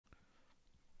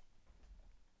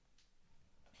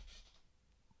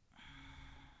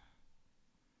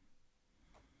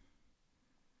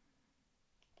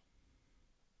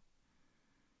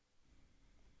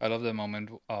I love the moment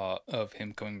of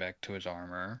him coming back to his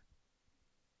armor,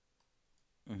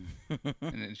 and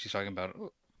then she's talking about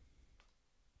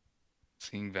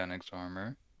seeing Vanek's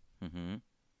armor. Mm-hmm.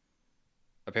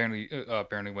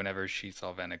 Apparently, whenever she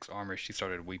saw Vanek's armor, she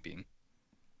started weeping.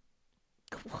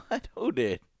 What? Who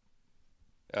did?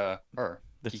 Her,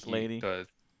 This Kiki lady? does.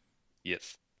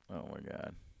 Yes. Oh my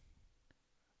god.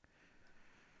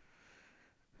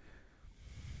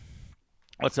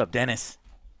 What's up, Dennis?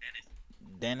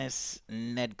 Dennis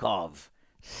Nedkov,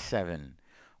 7.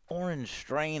 Orange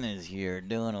Strain is here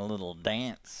doing a little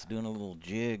dance, doing a little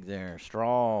jig there.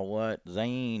 Straw, what?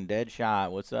 Zane,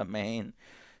 Deadshot, what's up, man?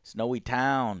 Snowy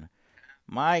Town.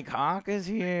 Mike Hawk is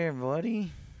here,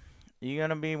 buddy. You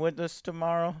gonna be with us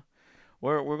tomorrow?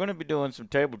 We're gonna be doing some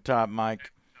tabletop,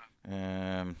 Mike.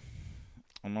 Um,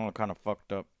 I'm all kind of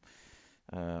fucked up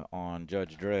on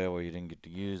Judge Dredd where you didn't get to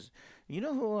use. You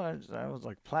know who I was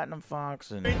like Platinum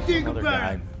Fox and I think some other about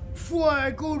guy. it before I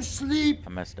go to sleep I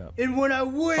messed up. and when I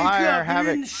wake Fire up and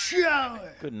Havoc. in the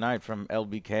shower. Good night from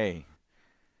LBK.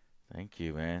 Thank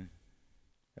you, man.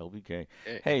 LBK.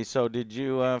 Hey, so did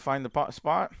you find the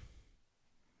spot?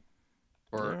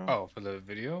 For the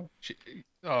video, Is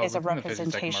a within the 50-second mark,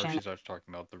 representation she starts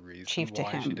talking about the reason chief to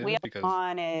why she him. did We it, because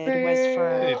wanted was for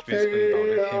it's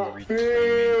basically about him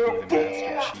reclaiming who the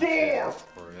Master Chief is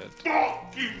for it.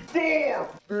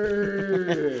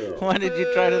 Why did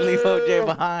you try to leave OJ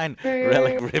behind?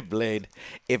 Relic Ribblade.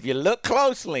 If you look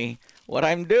closely, what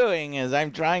I'm doing is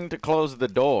I'm trying to close the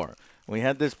door. We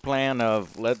had this plan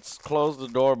of let's close the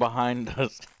door behind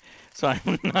us. So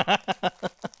I'm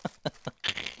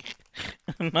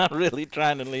not really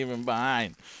trying to leave him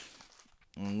behind.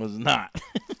 I was not.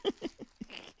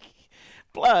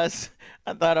 Plus,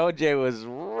 I thought OJ was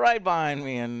right behind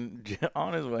me and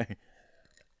on his way.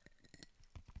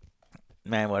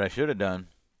 Man, what I should have done,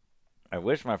 I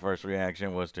wish my first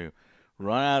reaction was to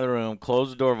run out of the room,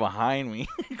 close the door behind me,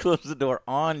 close the door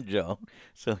on Joe,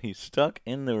 so he's stuck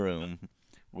in the room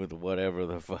with whatever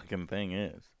the fucking thing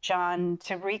is. John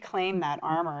to reclaim that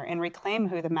armor and reclaim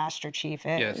who the Master Chief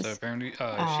is. Yeah, so apparently she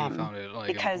found it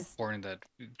important that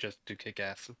just to kick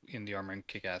ass in the armor and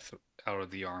kick ass out of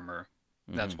the armor.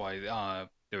 That's why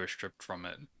they were stripped from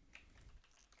it.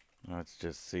 Let's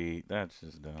just see. That's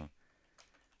just dumb.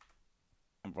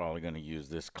 I'm probably going to use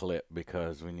this clip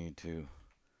because we need to.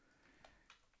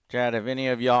 Chad, if any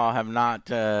of y'all have not,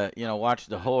 watched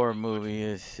the horror movie,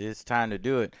 it's time to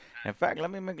do it. In fact,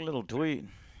 let me make a little tweet.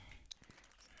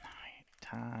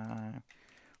 Nighttime.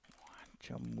 Watch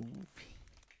a movie.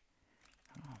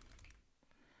 Oh.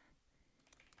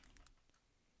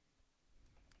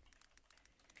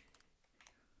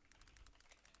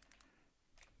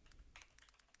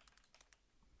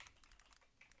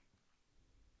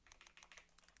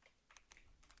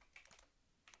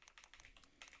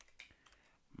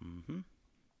 Mm-hmm.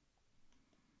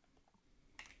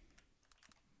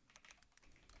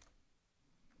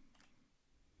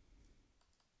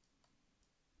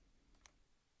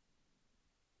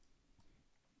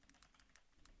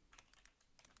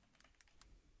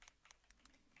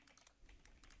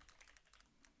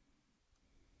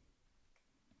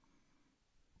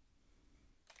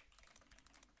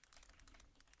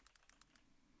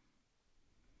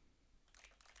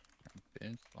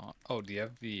 Oh, do you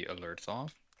have the alerts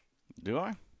off? Do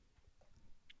I?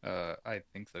 I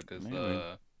think so, because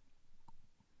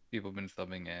people have been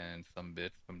subbing and some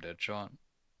bits from Deadshot.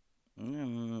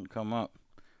 Come up.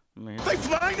 They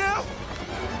fly now?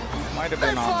 Might have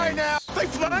been They on fly there. now? They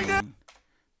fly now?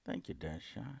 Thank you,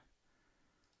 Deadshot.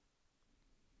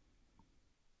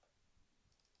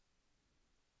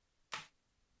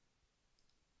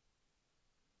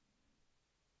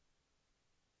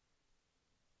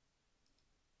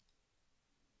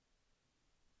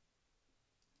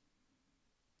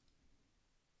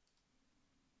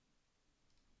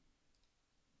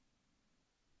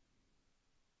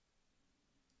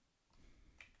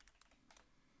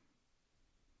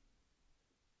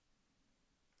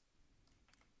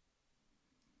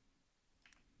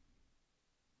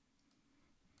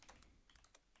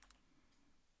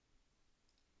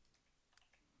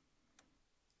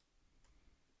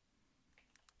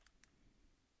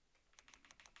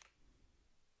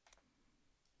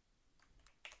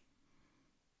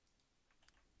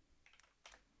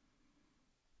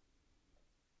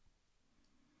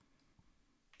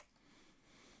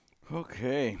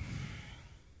 Okay.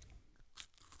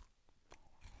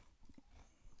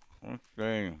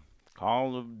 Okay.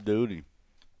 Call of Duty.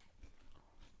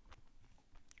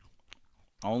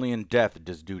 Only in death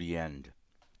does duty end.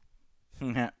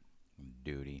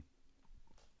 Duty.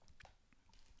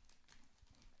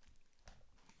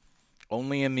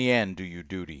 Only in the end do you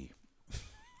duty.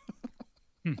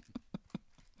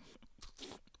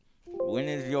 When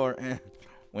is your end?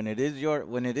 When it is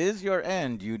your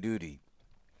end, you duty.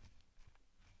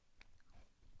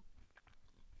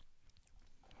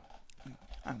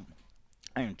 I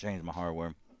ain't changed my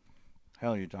hardware.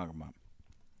 Hell are you talking about?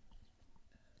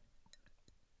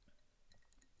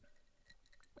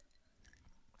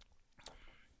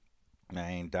 I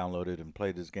ain't downloaded and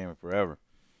played this game in forever.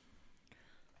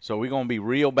 So we're going to be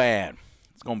real bad.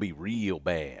 It's going to be real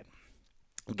bad.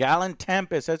 Gallon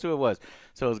Tempest, that's who it was.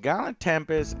 So it was Gallon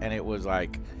Tempest, and it was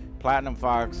like Platinum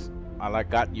Fox. I like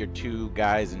got your two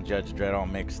guys and Judge Dredd all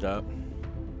mixed up.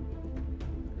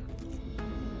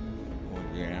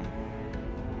 Oh, yeah.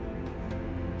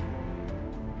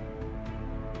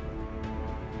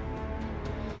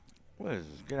 What is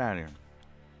this? Get out of here.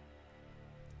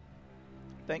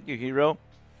 Thank you, Hero.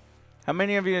 How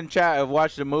many of you in chat have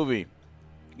watched the movie?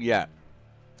 Yeah.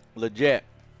 Legit.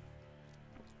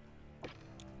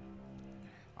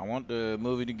 I want the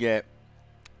movie to get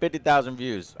 50,000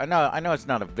 views. I know it's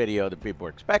not a video that people are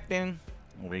expecting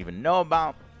or even know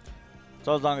about.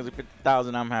 So as long as it's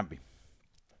 50,000, I'm happy.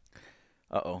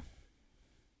 Uh-oh.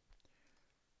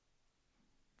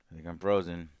 I think I'm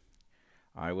frozen.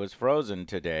 I was frozen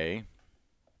today.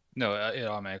 No, it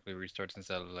automatically restarts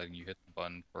instead of letting you hit the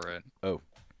button for it. Oh.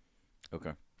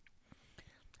 Okay.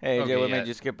 Hey, Okay, Jay, what yeah. made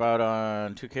you skip out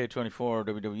on 2K24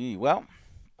 WWE? Well,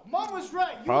 Mom was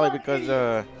right. You probably are because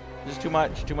idiot. there's too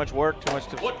much work, too much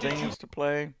things to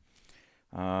play.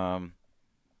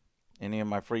 Any of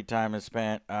my free time is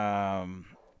spent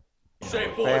with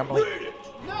family.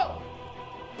 No.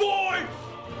 Boy.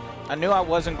 I knew I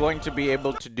wasn't going to be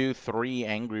able to do 3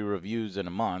 angry reviews in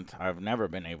a month. I've never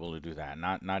been able to do that.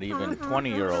 Not even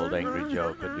 20-year-old Angry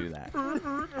Joe could do that.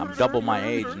 I'm double my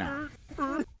age now.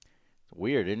 It's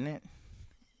weird, isn't it?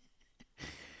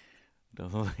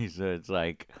 It's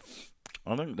like,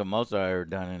 I think the most I've ever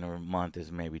done in a month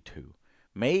is maybe 2.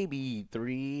 Maybe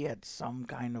 3 at some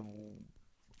kind of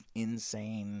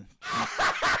insane cheat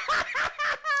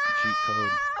code.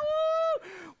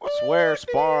 Swear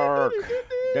spark.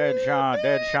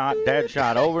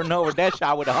 Deadshot, over and over.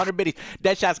 Deadshot with 100 biddies.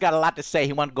 Deadshot's got a lot to say.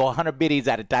 He wanted to go 100 biddies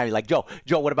at a time. He's like, Joe,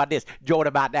 what about this? Joe, what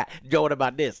about that? Joe, what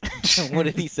about this? What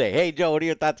did he say? Hey, Joe, what are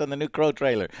your thoughts on the new Crow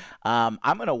trailer? I'm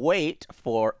going to wait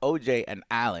for OJ and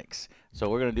Alex. So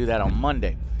we're going to do that on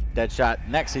Monday. Deadshot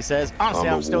next, he says, honestly,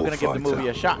 I'm still going to give the movie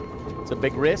a shot. It's a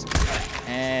big risk.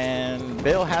 And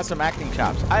Bill has some acting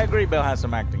chops. I agree Bill has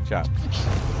some acting chops.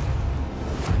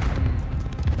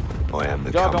 I am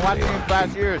the Joe, I've been watching you in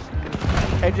past years.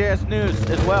 AJS News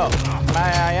as well. May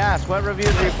I ask, what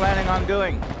reviews are you planning on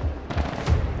doing?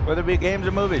 Whether it be games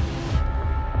or movies?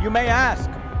 You may ask.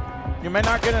 You may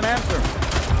not get an answer.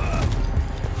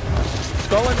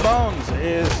 Skull and Bones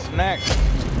is next.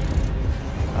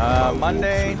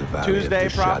 Monday, Tuesday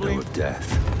probably.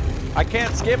 I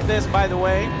can't skip this, by the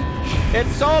way.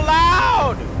 It's so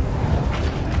loud!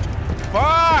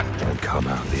 Fuck! And come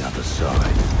out the other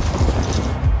side.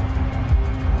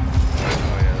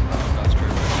 That's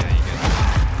true. Yeah, you get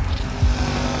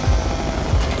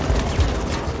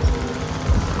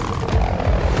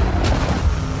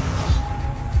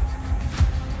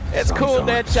It's cool,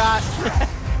 Deadshot.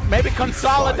 Maybe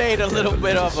consolidate a little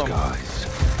bit of them.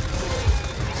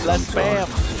 Less spam.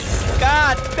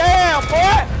 God damn,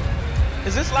 boy!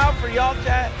 Is this loud for y'all,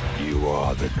 chat? You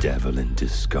are the devil in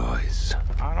disguise.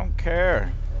 I don't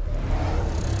care.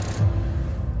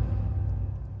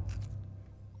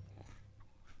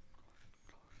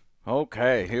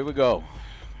 Okay, here we go.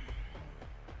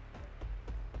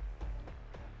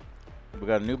 We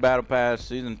got a new Battle Pass,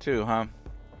 Season 2, huh?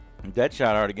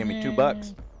 Deadshot already gave me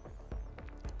 $2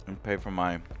 and pay for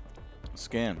my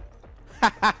skin.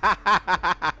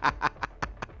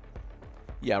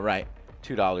 Yeah, right.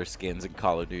 $2 skins in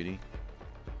Call of Duty.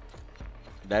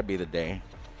 That'd be the day.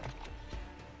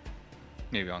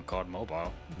 Maybe on COD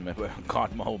Mobile. Maybe on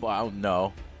COD Mobile,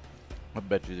 no. I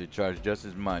bet you they charge just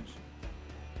as much.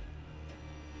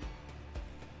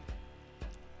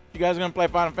 You guys gonna play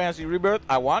Final Fantasy Rebirth?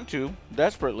 I want to,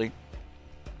 desperately.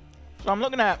 So I'm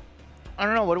looking at, I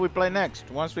don't know, what do we play next?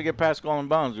 Once we get past Skull and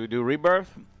Bones, do we do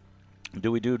Rebirth?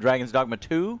 Do we do Dragon's Dogma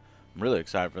 2? I'm really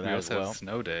excited for that as well.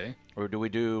 Snow Day. Or do we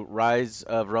do Rise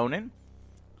of Ronin?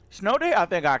 Snow Day, I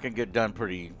think I can get done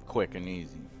pretty quick and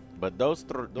easy. But those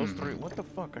three, what the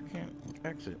fuck? I can't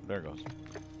exit. There it goes.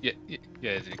 Yeah, you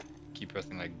keep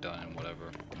pressing like done and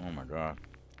whatever. Oh my god.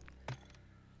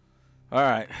 All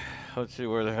right, let's see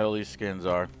where the hell these skins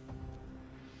are.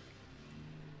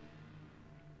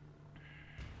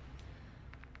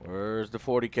 Where's the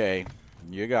 40K?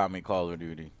 You got me, Call of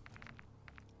Duty.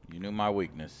 You knew my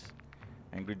weakness.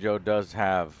 Angry Joe does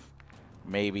have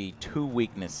maybe 2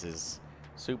 weaknesses.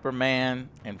 Superman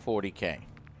and 40K.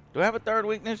 Do I have a third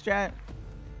weakness, Chad?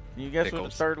 Can you guess Pickles.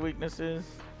 what the third weakness is?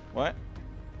 What?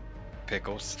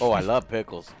 Pickles. Oh, I love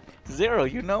pickles. Zero,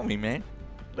 you know me, man.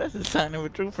 That's the sign of a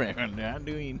true friend right there. I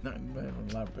do eat nothing but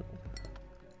a lot of pickles.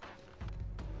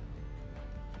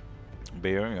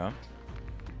 Beer, yeah.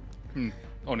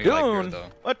 Only like beer, Dune, though.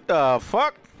 what the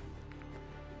fuck?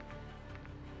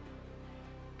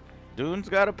 Dune's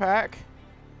got a pack?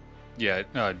 Yeah,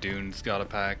 Dune's got a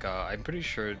pack. I'm pretty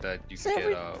sure that you Does can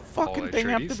every get fucking thing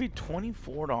have to treaties. be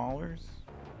 $24?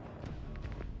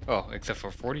 Oh, except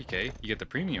for 40K, you get the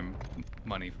premium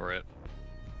money for it.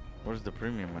 Where's the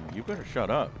premium money? You better shut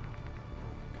up.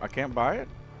 I can't buy it?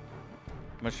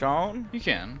 Michonne? You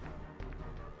can.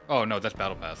 Oh no, that's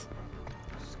Battle Pass.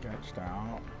 Sketched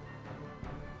out.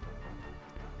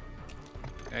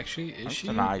 Actually, is That's she?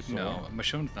 an eyesore. No,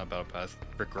 Michonne's not Battle Pass.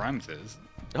 Rick Grimes is.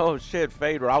 Oh shit,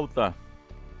 Fade Routher.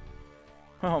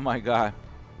 Oh my god.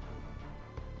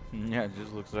 Yeah, it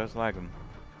just looks just like him.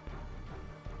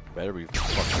 Better be fucking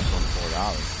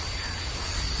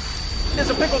 $24. It's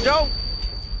a pickle, Joe!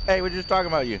 Hey, we're just talking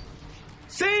about you.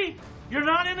 See? You're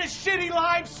not in a shitty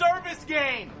live service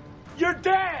game! You're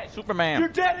dead! Superman. You're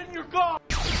dead and you're gone!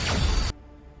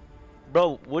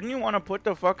 Bro, wouldn't you want to put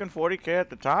the fucking 40K at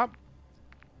the top?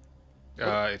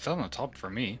 It's on the top for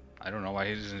me. I don't know why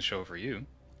he doesn't show it for you.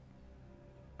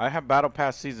 I have Battle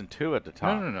Pass Season 2 at the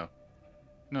top.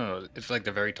 No, it's like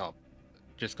the very top.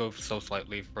 Just go so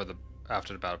slightly for the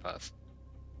after the Battle Pass.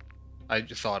 I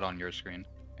just saw it on your screen.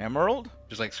 Emerald?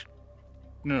 Just like,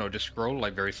 no, just scroll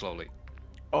like very slowly.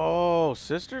 Oh,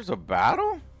 Sisters of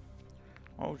Battle?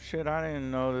 Oh shit, I didn't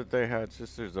know that they had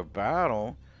Sisters of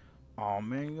Battle. Oh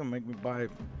man, you gonna make me buy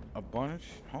a bunch?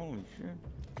 Holy shit.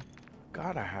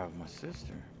 Gotta have my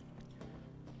sister.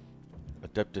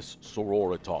 Adeptus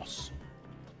Sororitas.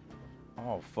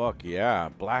 Oh fuck yeah.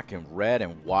 Black and red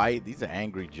and white. These are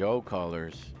Angry Joe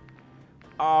colors.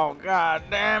 Oh god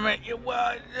damn it.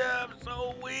 I'm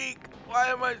so weak. Why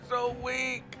am I so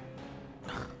weak?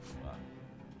 Fuck.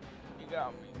 You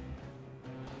got me.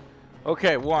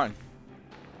 Okay, one.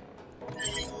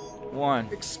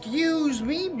 Excuse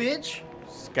me, bitch.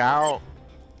 Scout.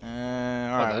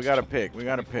 Alright, we gotta pick. We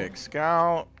gotta pick.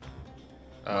 Scout.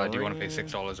 Do you want to pay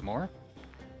 $6 more?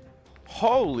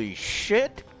 Holy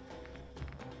shit.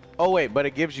 Oh wait, but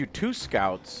it gives you 2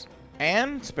 scouts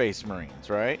and Space Marines,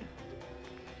 right?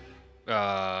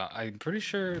 I'm pretty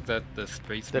sure that the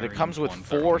Space That Marines it comes with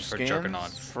ones are 4 only for skins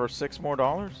Juggernauts. for $6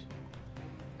 more?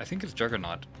 I think it's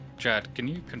Juggernaut. Chad, can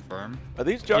you confirm? Are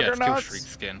these Yeah, it's Juggernauts? Killstreak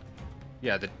skin.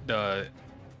 Yeah, the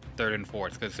 3rd and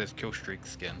 4th, because it says Killstreak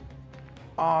skin.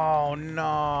 Oh no.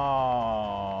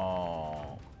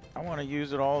 I want to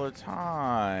use it all the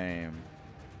time.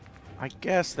 I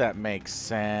guess that makes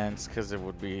sense, because it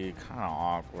would be kind of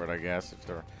awkward, I guess, if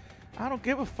they're... I don't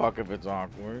give a fuck if it's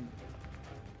awkward.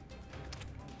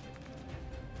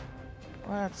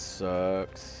 Well, that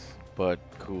sucks, but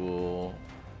cool.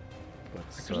 But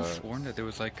I could have sworn that there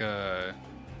was like a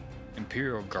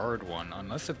Imperial Guard one,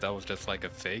 unless if that was just like a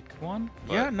fake one.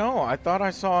 But... Yeah, no, I thought I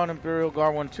saw an Imperial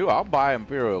Guard one too. I'll buy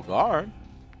Imperial Guard.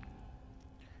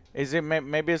 Is it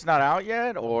maybe it's not out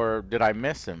yet, or did I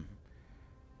miss him?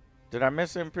 Did I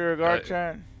miss Imperial Guard,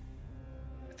 chat?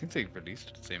 I think they released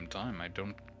at the same time. I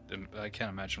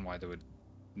can't imagine why they would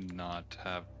not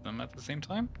have them at the same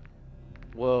time.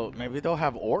 Well, maybe they'll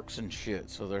have orcs and shit,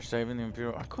 so they're saving the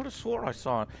Imperial. I could have swore I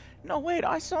saw it. No, wait,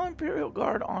 I saw Imperial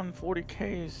Guard on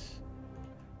 40K's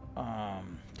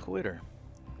Twitter.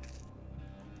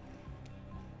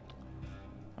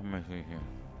 Let me see here.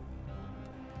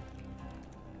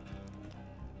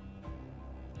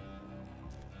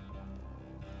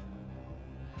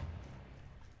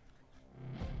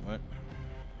 What?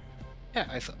 Yeah,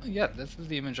 I saw. Yeah, this is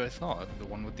the image I saw. The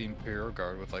one with the Imperial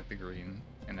Guard with like the green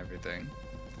and everything.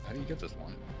 How do you get this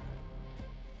one?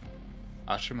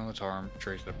 Astra Militarum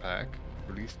Tracer Pack.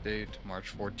 Release date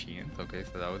March 14th. Okay,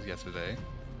 so that was yesterday.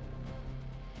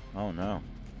 Oh no.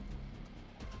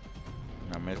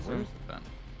 I missed Where him? is it then?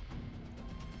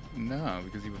 No,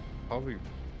 because you would probably.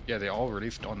 Yeah, they all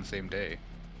released on the same day.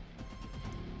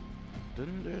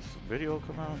 Didn't this video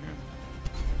come out here?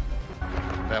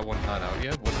 That one's not out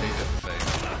yet? What date does it say?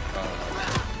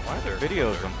 Why are the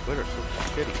videos on Twitter so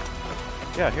shitty?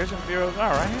 Yeah, here's Imperial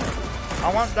Guard right here.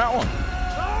 I want that one.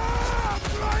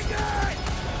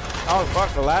 Oh,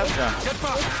 fuck, the last gun.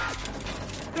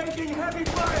 Taking heavy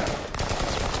fire!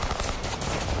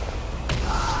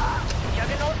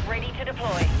 Juggernaut ready to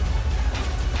deploy.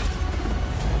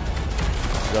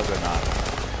 Juggernaut.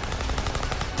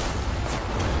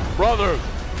 Brother!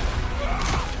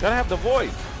 Gotta have the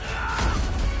voice.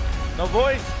 No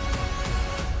voice?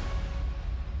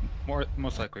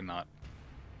 Most likely not.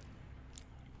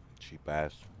 Cheap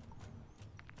ass.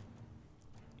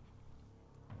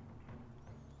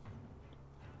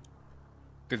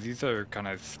 Because these are kind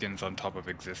of skins on top of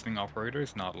existing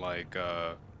operators, not like,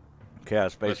 Yeah,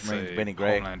 Space Marines, Benny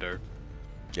Gray. Homelander.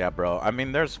 Yeah, bro. I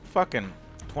mean, there's fucking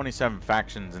 27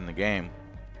 factions in the game.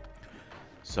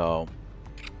 So,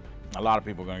 a lot of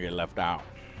people are going to get left out.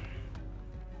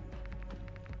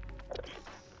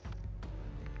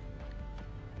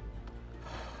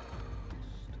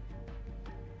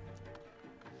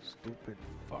 Stupid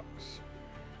fucks.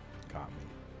 Got me.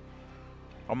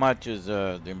 How much is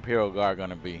the Imperial Guard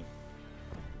gonna be?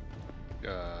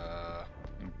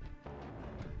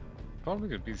 Probably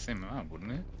could be the same amount,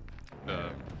 wouldn't it?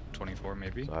 24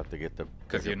 maybe. So I have to get the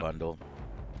bundle.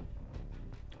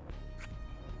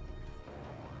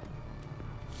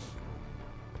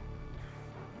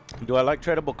 Do I like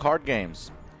tradable card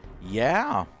games?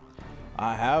 Yeah,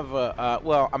 I have.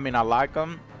 Well, I mean, I like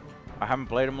them. I haven't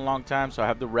played them in a long time, so I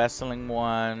have the wrestling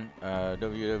one,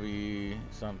 WWE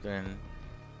something.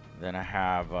 Then I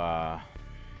have I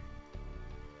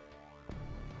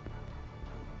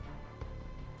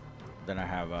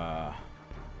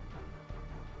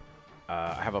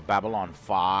have a Babylon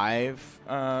 5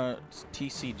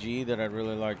 TCG that I'd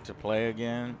really like to play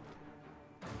again.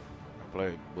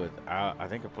 I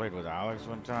think I played with Alex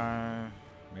one time,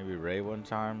 maybe Ray one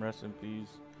time. Rest in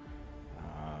peace.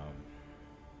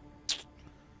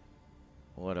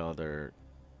 What other?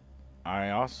 I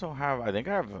also have. I think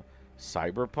I have a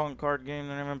Cyberpunk card game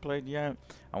that I haven't played yet.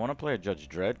 I want to play a Judge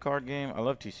Dredd card game. I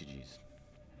love TCGs.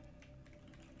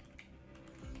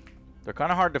 They're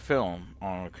kind of hard to film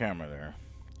on camera there.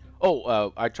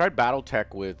 Oh, I tried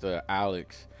BattleTech with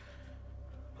Alex.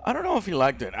 I don't know if he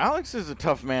liked it. Alex is a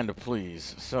tough man to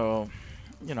please. So,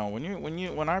 you know,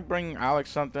 when I bring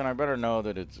Alex something, I better know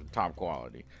that it's top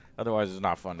quality. Otherwise, it's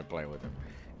not fun to play with him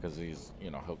because he's,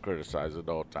 you know, he'll criticize it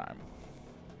all the time.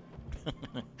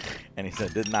 And he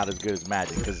said, "This is not as good as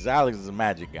Magic," because Alex is a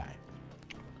Magic guy.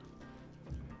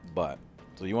 But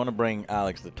so you want to bring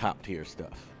Alex the top tier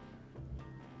stuff.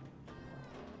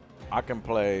 I can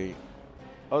play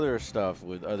other stuff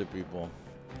with other people,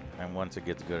 and once it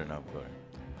gets good enough, good.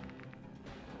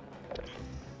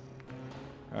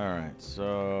 All right,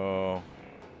 so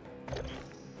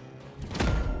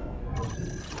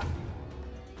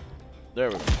there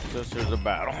we go. This is a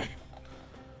battle.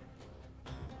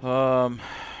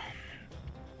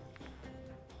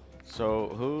 So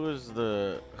who is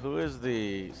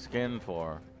the skin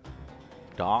for?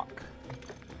 Doc?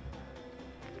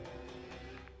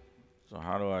 So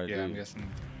how do I do? Yeah, I'm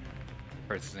guessing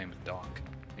first name is Doc,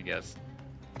 I guess.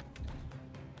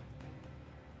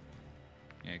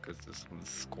 Yeah, because this one's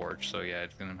Scorch, so yeah,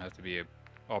 it's gonna have to be a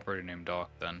operator named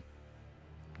Doc then.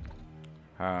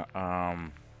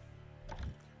 Damn,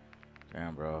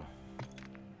 bro.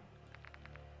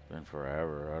 It's been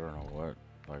forever. I don't know what.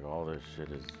 Like, all this shit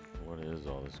is. What is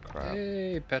all this crap?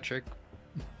 Hey, Patrick.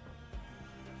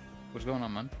 What's going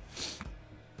on, man?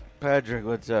 Patrick,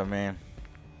 what's up, man?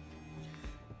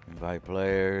 Invite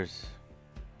players.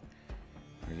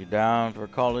 Are you down for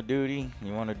Call of Duty?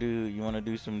 You wanna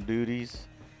do some duties?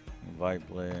 Invite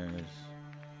players.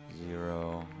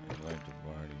 0. Invite to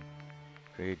party.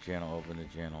 Create channel, open the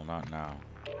channel, not now.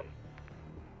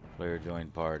 Player join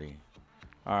party.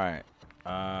 Alright.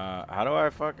 How do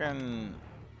I fucking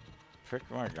pick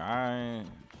my guy?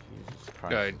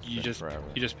 Jesus Christ.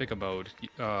 You just pick a mode. You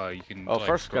can. Oh, like,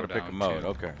 first gotta pick a down mode. to-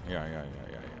 Okay. Yeah.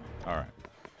 Alright.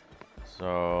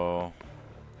 So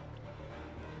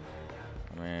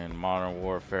I'm in Modern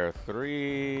Warfare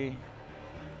 3.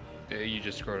 Yeah, you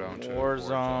just scroll down to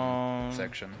Warzone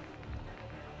section.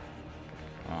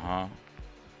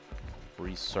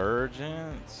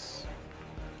 Resurgence.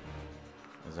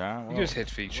 Is that what? You just hit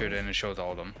featured and it shows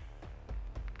all of them.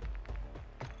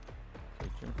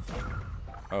 Feature?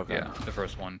 Okay. Yeah, the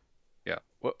first one. Yeah.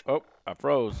 Oh, I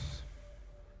froze.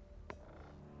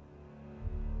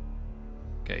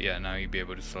 Okay, yeah, now you'll be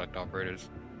able to select operators.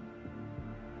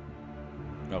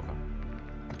 Okay.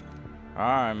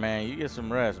 Alright, man, you get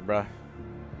some rest, bruh.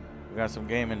 We got some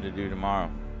gaming to do tomorrow.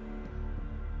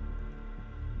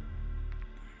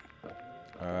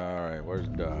 Alright, where's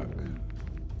Doc?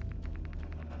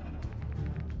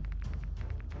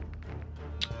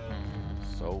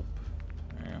 Soap.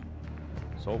 Damn.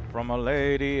 Soap from a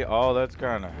lady. Oh, that's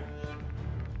kinda.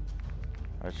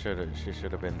 She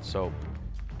should have been soap.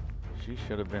 She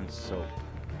should have been soap.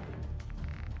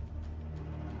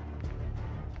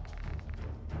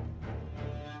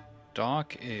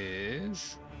 Doc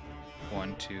is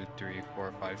 1, 2, 3,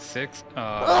 4, 5, 6.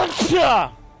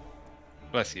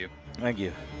 Bless you. Thank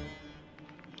you.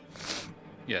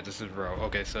 Yeah, this is row.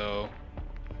 Okay, so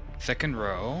second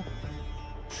row,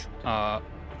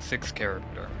 6th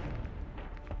character.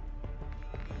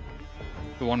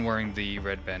 The one wearing the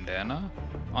red bandana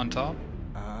on top.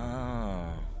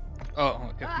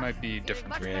 Oh, it might be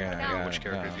different for which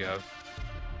characters you have.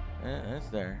 Yeah, it's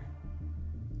there.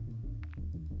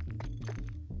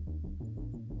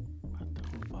 What the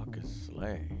fuck is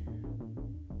sleigh?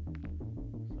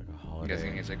 It's like a I'm holiday.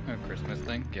 guessing it's like a Christmas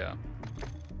thing. Yeah.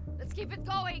 Let's keep it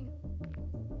going.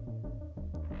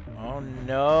 Oh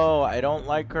no, I don't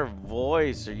like her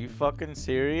voice. Are you fucking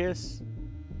serious?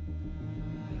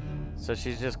 So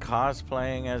she's just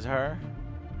cosplaying as her?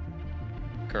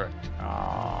 Correct. Oh,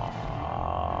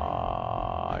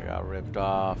 I got ripped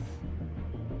off.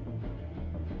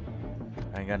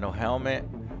 I ain't got no helmet.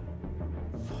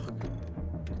 Fuck.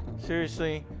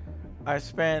 Seriously, I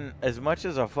spend as much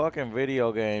as a fucking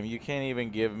video game. You can't even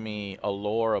give me a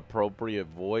lore appropriate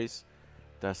voice.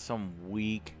 That's some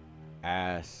weak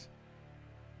ass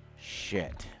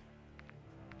shit.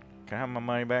 Can I have my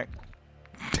money back?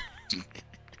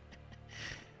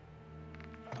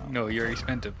 No, you already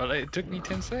spent it, but it took me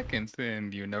 10 seconds,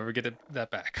 and you never get that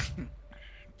back.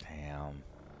 Damn.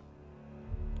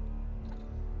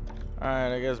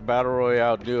 Alright, I guess Battle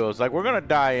Royale duos. Like, we're gonna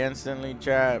die instantly,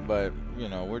 chat, but, you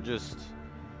know, we're just...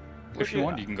 If you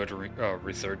want, you can go to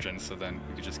Resurgence, so then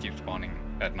you can just keep spawning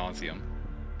ad nauseum.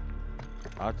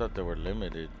 I thought they were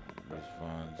limited, those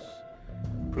funds.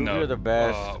 Prove No, you're the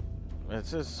best. It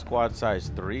says squad size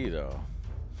 3, though.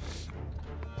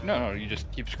 No, you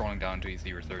just keep scrolling down to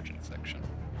the Resurgence section.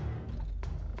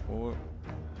 Well,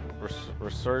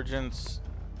 Resurgence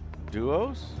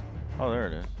duos? Oh, there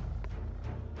it is.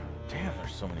 Damn,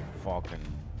 there's so many fucking...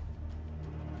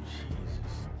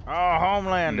 Jesus. Oh,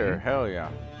 Homelander. Hell yeah.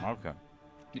 Okay.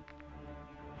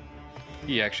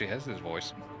 He actually has his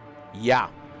voice.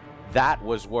 Yeah. That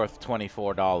was worth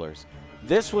 $24.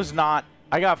 This was not...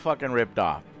 I got fucking ripped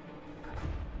off.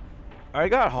 I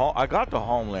got the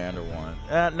Homelander one.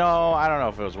 No, I don't know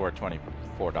if it was worth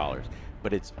 $24,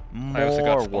 but it's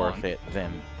more worth it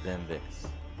than this.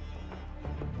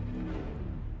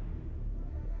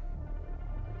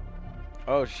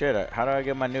 Oh shit! How do I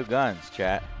get my new guns,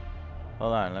 chat?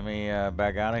 Hold on, let me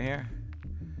back out of here.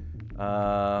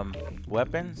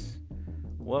 Weapons?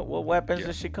 What weapons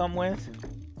does she come with?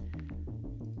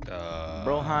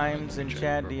 Broheims in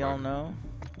chat, do y'all know?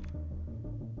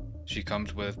 She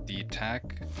comes with the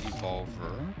TAC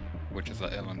Evolver, which is a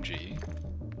LMG.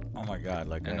 Oh my god,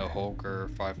 like and a Holger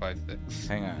 5.56.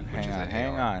 Hang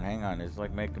on. It's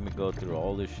like making me go through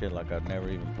all this shit like I've never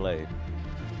even played.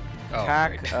 Oh,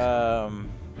 TAC, great.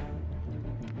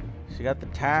 she got the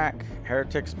TAC,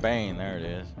 Heretic's Bane, there it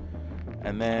is.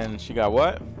 And then she got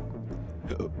what?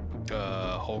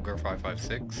 Holger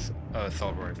 5.56,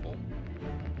 assault rifle.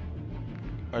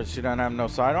 She don't have no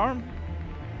sidearm?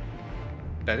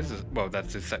 That is, well,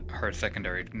 that's her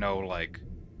secondary, no, like,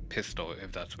 pistol,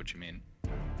 if that's what you mean.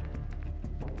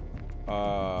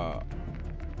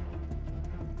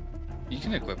 You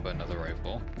can equip another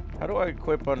rifle. How do I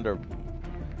equip under...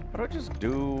 How do I just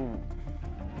do...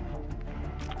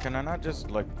 Can I not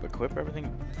just, like, equip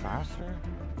everything faster?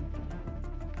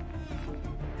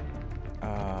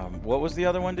 What was the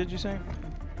other one, did you say?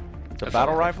 The assault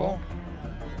battle rifle?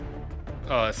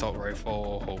 Assault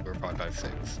rifle, Holger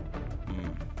 5.56.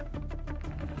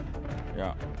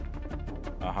 Yeah.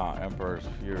 Emperor's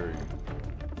Fury.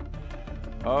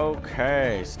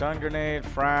 Okay, stun grenade,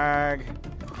 frag.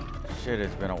 Shit,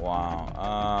 it's been a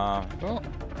while. Well,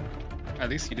 at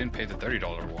least you didn't pay the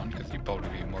 $30 one, because you'd probably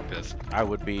be more pissed. I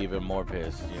would be even more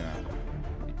pissed, yeah.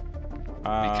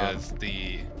 Because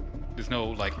there's no,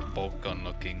 like, bolt gun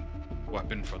looking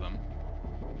weapon for them.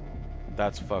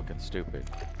 That's fucking stupid.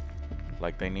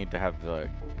 Like, they need to have the...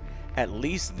 At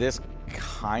least this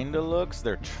kind of looks.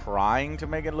 They're trying to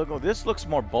make it look... This looks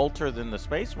more bolter than the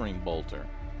Space Marine bolter.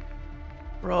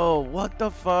 Bro, what the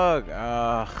fuck?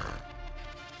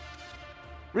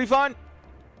 Refund!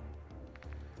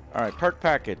 Alright, perk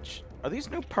package. Are these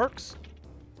new perks?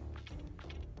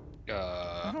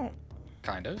 I don't...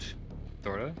 Kind of.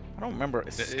 Sorta. I don't remember.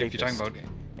 If you're talking about...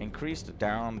 Increased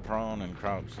down, prone, and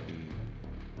crouch speed.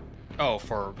 Oh,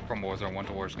 from Warzone 1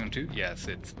 to Warzone 2? Yes,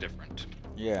 it's different.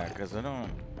 Yeah, because I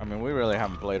don't... I mean, we really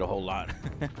haven't played a whole lot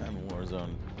in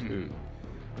Warzone 2.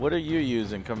 What are you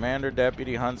using? Commander,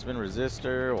 Deputy, Huntsman,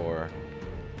 Resistor, or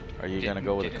are you going to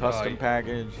go with a custom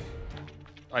package?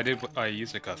 I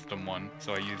used a custom one,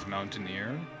 so I used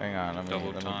Mountaineer. Hang on, let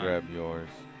me grab yours.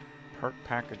 Perk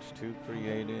package 2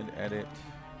 created. Edit.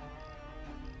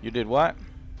 You did what?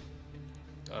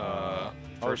 Oh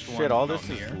shit! All this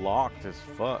is locked as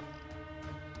fuck.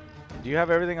 Do you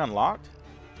have everything unlocked?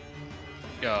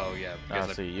 Oh yeah.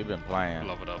 I see. You've been playing.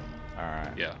 Love it up. All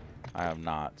right. Yeah. I have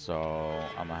not, so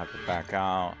I'm gonna have to back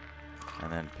out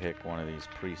and then pick one of these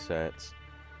presets.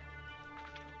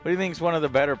 What do you think is one of the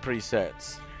better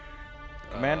presets?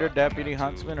 Commander, Deputy,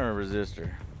 Huntsman, or Resistor?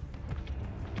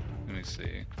 Let me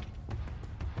see.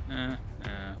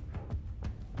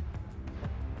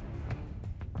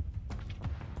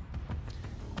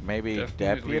 Maybe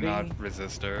Definitely Deputy? not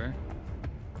Resistor.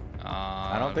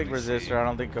 I don't think Resistor. See. I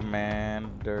don't think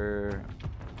Commander.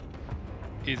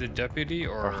 Either Deputy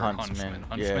or Huntsman.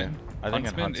 Huntsman. Yeah, I think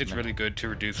Huntsman. It's really good to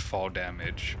reduce fall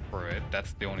damage for it.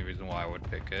 That's the only reason why I would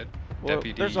pick it. Well,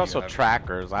 Deputy, there's also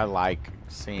trackers. I like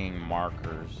seeing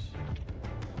markers.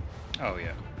 Oh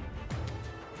yeah.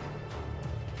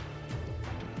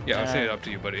 Yeah, I'll say it up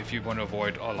to you, but if you want to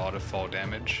avoid a lot of fall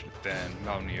damage, then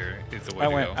Mountaineer is the way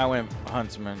to go. I went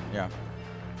Huntsman, yeah.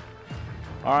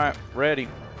 Alright, ready.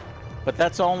 But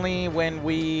that's only when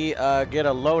we get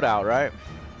a loadout, right?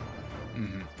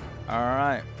 Mm-hmm.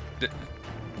 Alright.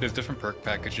 There's different perk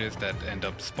packages that end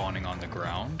up spawning on the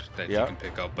ground that you can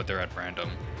pick up, but they're at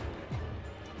random.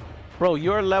 Bro,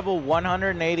 you're level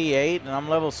 188 and I'm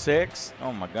level 6?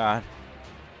 Oh my god.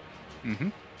 Mm-hmm.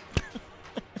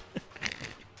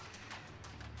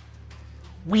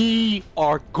 We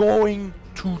are going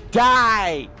to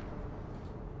die!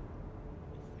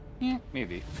 Yeah,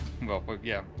 maybe. Well,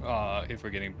 yeah, if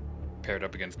we're getting paired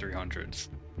up against 300s.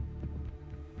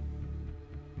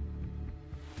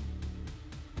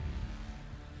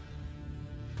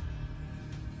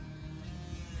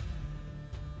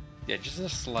 Yeah, just a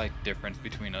slight difference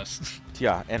between us.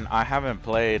 Yeah, and I haven't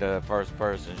played a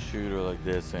first-person shooter like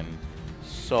this in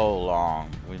so long.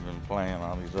 We've been playing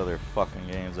all these other fucking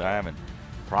games that I haven't.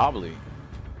 Probably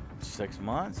 6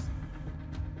 months.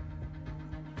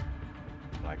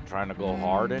 Like trying to go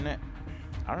hard in it.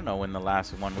 I don't know when the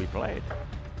last one we played.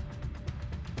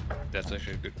 That's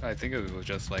actually good. I think it was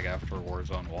just like after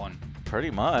Warzone 1. Pretty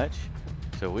much.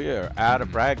 So we are out of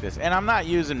practice. And I'm not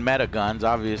using meta guns.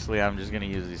 Obviously, I'm just going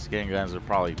to use these skin guns. They're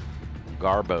probably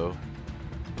garbo.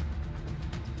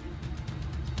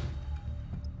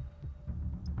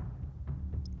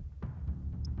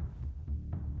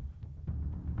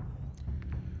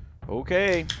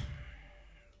 Okay.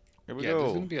 Here we go.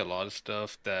 There's going to be a lot of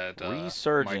stuff that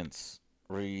Resurgence.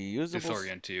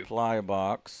 Reusable supply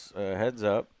box. Heads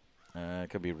up. It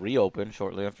could be reopened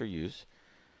shortly after use.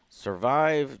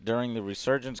 Survive during the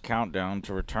Resurgence countdown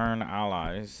to return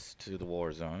allies to the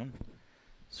war zone.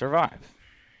 Survive.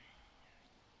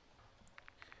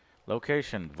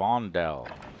 Location, Vondel.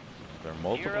 There are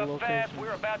multiple locations?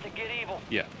 We're about to get evil.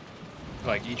 Yeah.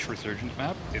 Like each Resurgence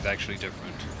map is actually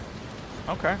different.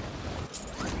 Okay.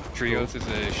 Trios is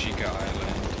a Sheikah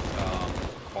Island.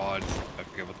 Quads, I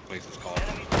forget what the place is called.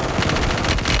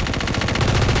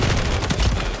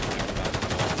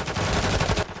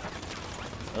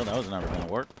 Oh, that was never going to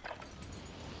work.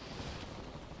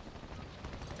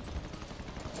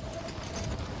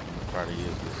 Try to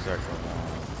use the second one.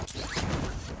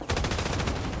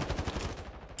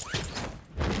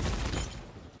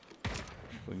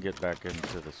 We can get back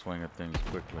into the swing of things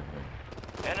quickly here.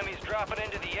 Enemies dropping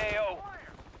into the AO.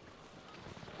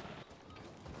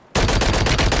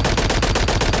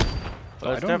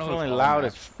 Well, it's definitely loud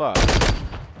as fuck.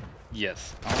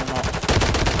 Yes. I don't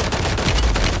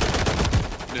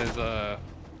know.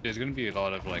 There's gonna be a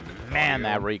lot of like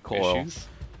that recoil issues.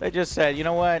 They just said, you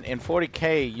know what? In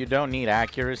 40K, you don't need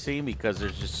accuracy because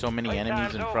there's just so many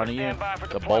enemies in front of you.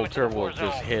 The bolter will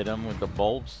just hit them with the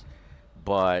bolts.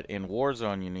 But in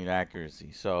Warzone, you need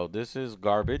accuracy. So this is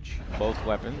garbage, both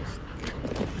weapons.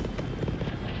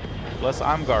 Plus,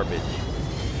 I'm garbage.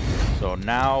 So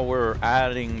now we're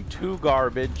adding 2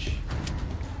 garbage.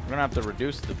 We're gonna have to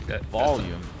reduce the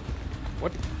volume.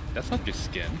 What? That's not just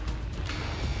skin.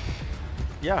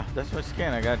 Yeah, that's my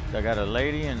skin. I got a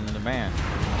lady and a man.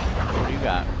 What do you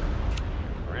got?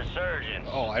 Resurgence.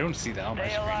 Oh, I don't see that on my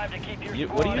Stay alive to screen. keep your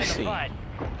What do you see? I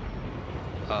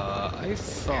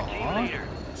saw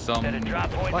some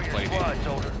black lady.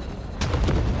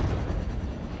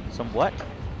 Some what?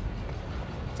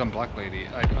 Some black lady.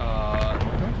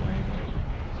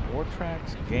 War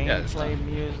tracks, gameplay,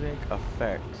 music,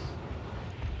 effects.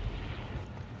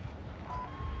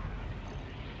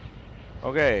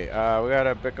 Okay, we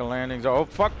gotta pick a landing zone. Oh,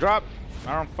 fuck, drop!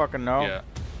 I don't fucking know.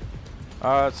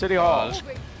 Yeah. City Hall.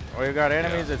 We got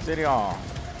enemies at City Hall.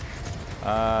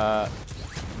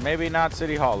 Maybe not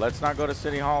City Hall. Let's not go to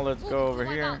City Hall. Let's go over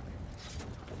here.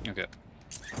 Okay.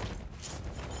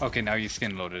 Okay, now you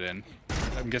skin loaded in.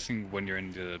 I'm guessing when you're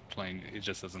in the plane, it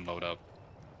just doesn't load up.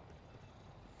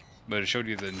 But it showed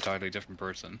you the entirely different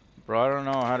person. Bro, I don't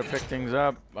know how to pick things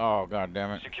up. Oh, god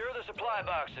damn it. Secure the supply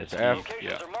boxes. It's F.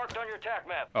 Locations are marked on your attack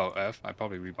map. Oh, F? I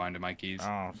probably rebinded my keys.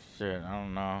 Oh, shit. I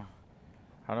don't know.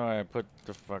 How do I put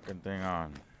the fucking thing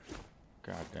on?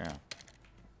 God damn.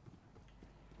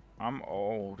 I'm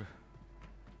old.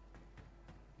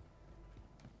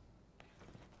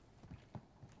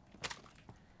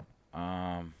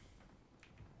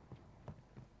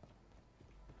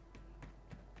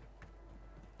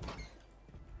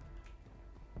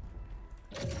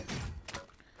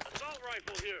 Assault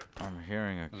rifle here. I'm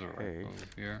hearing a There's a cage. rifle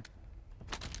here.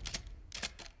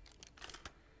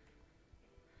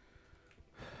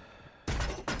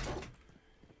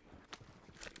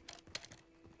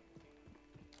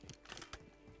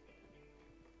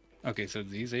 Okay, so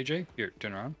these, AJ? Here,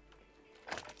 turn around.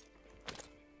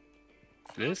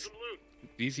 This?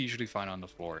 These usually find on the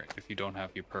floor if you don't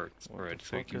have your perks for it,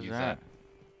 so you can use that.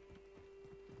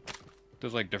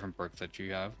 There's like different perks that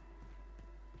you have.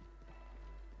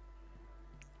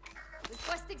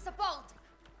 Requesting support.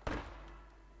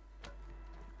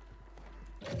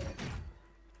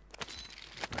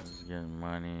 Just getting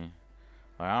money.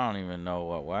 I don't even know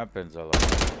what weapons are like.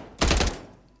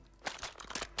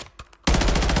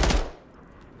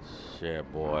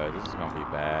 Shit, boy, this is gonna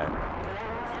be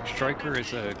bad. Striker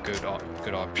is a good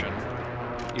option,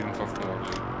 even for floor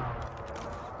loot.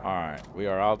 Alright, we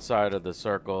are outside of the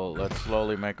circle. Let's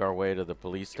slowly make our way to the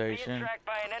police Being station. tracked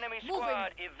by an enemy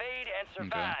squad. Evade and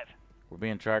survive. We're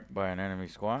being tracked by an enemy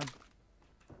squad.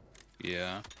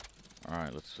 Yeah.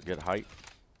 Alright, let's get height.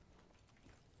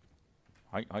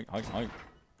 Height. I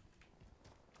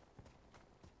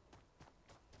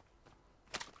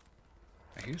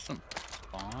hear some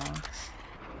spawns.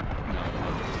 No.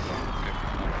 Okay.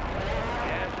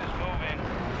 Gas is moving.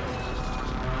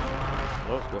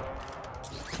 Let's go.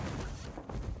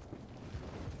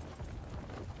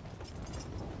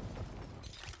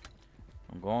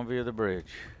 I'm going via the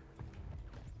bridge.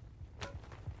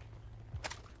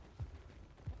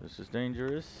 This is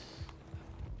dangerous.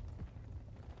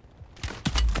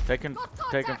 Taking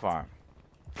fire.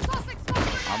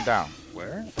 I'm down.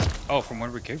 Where? Oh, from where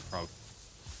we came from.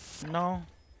 No.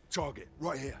 Target,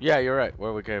 right here. Yeah, you're right.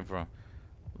 Where we came from.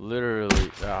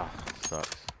 Literally. Ah,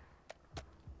 sucks.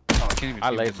 Oh, I can't even I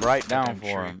see laid this right down goddamn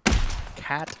for tree. him.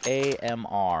 Cat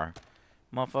AMR.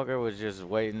 Motherfucker was just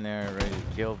waiting there, ready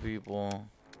to kill people.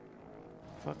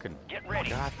 Fucking. Get ready.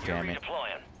 God damn it.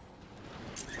 Redeploying.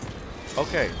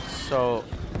 Okay, so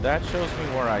that shows me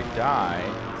where I die.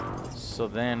 So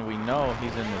then we know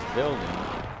he's in this building.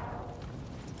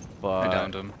 But I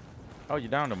downed him. oh, you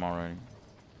downed him already.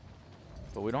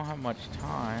 But we don't have much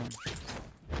time.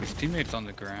 His teammate's on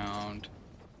the ground.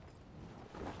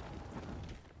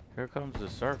 Here comes the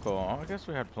circle. Oh, I guess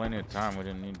we had plenty of time. We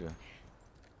didn't need to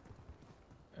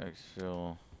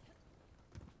exfil.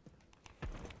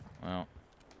 Well,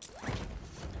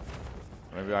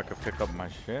 maybe I could pick up my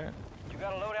shit. You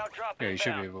got a loadout drop. Yeah, you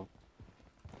should be inbound. able.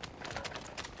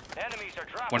 Enemies are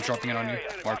dropping. One's dropping into it on the you.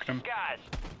 area. Marked Watch him. the skies.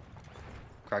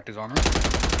 Cracked his armor.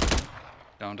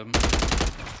 Downed him.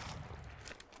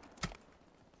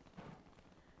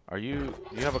 Are you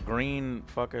have a green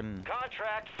fucking...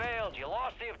 Contract failed. You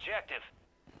lost the objective.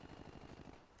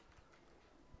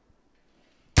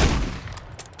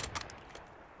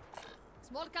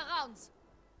 Small rounds.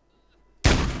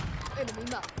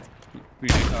 Enemy marked. We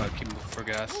need to keep moving for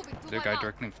gas. Moving to The my guy mark.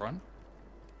 directly in front.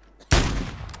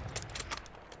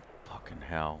 Fucking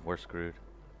hell, we're screwed.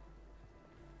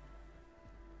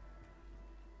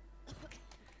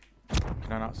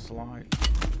 Can I not slide?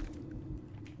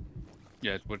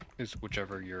 Yeah, it's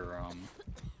whichever you're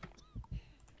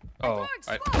Oh,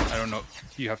 I don't know.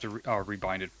 You have to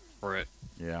rebind it for it.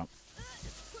 Yeah.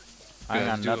 Yeah, I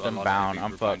got do a nothing lot of bound. heavy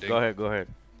I'm fucked. rebinding. Go ahead, go ahead.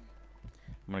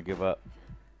 I'm gonna give up.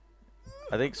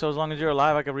 I think so as long as you're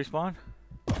alive, I can respawn?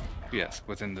 Yes,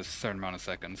 within this certain amount of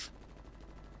seconds.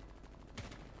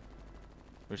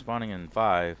 Respawning in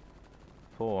 5,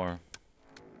 4.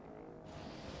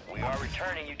 We are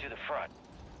returning you to the front.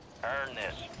 Earn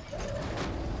this.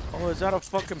 Oh, is that a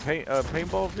fucking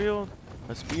paintball field?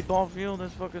 A speedball field?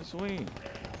 That's fucking sweet.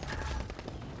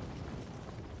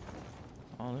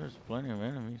 Oh, there's plenty of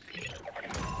enemies.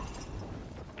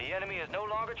 The enemy is no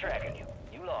longer tracking you.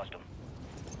 You lost him.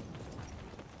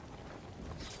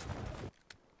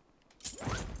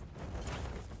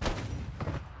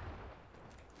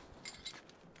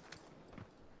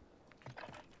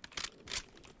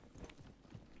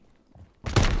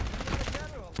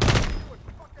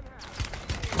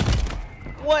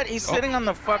 what? He's sitting on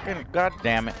the fucking... God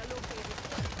damn it.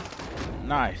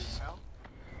 Nice.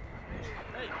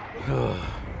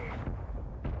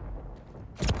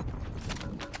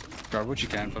 Grab what you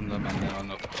can from them and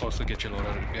then also get your load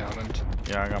out if you haven't.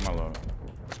 Yeah, I got my load.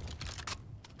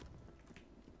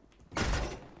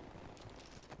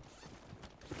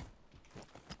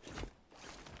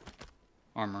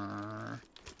 Armor.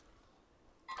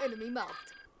 Enemy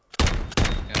marked.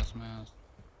 Gas mask.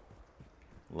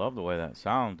 Love the way that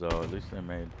sounds, though. At least they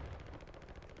made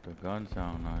the gun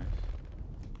sound nice.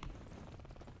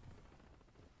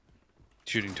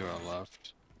 Shooting to our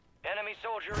left. Enemy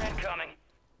soldier incoming.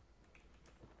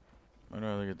 I'd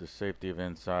rather get the safety of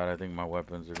inside. I think my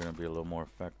weapons are going to be a little more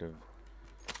effective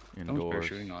indoors.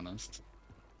 Shooting on us.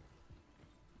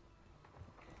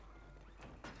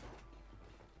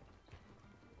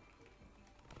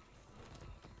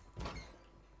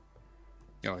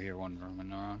 Yo, I hear one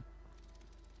roaming around.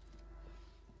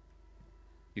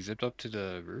 He zipped up to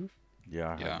the roof? Yeah,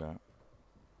 I heard that.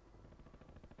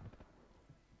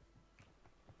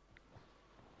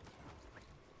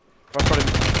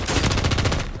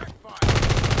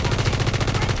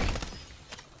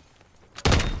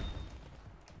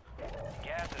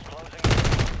 Gas is closing.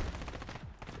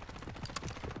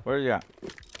 Where are you at?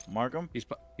 Mark him? He's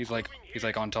like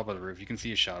on top of the roof. You can see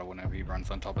his shadow whenever he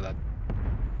runs on top of that.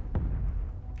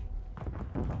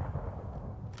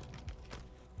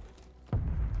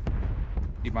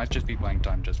 He might just be blank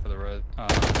time just for the Move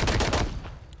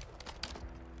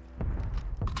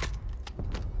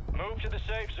to the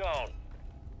safe zone.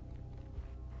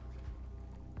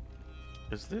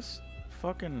 Is this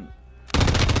fucking...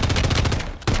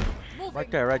 Moving. Right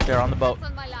there, on the boat.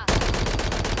 That's on my last.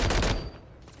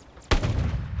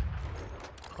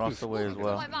 Across the way as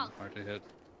well. Hard to hit.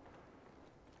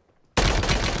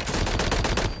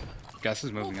 Gas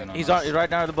is moving in on He's us. right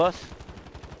down to the bus.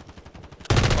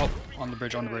 Oh, on the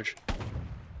bridge,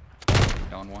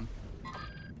 Down one.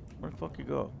 Where the fuck you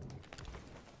go?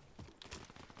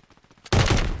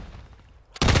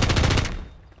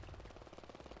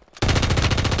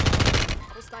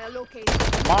 Hostile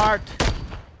located. Marked.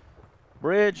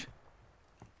 Bridge.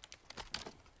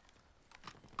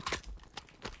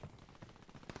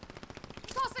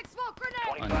 Tossing smoke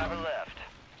grenade. 25 are left.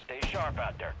 Stay sharp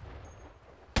out there.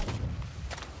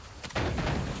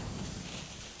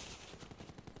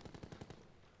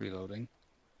 Reloading.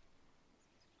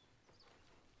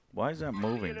 Why is that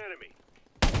moving?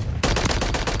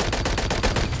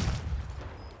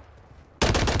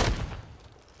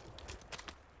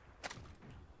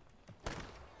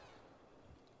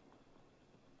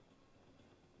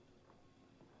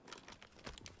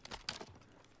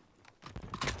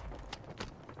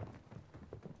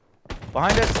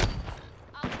 Behind us.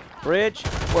 Bridge,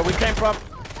 where we came from.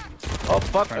 Oh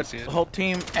fuck, a whole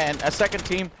team and a second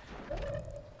team.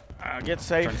 Get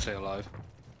safe. Trying to stay alive.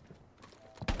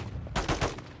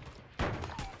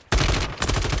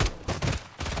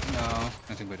 No,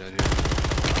 I think we're dead here.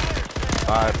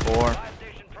 5-4.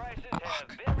 Station prices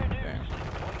have been reduced.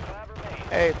 25 remain.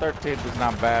 Hey, 13 is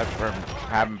not bad for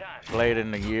having played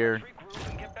in a year. Regroup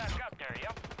and get back up there,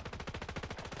 yep.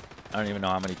 I don't even know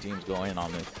how many teams go in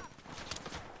on this.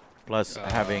 Plus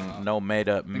having no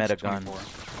meta guns.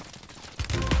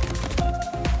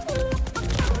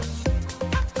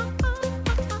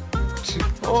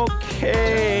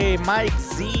 Okay, Mike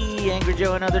Z, Angry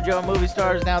Joe and Other Joe Movie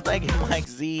Stars. Now, thank you, Mike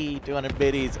Z, 200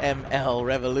 biddies, ML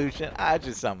Revolution.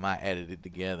 Just something I edited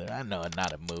together. I know it's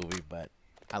not a movie, but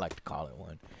I like to call it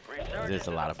one. It's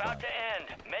a lot of fun.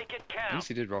 Make it At least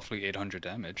he did roughly 800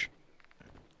 damage.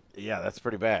 Yeah, that's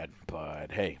pretty bad.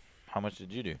 But hey, how much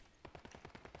did you do?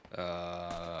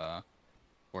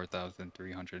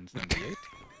 4,378.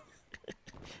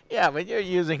 Yeah, but you're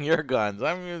using your guns.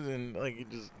 I'm using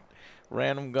just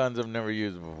random guns I've never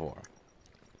used before.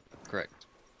 Correct.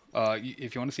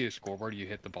 If you want to see a scoreboard, you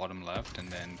hit the bottom left, and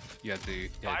then you have to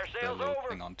hit the little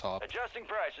thing on top. Adjusting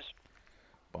prices.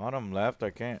 Bottom left, I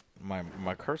can't. My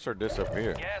cursor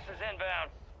disappeared. Gas is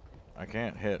inbound. I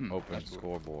can't hit open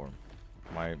scoreboard.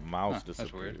 My mouse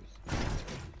disappears.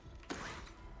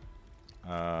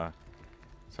 So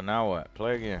now what?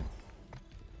 Play again.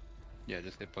 Yeah,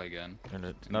 just hit play again.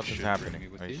 And nothing's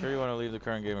happening. Are you sure you want to leave the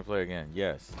current game and play again?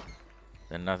 Yes.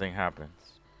 Then nothing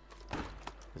happens.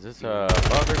 Is this a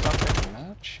bug or something?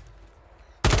 Match?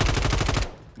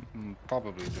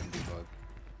 Probably gonna be bug.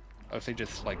 I would say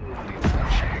just like leave the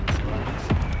match and see what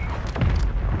happens.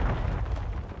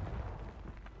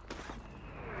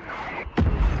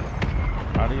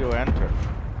 How do you enter?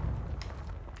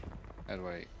 How do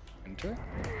I enter?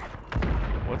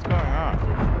 What's going on?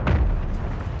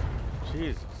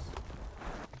 Jesus.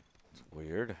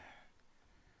 weird.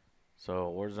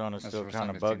 So Warzone is That's still the first kind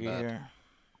time of I've seen buggy that. here.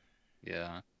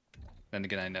 Yeah. Then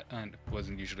again, I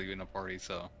wasn't usually in a party,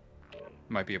 so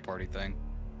might be a party thing.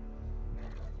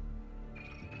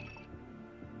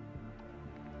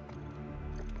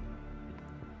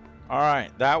 All right,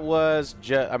 that was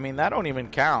just. I mean, that don't even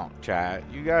count, chat.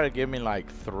 You gotta give me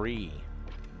like 3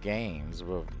 games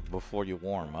before you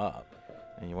warm up,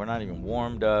 and we're not even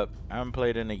warmed up. I haven't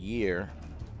played in a year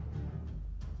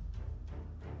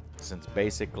since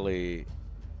basically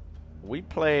we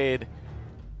played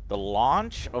the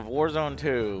launch of Warzone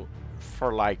 2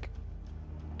 for like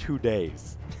 2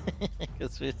 days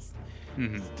because we just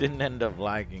didn't end up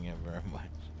liking it very much.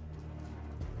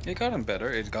 It gotten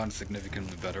better. It's gotten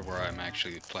significantly better where I'm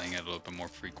actually playing it a little bit more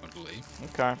frequently.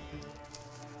 Okay.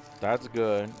 That's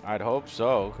good. I'd hope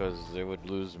so, because they would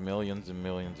lose millions and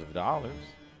millions of dollars.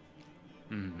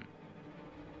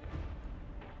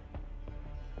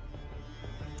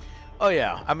 Oh,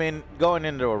 yeah. I mean, going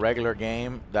into a regular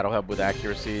game, that'll help with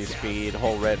accuracy, speed,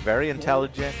 whole red, very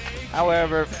intelligent.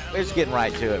 However, we're just getting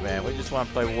right to it, man. We just want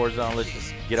to play Warzone. Let's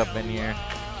just get up in here.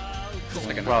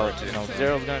 Like an Well, hour or two. you know,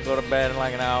 Zero's gonna go to bed in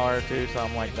like an hour or two,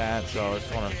 something like that. So I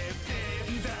just wanna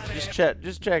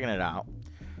just checking it out.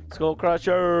 Skull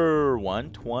Crusher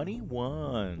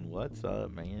 121. What's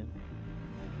up, man?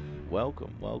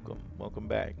 Welcome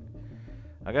back.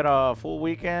 I got a full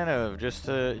weekend of just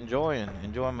enjoying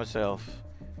myself.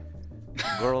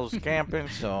 Girls camping,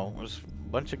 so there's a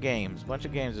bunch of games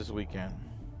this weekend.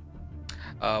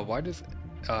 Why does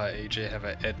AJ have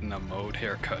an Edna mode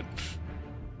haircut?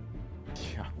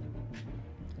 Yeah.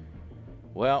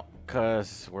 Well,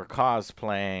 because we're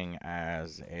cosplaying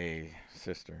as a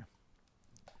sister.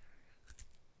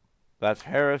 That's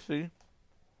heresy.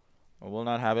 I will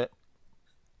not have it.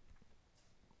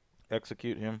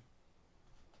 Execute him.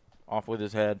 Off with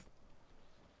his head.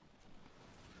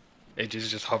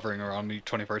 AJ's just hovering around me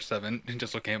 24/7 and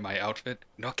just looking at my outfit.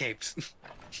 No capes.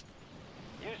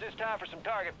 Use this time for some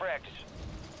target practice.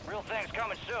 Real thing's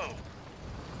coming soon.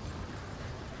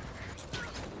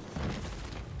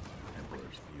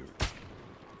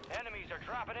 Enemies are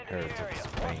dropping into the area.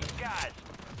 Watch the skies.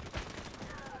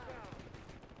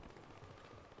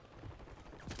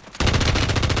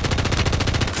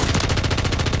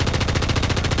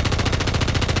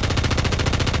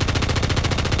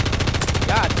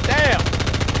 God damn!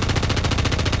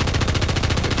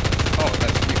 Oh,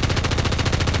 that's you.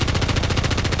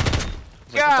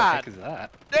 What the God heck is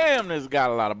that? damn, this got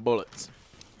a lot of bullets.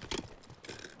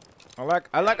 I like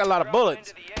a lot of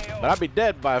bullets, but I'll be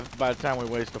dead by the time we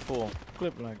waste a full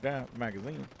clip like that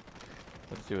magazine.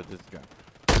 Let's see what this got.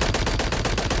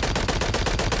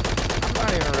 I'm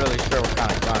not even really sure what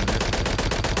kind of gun this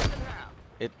is.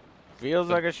 It feels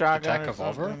like a shotgun or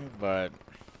revolver? something, but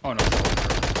Oh no.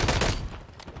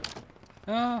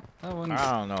 That one's.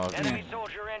 I don't know. Enemy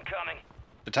soldier incoming.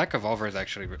 The TAC revolver is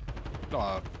actually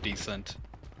decent.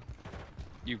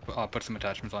 You put some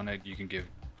attachments on it, you can get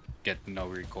no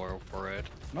recoil for it.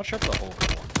 I'm not sure if the whole one.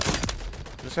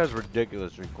 This has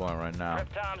ridiculous recoil right now.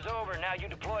 Prep time's over. Now you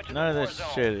deploy to None of the this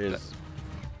Warzone. shit is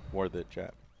worth it,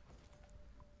 chat.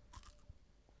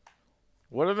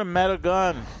 What are the meta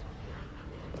guns?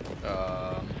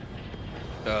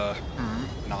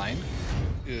 9.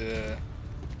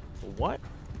 What?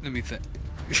 Let me think.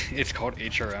 It's called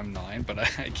HRM9, but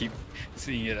I keep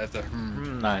seeing it as a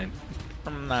 9.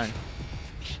 9.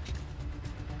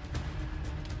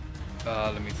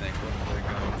 Let me think. What other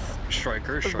guns?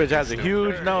 Striker. This bitch has a still-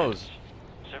 huge nose.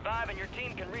 Survive and your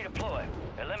team can redeploy.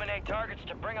 Eliminate targets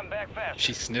to bring them back faster.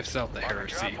 She sniffs out the Mark a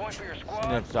heresy. drop point for your squad.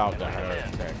 Snips out and the let them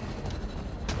in. heresy.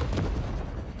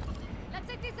 Let's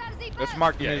take this out of the Let's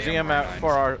mark the Yeah, museum yeah, out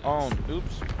for our own.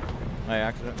 Oops. I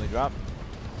accidentally dropped.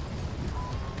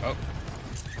 Oh,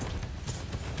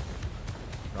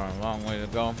 Got a long way to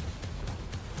go.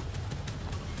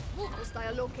 Move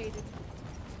hostile located.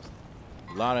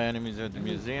 A lot of enemies at the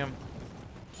museum.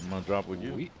 I'm gonna drop with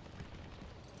you. we.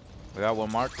 We got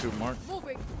one mark, 2 mark.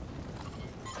 Moving.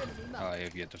 Enemy marked. I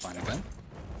have yet to find a gun.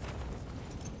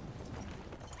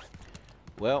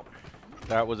 Well,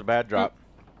 that was a bad drop.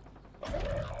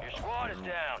 Your squad is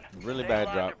down. Really Stay bad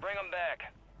alive drop. to bring them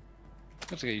back.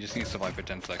 That's okay. You just need to survive for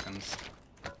 10 seconds.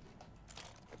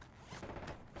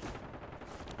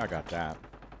 I got that.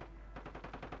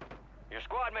 Your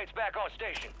squad mate's back on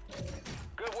station.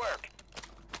 Good work.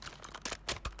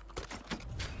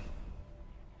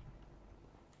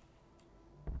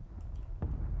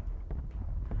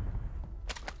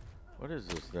 What is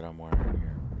this that I'm wearing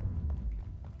here?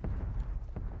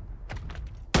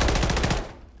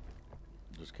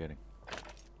 Just kidding.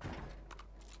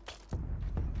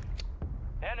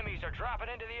 Enemies Enemies are dropping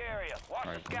into the area. Watch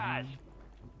the skies.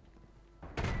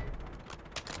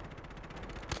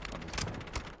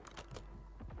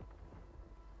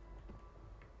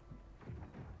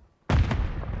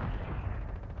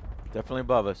 Definitely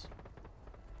above us.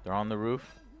 They're on the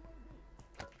roof.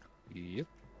 Yep.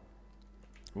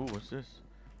 Ooh, what's this?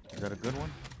 Is that a good one?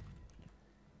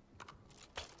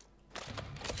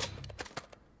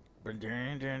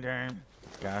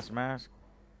 Gas mask.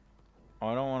 Oh,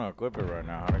 I don't want to equip it right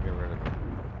now. How do I get rid of it?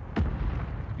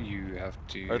 You have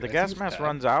to. Or the I gas think mask tab.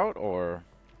 runs out, or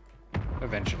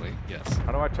Eventually, yes.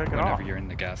 how do I take it off? Whenever you're in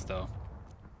the gas, though.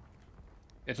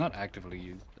 It's not actively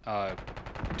used.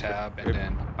 Tab and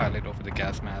then highlight over the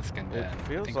gas mask and then. It I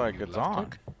feels think like you it's left on.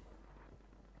 click.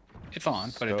 It's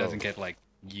on, but it doesn't Stove. get like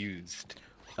used.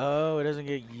 Oh, it doesn't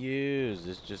get used.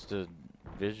 It's just a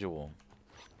visual.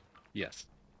 Yes.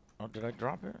 Oh, did I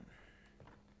drop it?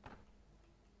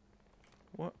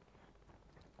 What?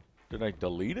 Did I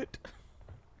delete it?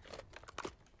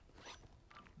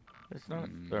 It's not.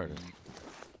 There it is.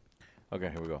 Okay,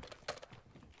 here we go.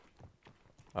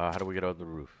 How do we get out of the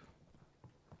roof?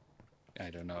 I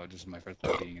don't know. This is my first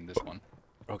time being in this one.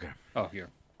 Okay. Oh, here.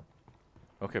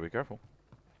 Okay, be careful.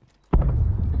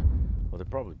 Well, they're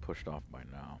probably pushed off by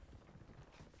now.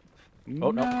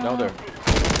 Oh, no, they're.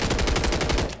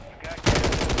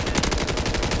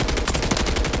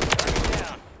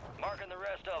 Marking the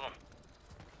rest of them.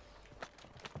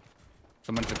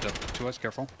 Someone zipped up to us.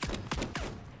 Careful.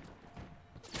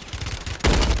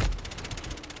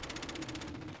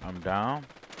 I'm down.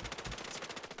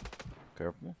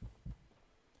 Careful.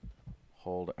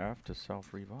 Hold F to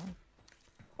self-revive.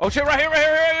 Oh shit, right here, right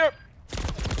here, right here!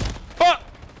 Fuck!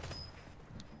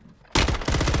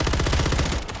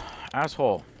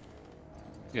 Asshole.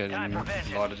 Yeah,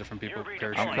 there's a lot of different people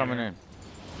parachuting. I'm coming in.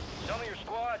 Some of your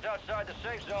squads outside the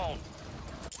safe zone.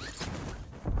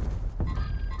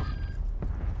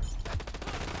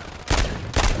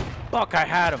 Fuck, I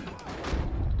had him.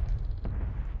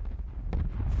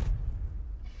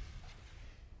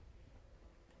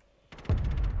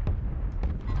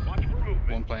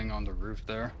 One playing on the roof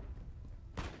there.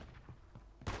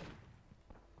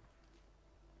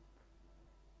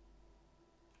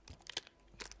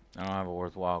 I don't have a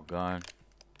worthwhile gun.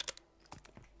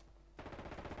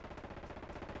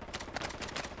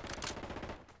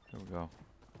 Here we go.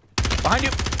 Behind you!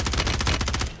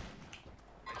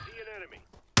 I see an enemy.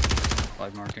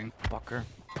 Flag marking. Fucker.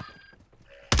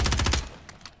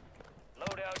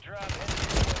 Loadout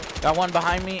drop. Got one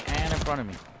behind me and in front of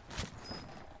me.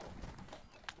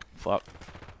 Fuck.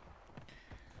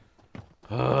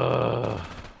 It's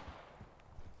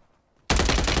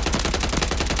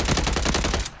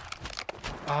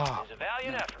a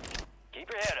valiant effort.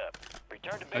 Keep your head up.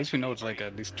 Return to base. At least we know it's like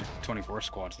at least 24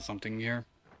 squads or something here.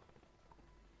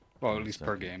 Well, at least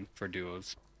per game for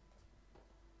duos.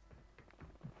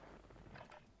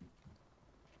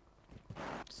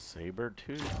 Saber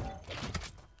tooth.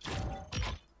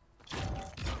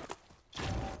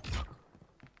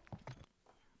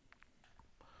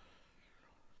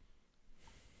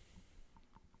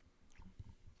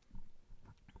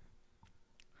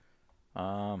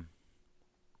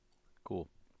 Cool.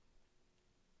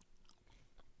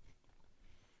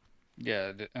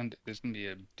 Yeah, and there's gonna be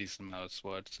a decent amount of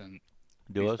squads in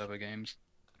these Duos? type of games.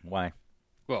 Why?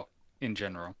 Well, in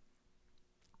general.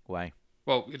 Why?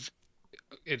 Well,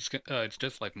 it's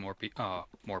just like more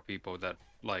people that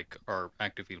like are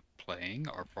actively playing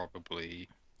are probably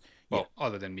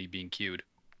other than me being queued.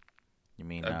 You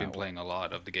mean I've been playing a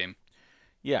lot of the game.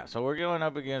 Yeah, so we're going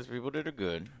up against people that are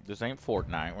good. This ain't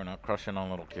Fortnite. We're not crushing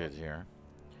on little kids here.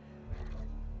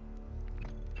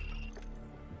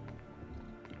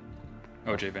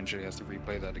 OJ eventually has to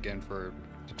replay that again for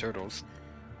the Turtles.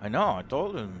 I know, I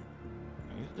told him.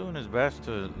 He's doing his best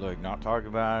to like not talk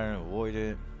about it and avoid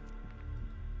it.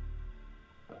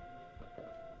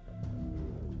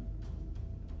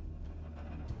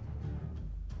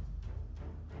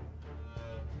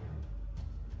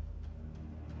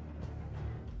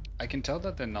 I can tell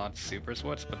that they're not super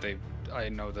sweats, but I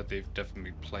know that they've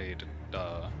definitely played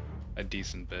a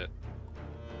decent bit.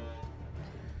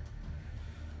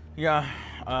 Yeah,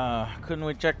 couldn't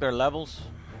we check their levels?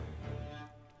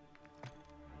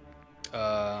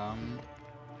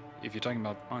 If you're talking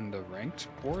about on the ranked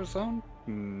Warzone,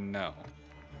 no.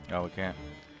 Oh, we can't.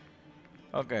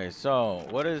 Okay, so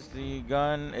what is the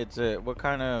gun? It's a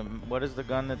what is the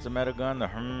gun that's a meta gun?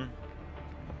 The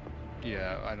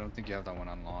Yeah, I don't think you have that one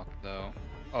unlocked though.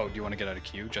 Oh, do you want to get out of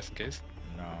queue just in case?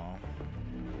 No.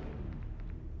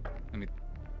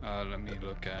 Let me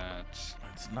look at.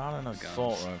 It's not an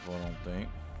assault rifle, I don't think.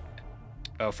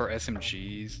 For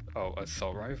SMGs,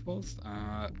 assault rifles,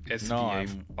 SVA No, I'm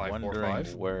 545.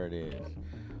 wondering where it is.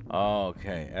 Oh,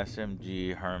 okay,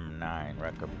 SMG Herm 9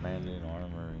 recommended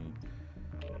armory.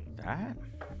 That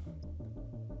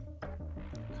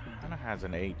kind of has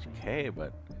an HK,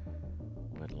 but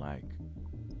with like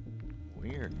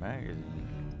weird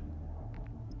magazine.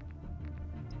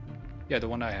 Yeah, the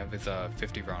one I have is a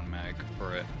 50 round mag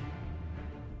for it.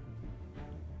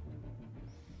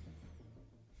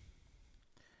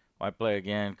 Why play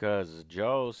again? Because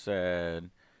Joe said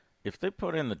if they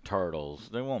put in the turtles,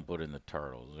 they won't put in the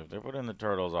turtles. If they put in the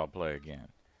turtles, I'll play again.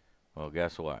 Well,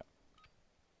 guess what?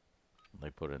 They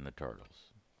put in the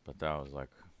turtles. But that was like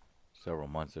several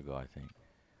months ago, I think.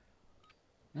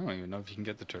 I don't even know if you can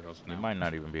get the turtles now. You might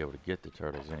not even be able to get the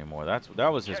turtles anymore. That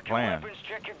was his Check plan. your weapons,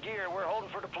 check your gear. We're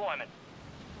holding for deployment.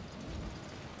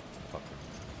 Fucker.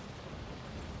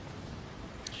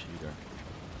 Cheater.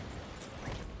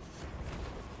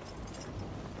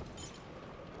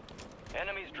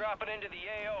 Enemies dropping into the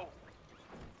AO.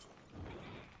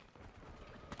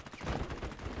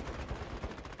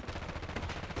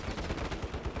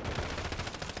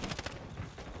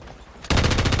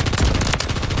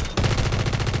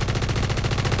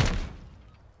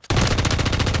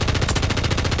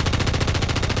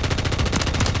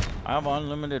 I have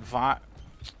unlimited fire.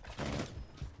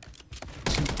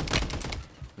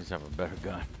 Just have a better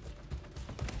gun.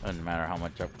 Doesn't matter how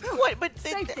much I. Wait, but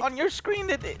on your screen,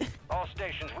 All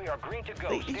stations, we are green to go.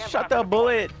 they Stand by shot for the deployment.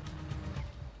 bullet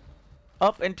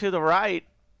up and to the right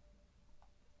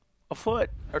a foot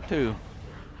or two.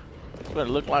 That's what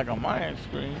it looked like on my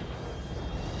screen.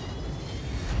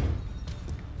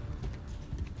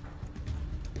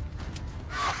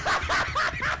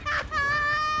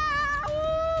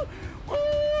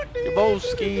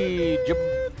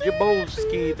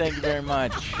 Jabowski, thank you very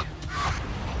much.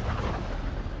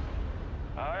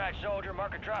 All right, soldier,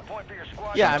 mark a drop point for your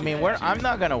squad. Yeah, I mean, I'm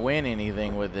not gonna win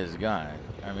anything with this gun.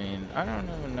 I mean, I don't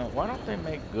even know. Why don't they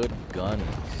make good guns?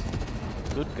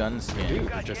 Good gun skins.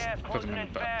 Dude, just put them in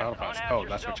the battle pass. Oh,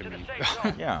 that's what you mean.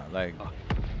 Yeah, like.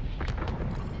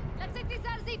 Let's hit these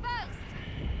RZ first.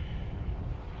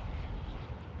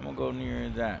 I'm gonna go near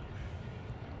that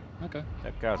Okay.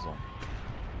 castle.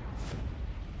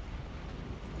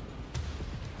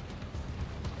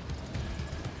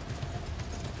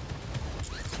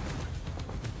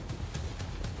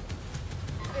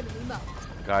 Enemy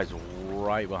marked. Guy's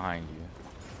right behind you.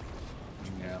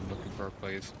 Yeah, I'm looking for a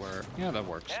place where... Yeah, that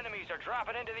works. Enemies are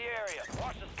dropping into the area.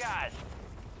 Watch the skies.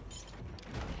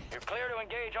 You're clear to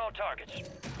engage all targets.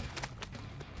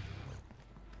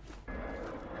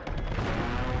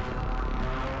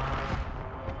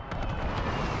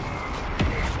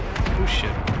 Oh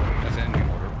shit. That's an enemy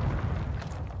mortar.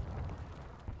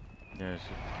 Yeah,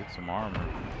 should get some armor.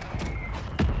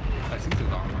 I think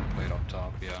there's armor plate up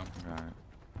top, yeah. Right.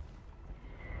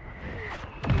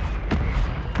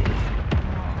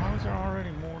 How is there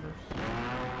already mortars?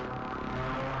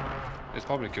 It's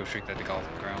probably a kill streak that they got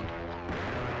off the ground.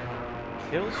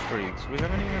 Kill streaks? We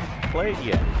haven't even played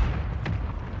yet.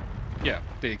 Yeah,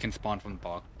 they can spawn from the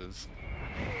boxes.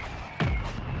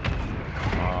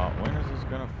 When is this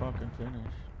gonna fucking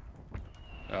finish?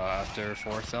 After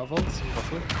 4 salvos,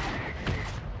 hopefully.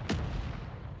 I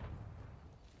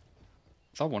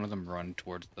saw one of them run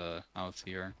towards the house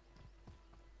here.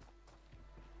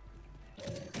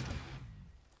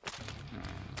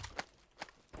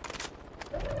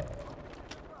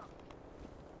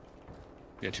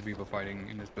 Yeah, 2 people fighting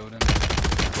in this building.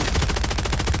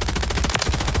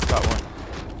 Got one.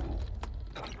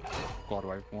 Squad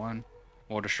wipe 1.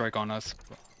 Mortar strike on us.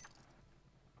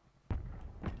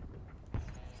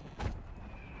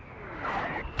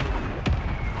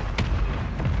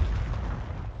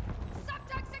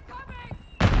 Subjects incoming.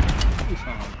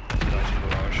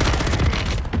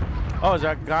 Oh, is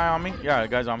that guy on me? Yeah, the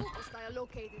guy's on me. Hostile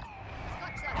located.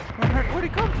 Scotch that. Where'd he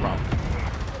come from?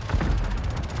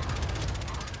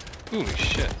 Holy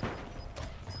shit.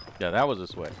 Yeah, that was a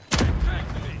sweat.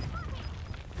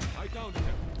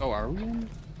 Oh, are we in?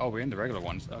 Oh, we're in the regular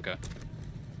ones. Okay.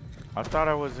 I thought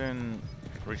I was in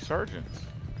Resurgence.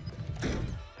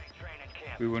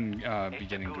 We wouldn't be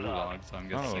getting gulag, so I'm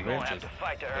guessing okay. we'll We'll have just to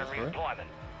fight to earn go for it. redeployment.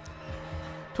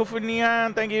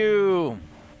 Tufanian, thank you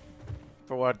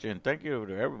for watching. Thank you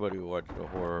to everybody who watched the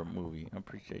horror movie. I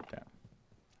appreciate that.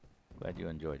 Glad you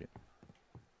enjoyed it.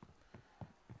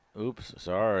 Oops,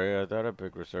 sorry. I thought I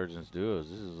picked Resurgence Duos.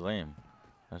 This is lame.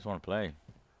 I just want to play.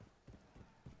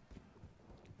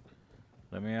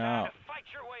 Let me Time out. to fight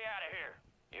your way out of here.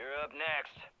 You're up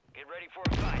next. Get ready for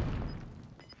a fight.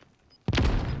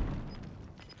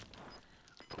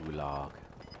 Gulag.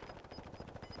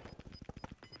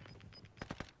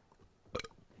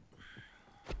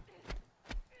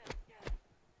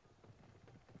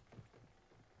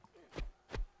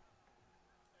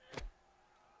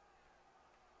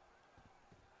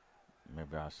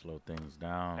 gotta slow things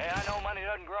down. Hey, I know money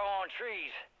doesn't grow on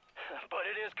trees, but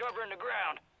it is covering the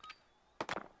ground.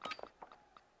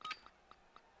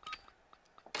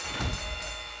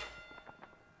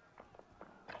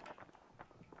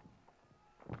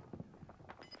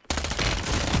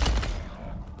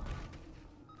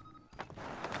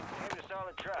 Here's a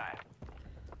solid try.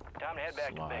 Time to head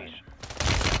back to base.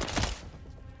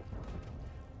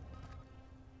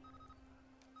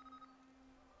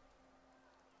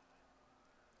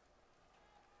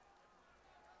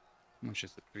 How much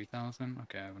is it? 3,000?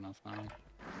 Okay, I have enough now.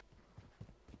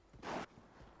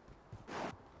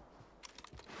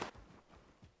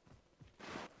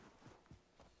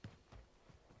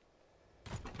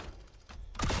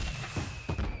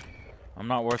 I'm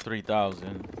not worth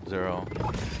 3,000. Zero.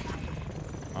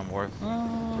 I'm worth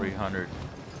 300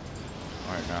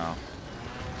 right now.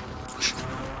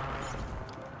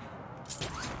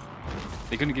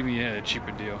 They couldn't give me a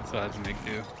cheaper deal, so I had to make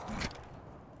do. I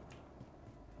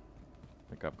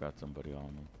think I've got somebody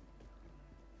on me.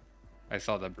 I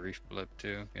saw that brief blip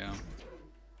too, yeah.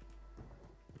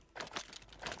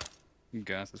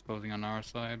 Gas is closing on our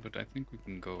side, but I think we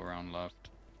can go around left.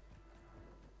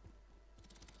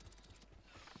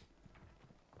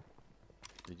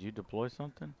 Did you deploy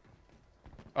something?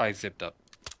 I zipped up.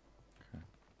 Okay.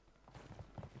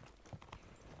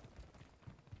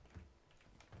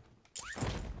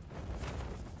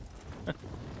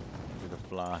 Did a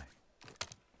fly.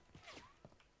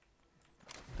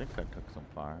 I think I took some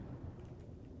fire.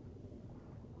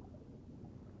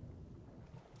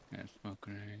 Yeah, smoke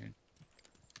grenade.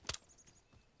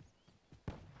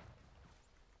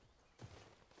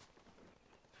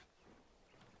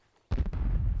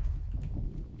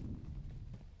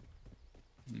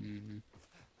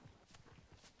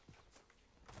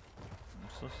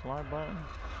 What's the slide button?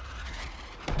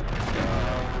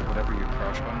 Whatever your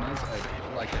crouch button is,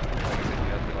 I like it. Like I said,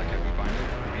 you have to like every binder.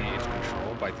 For me, it's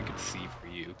control, but I think it's C for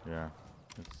you. Yeah.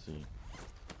 Let's see.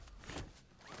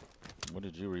 What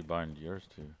did you rebind yours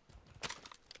to?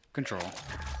 Control.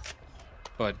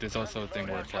 But there's also a thing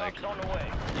where it's like On the way.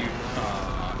 you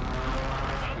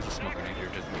there's a smoke grenade here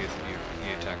just in case you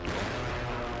get attacked with it.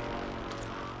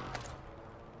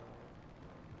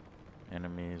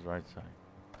 Enemies right side.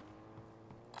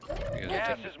 it.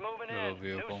 Gas is moving little in.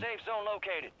 vehicle. New safe zone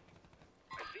located.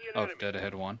 Oh, dead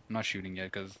ahead one. I'm not shooting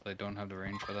yet because I don't have the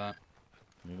range for that.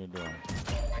 Neither do I.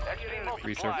 XP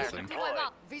multiplier Resurfacing. deployed.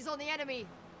 Vis on the enemy.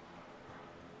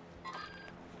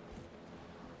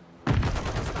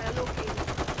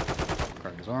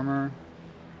 Crack his armor.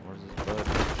 Where's his bud?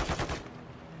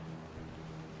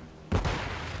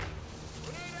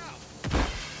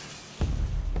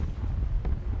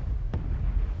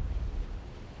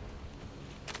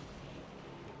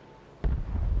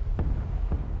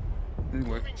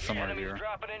 We're somewhere Enemies here.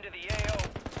 dropping into the AO.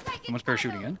 Someone's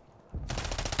parachuting in.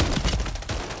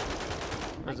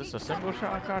 Is this a single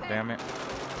shot? God damn it.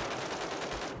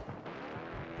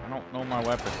 I don't know my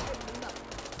weapon.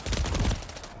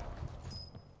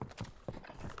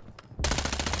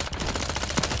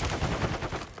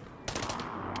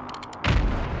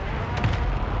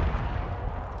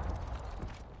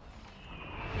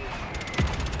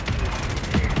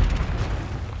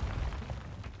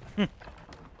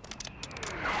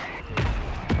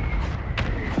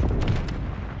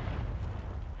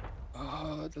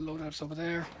 The loadout's over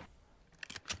there.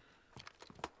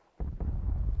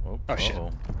 Oh, shit.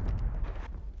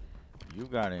 You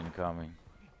got incoming.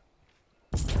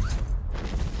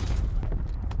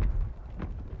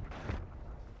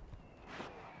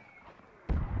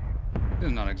 These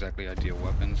are not exactly ideal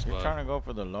weapons, You're but trying to go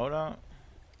for the loadout?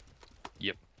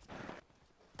 yep.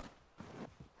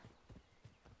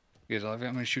 Because I'm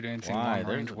gonna shoot anything Why?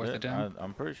 long range worth it down.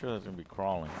 I'm pretty sure there's gonna be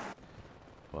crawling,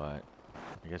 but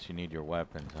I guess you need your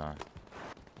weapons, huh?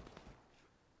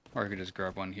 Or I could just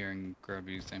grab one here and grab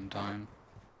you at the same time.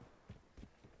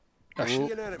 Oh, I shit.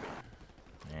 see an enemy.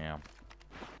 Damn.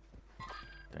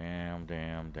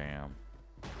 Damn.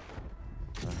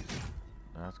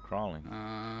 That's crawling.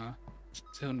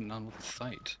 Still none with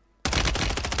sight.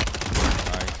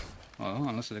 Nice. Well,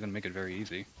 unless they're gonna make it very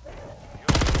easy.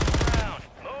 Ground.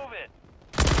 Move it.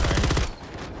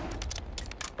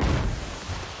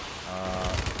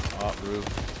 Up roof.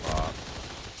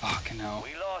 Fucking hell.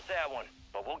 We lost that one,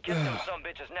 but we'll get them some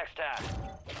bitches next time.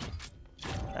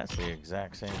 That's the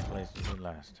exact same place we did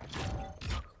last time.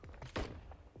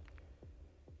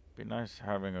 Be nice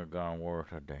having a gun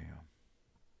worth a damn.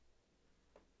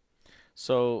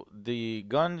 So the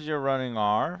guns you're running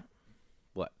are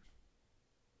what?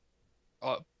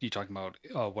 You talking about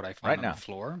what I found Right on now. the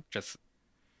floor? Just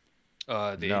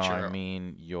The No, I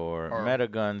mean your meta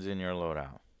guns in your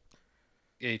loadout.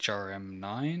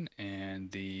 HRM9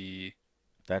 and the...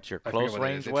 That's your I forget close what it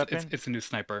range is. weapon? It's a new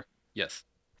sniper. Yes.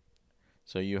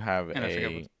 So you have And I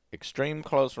forget a what... extreme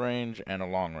close range and a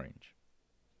long range.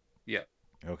 Yeah.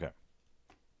 Okay.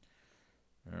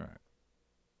 All right.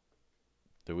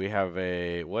 Do we have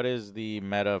a... What is the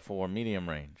meta for medium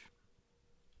range?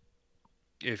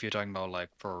 If you're talking about like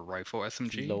for a rifle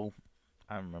SMG. Kilo.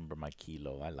 I remember my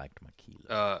kilo. I liked my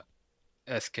kilo.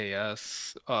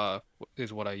 SKS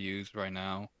is what I use right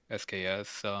now.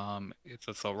 SKS, it's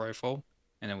a assault rifle,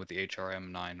 and then with the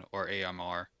HRM9 or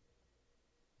AMR.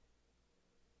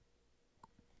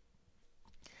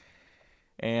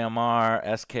 AMR,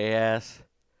 SKS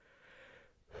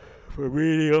for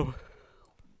medium.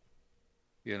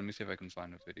 Yeah, let me see if I can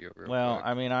find a video real Well, quick.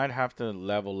 I mean, I'd have to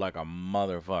level like a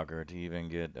motherfucker to even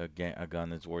get a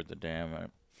gun that's worth a damn.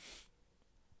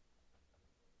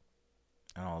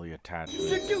 And all the attachments.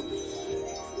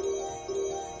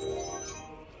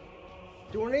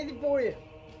 Doing anything for you?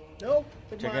 Nope.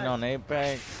 Checking on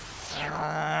Apex.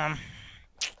 Yeah,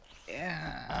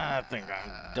 I think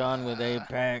I'm done with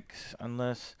Apex.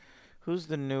 Unless, who's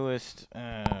the newest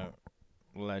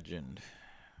legend?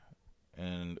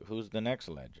 And who's the next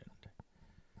legend?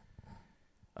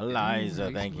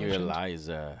 Eliza, thank you,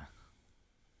 Eliza.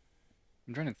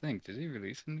 I'm trying to think. Did he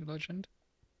release a new legend?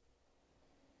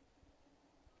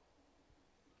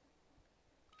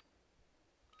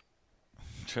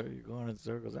 So you're going in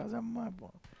circles. How's that my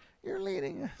ball? You're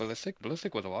leading. Ballistic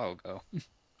was a while ago.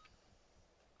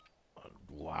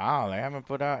 Wow, they haven't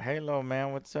put out Halo,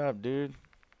 man. What's up, dude?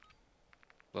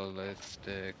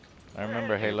 Ballistic. I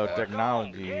remember Halo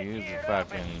technology. You was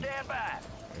fucking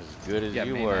as good as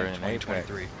you were in Apex.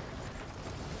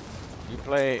 You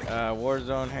play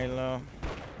Warzone, Halo?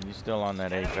 You still on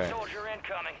that Apex?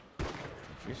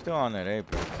 If you're still on that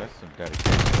Apex, that's some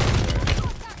dedication.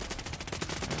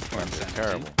 That's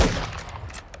terrible.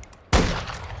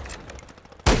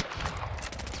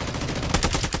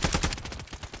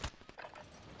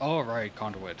 Oh, right,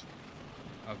 Conduit.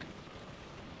 Okay.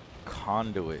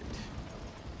 Conduit.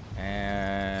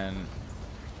 And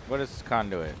what is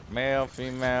Conduit? Male,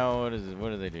 female? What is it? What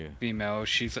do they do? Female.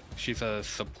 She's a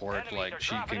support. Like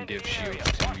she can give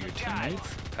shields to your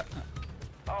teammates.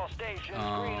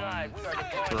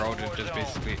 Corroded just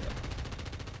basically.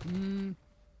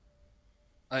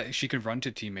 She can run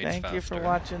to teammates faster. Thank you for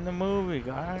watching the movie,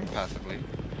 guys. Passively.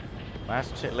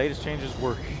 Latest changes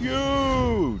were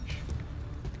huge.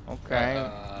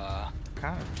 Okay.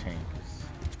 Kind of changes.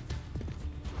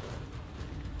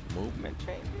 Movement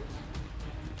changes?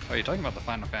 Oh, you're talking about the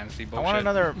Final Fantasy bullshit? I want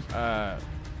another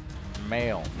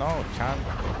male. No, Chan.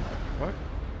 What?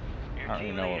 I don't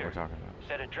even know what we're talking about.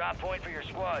 Set a drop point for your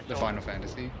squad. The Final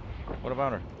Fantasy. What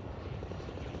about her?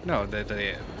 No,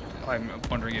 I'm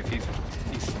wondering if he's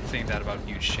saying that about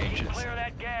huge changes. Clear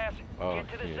that gas. Oh, Get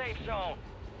to the safe zone.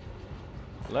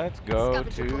 Let's go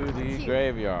to the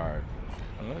graveyard.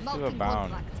 And let's do a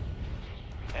bounty.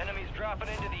 Enemies dropping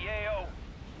into the AO.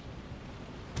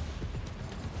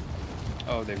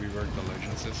 Oh, they reworked the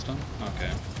legend system? Okay,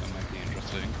 that might be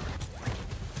interesting.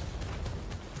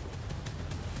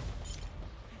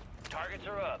 Targets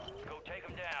are up. Go take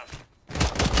them down.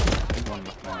 One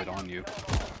landed on you.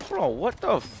 Bro, what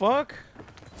the fuck?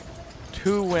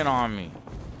 2 went on me.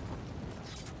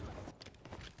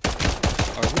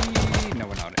 Are we? No,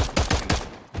 we're not.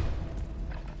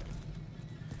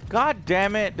 God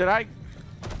damn it, did I?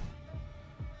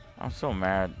 I'm so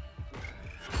mad.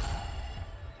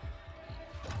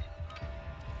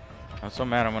 I'm so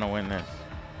mad I'm gonna win this.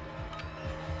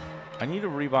 I need to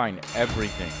rebind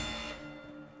everything.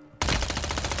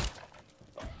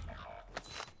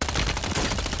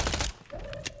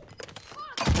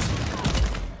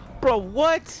 Bro,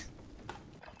 what?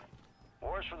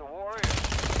 Wars for the Warriors.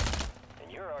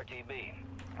 And you're RTB.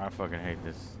 I fucking hate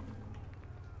this.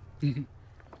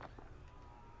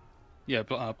 Yeah,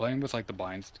 playing with like the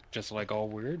binds, just like all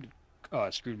weird,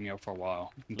 screwed me up for a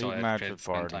while until Lead I match had with to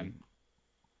spend party. time.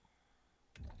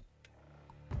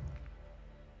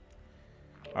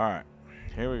 Alright,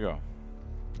 here we go.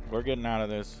 We're getting out of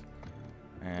this.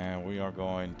 And we are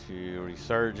going to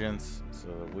Resurgence so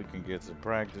that we can get some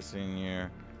practice in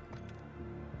here.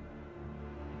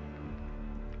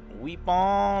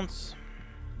 Weapons.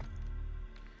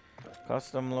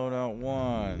 Custom loadout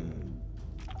 1.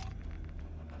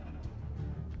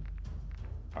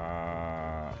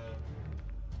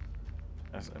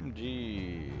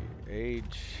 SMG.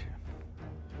 Age.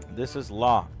 This is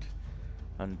locked.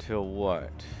 Until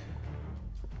what?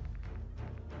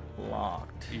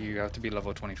 Locked. You have to be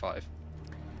level 25.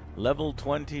 Level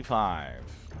 25.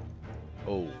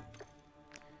 Oh.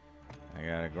 I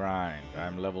gotta grind.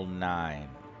 I'm level 9.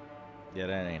 Yeah,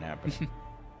 that ain't happening.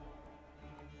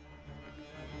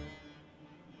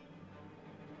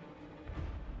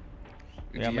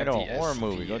 Yeah, I made a horror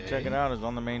movie. Go check it out. It's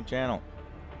on the main channel.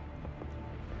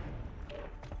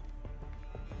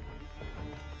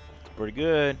 It's pretty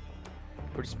good.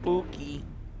 Pretty spooky.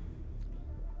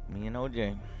 Me and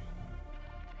OJ.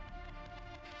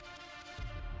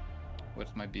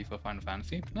 What's my beef with Final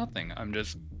Fantasy? Nothing. I'm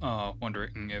just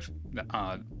wondering if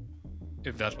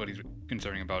that's what he's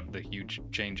concerning about the huge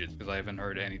changes, because I haven't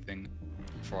heard anything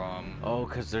from. Oh,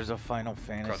 because there's a Final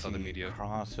Fantasy other media.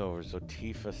 crossover. So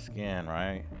Tifa skin,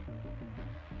 right?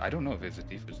 I don't know if it's a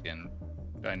Tifa skin.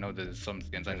 I know there's some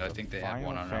skins. I think they have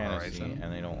one on the Final horizon. Fantasy,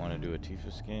 and they don't want to do a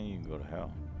Tifa skin. You can go to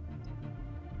hell.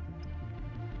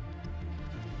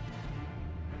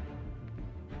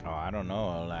 Oh, I don't know,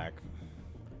 Alak.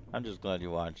 I'm just glad you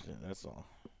watched it. That's all.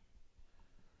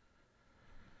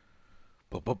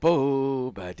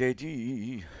 Bo bad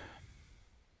day.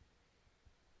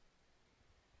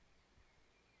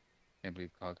 Can't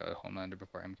believe COD got a Homelander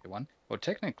before MK1. Well,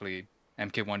 technically,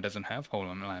 MK1 doesn't have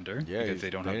Homelander because they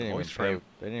don't have the voice for him.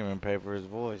 They didn't even pay for his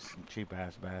voice. Cheap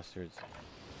ass bastards.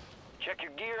 Check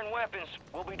your gear and weapons.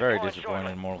 We'll be Very deploying disappointed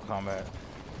shortly. in Mortal Kombat.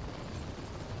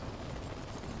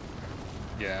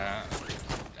 Yeah,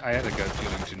 I had a gut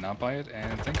feeling to not buy it,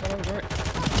 and thank God I was right.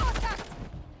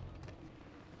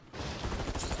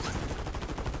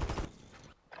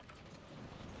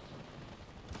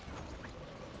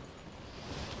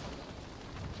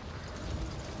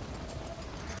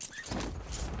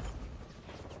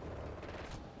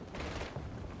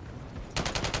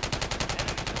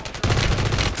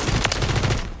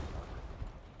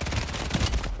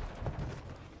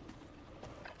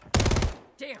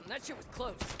 Damn, that shit was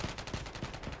close.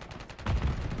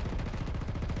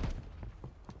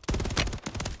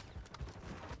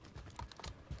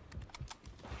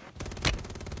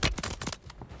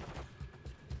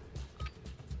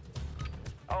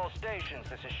 All stations,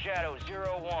 this is Shadow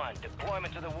 01.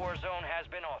 Deployment to the Warzone has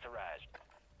been authorized.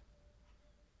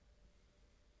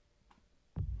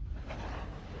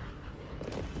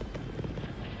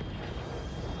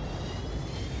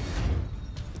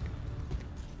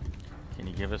 Can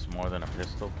you give us more than a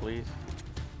pistol, please?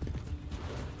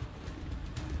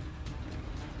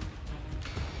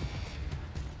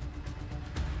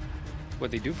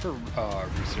 What they do for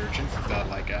Resurgence is that,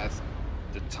 like, as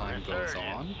the time goes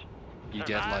on, you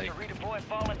get like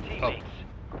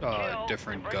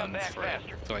different guns for it.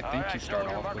 So I think you start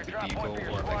off with a deagle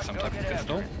or like some type of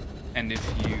pistol, and if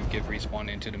you get respawn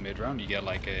into the mid round, you get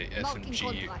like a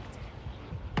SMG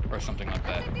or something like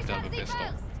that instead of a pistol.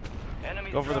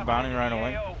 Go for the bounty right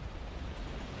away.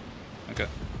 Okay.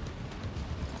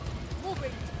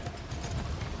 Moving.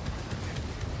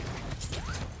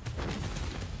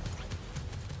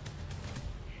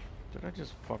 Did I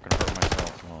just fucking hurt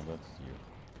myself? Oh, that's you.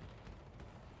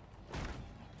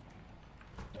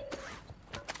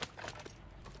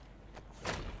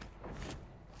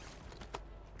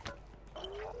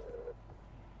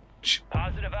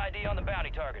 Positive ID on the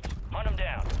bounty targets. Hunt them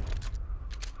down.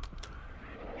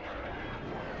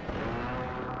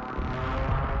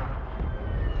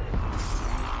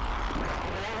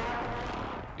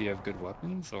 Do you have good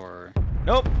weapons or?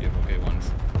 Nope. You have okay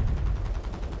ones.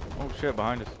 Oh shit,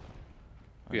 behind us.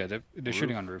 Yeah, they're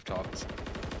shooting on rooftops.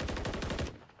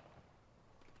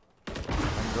 I'm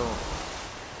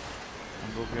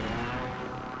go get him.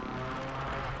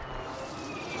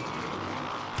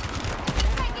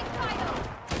 Taking fire.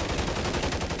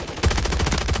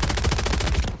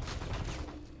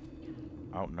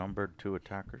 Outnumbered 2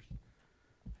 attackers.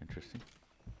 Interesting.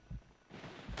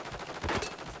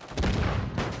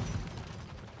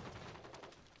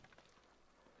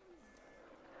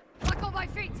 Back on my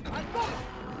feet. I'm going.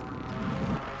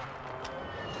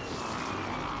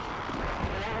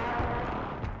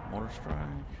 Mortar strike.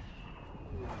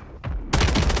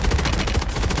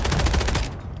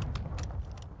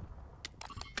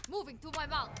 Moving to my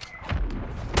mount.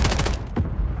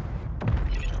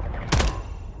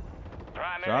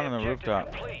 Primary Down on the objective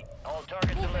rooftop. complete. All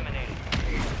targets eliminated.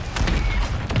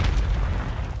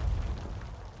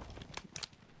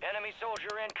 Enemy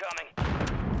soldier incoming.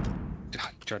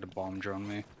 Tried to bomb drone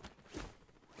me.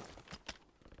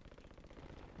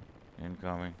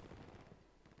 Incoming.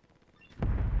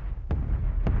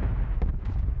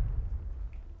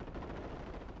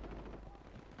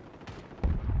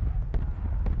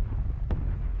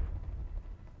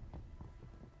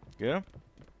 Get him?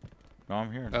 No,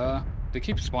 I'm here. They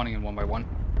keep spawning in one by one.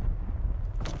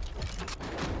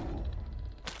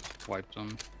 Wiped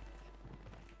them.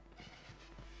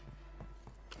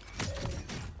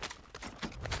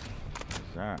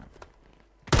 What's that?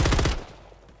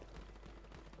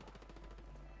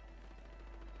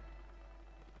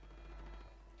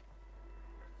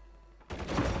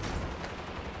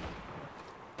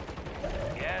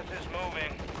 Gas is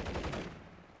moving.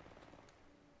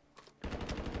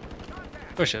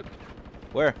 Oh shit.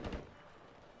 Where?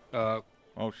 Uh,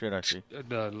 Oh shit, I see.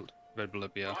 the red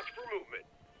blip, yeah.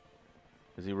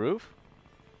 Is he roof?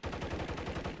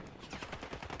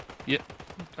 Yeah,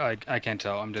 I can't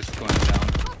tell. I'm just going down.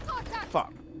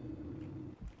 Fuck.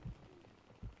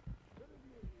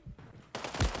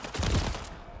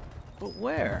 But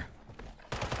where?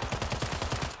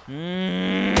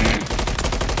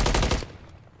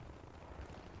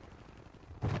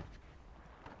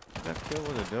 Got killed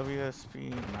with a WSP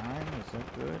 9. Is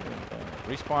that good?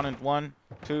 Respawn in 1,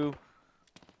 2.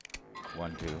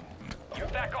 1, 2. You're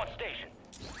back on station.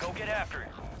 Go get after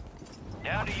it.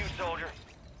 Down to you, soldier.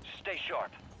 Stay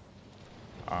sharp.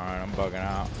 Alright, I'm bugging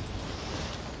out.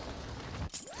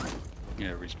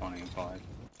 Yeah, respawning in 5.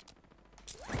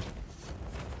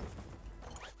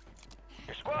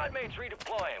 Your squad mates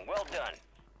redeploying. Well done.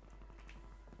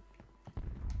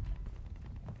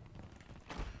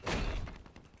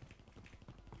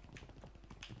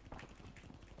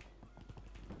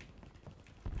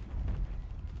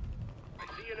 I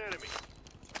see an enemy.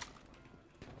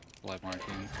 Live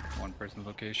marking one person's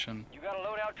location. You got a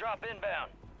loadout drop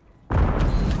inbound.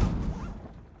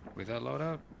 With that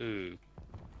loadout? Ooh.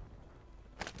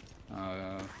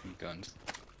 Guns.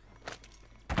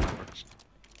 Works.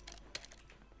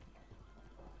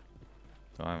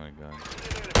 So I'm a gun.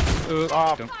 Oh,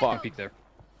 fuck. don't peek there.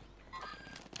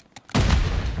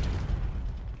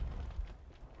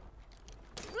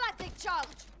 Plastic charge.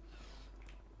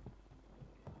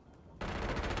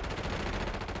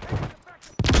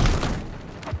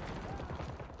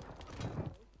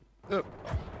 Oh, You're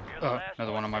the last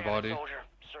another one on my standing, body. soldier.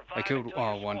 Survive I killed until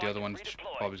your one. The squad other can one's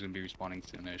redeploy. probably gonna be respawning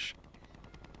soonish.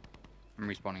 I'm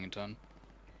respawning in 10.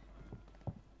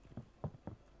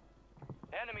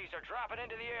 Enemies are dropping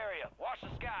into the area. Watch the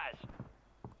skies.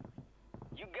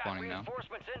 You got Spawning now.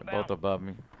 reinforcements inbound. Both above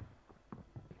me.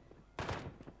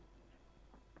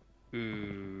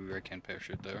 Ooh, I can't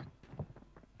parachute there.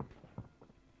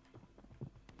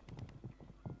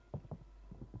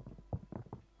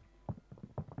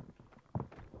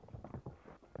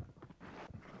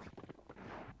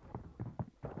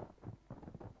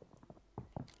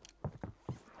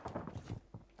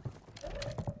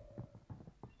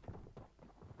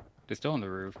 They're still on the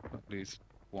roof. At least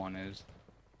one is.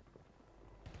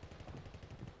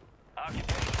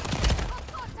 Occupation.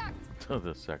 Contact. To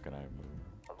the second I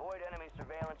move. Avoid enemy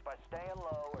surveillance by staying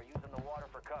low or using the water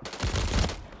for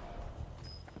cover.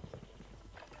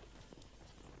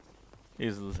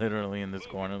 He's literally in this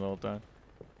corner the whole time.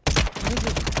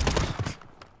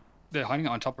 They're hiding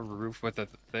on top of a roof with a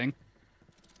thing.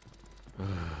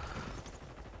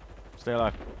 Stay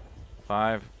alive.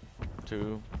 5,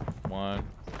 2, 1.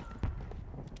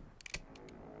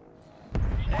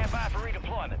 Stand by for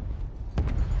redeployment.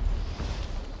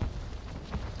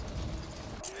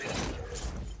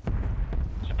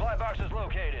 Supply box is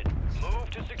located. Move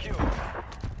to secure.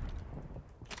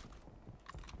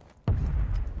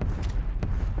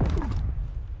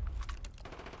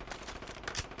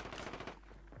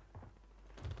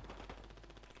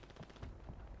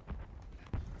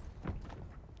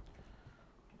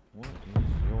 What is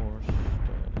your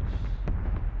status?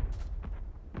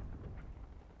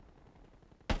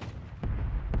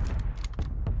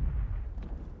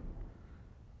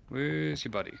 Where's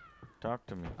your buddy? Talk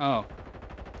to me. Oh.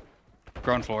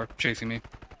 Ground floor, chasing me.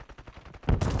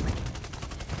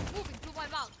 Moving to my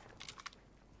mount.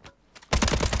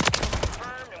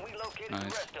 Confirmed, and we located the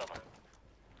Nice. rest of them.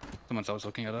 Someone else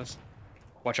looking at us.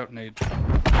 Watch out, nade.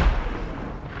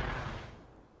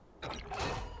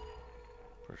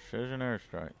 Precision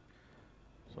airstrike.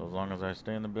 So as long as I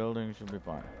stay in the building, should be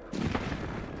fine.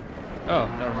 Oh,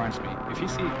 that reminds me. If you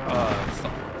see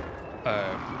some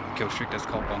kill streak that's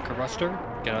called Bunker Buster,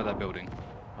 get out of that building.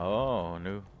 Oh,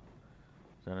 new.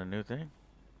 Is that a new thing?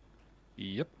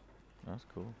 Yep. That's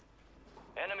cool.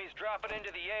 Enemies dropping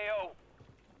into the AO.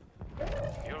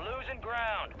 You're losing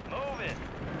ground. Move it.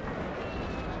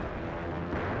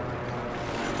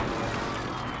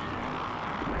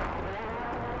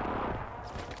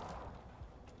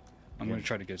 I'm gonna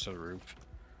try to get to the roof.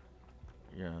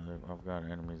 Yeah, I've got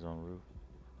enemies on roof.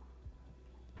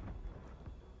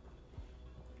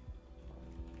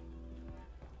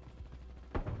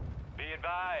 Be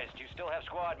advised, you still have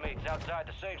squad mates outside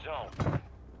the safe zone.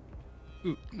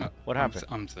 Ooh, no. What I'm happened?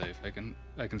 I'm safe. I can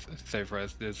save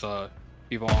rest. There's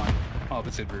people on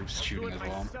opposite roofs shooting as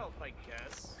well. Myself, I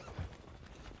guess.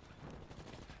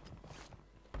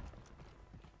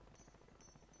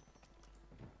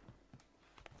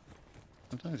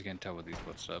 Sometimes you can't tell with these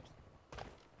footsteps.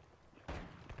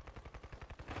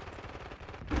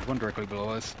 One directly below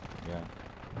us. Yeah.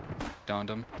 Downed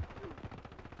him.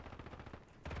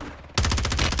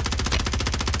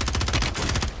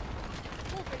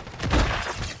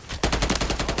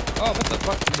 Oh, what the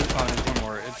fuck? Oh, there's one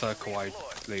more. It's a Kawaii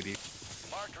lady.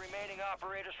 Marked remaining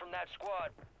operators from that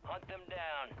squad. Hunt them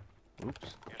down.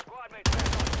 Oops. Your squad mates back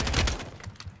on station.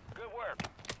 Good work.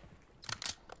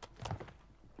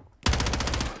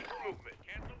 Movement.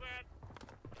 Cancel that.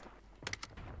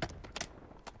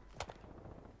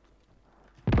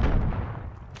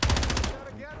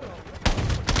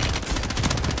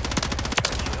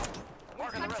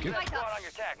 Marking the rest of Good. that squad on your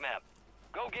tac map.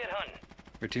 Go get hunting.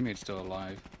 Your teammate's still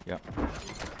alive. Yep.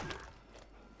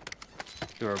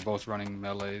 They were both running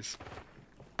melees.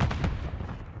 Marshall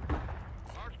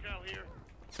here.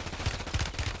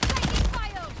 Taking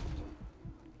fire!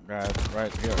 Guys,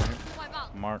 right here. My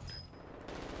mark. Marked.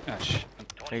 Ah, shit.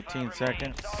 25 18 remaining.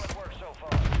 seconds. Solid work so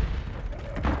far.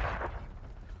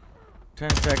 10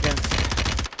 seconds.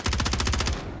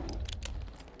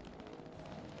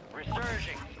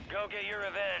 Resurging. Go get your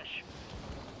revenge.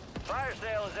 Fire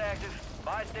sale is active.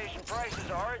 Buy station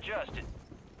prices are adjusted.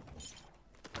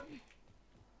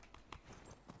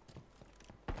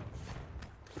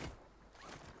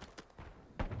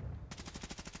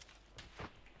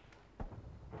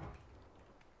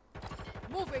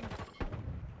 Moving.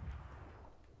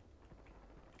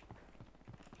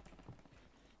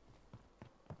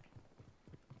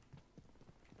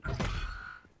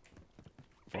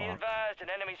 Be advised, an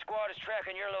enemy squad is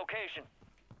tracking your location.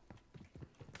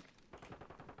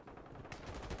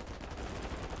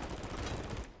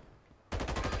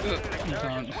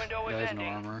 Down. Window is Yeah, has no ending.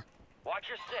 armor. Watch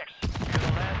your six. You're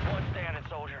the last one standing,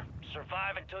 soldier.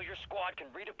 Survive until your squad can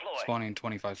redeploy. Spawning in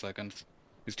 25 seconds.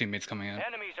 His teammate's coming in.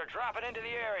 Enemies are dropping into the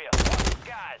area. Watch the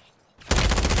skies.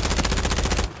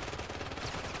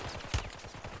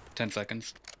 10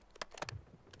 seconds.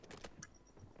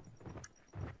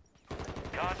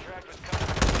 Contract was coming.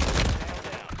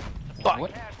 Down.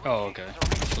 What? Oh, okay.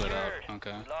 Slid out.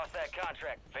 Okay. We lost that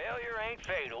contract. Failure ain't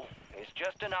fatal. It's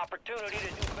just an opportunity to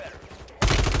do better.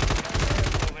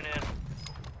 Moving in.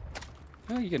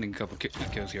 Oh, you're getting a couple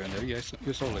kills here and there. Yes,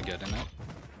 you're slowly getting it.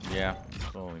 Yeah.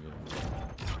 It's only good.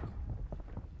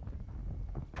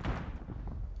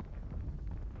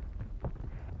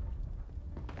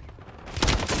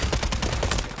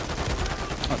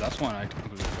 Oh, that's one I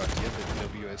completely forgot to get, the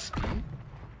WSP.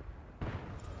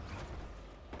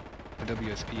 The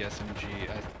WSP SMG,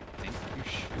 I think you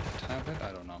should have it,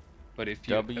 I don't know. But if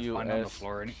you find on the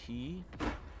floor any... WSP?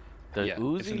 The Yeah, it's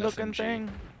Uzi an looking SMG.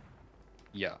 thing?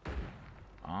 Yeah.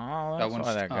 Oh, That that's one's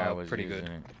why that guy was pretty using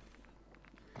good.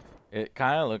 it. It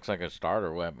kind of looks like a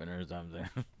starter weapon or something.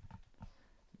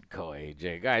 Go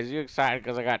AJ. Guys, you excited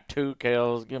because I got 2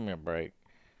 kills? Give me a break.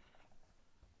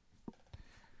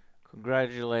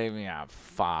 Congratulate me on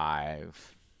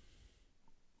 5.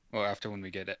 Well, after when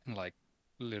we get it, like,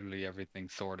 literally everything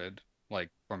sorted. Like,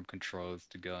 from controls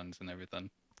to guns and everything.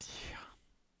 Yeah.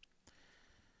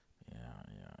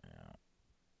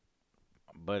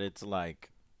 But it's like,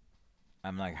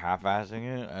 I'm like half-assing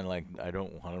it, and like I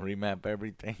don't want to remap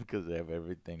everything because they have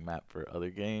everything mapped for other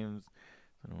games.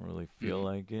 I don't really feel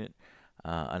like it,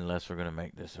 unless we're gonna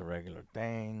make this a regular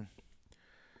thing,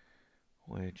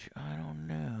 which I don't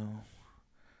know.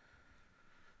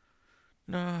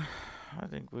 No, I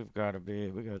think we got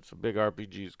some big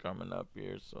RPGs coming up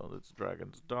here, so it's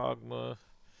Dragon's Dogma.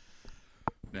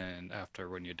 Then after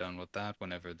when you're done with that,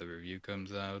 whenever the review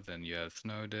comes out, then you have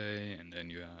Snow Day, and then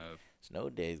you have... Snow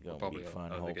Day's gonna Probably be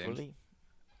fun, other games. hopefully.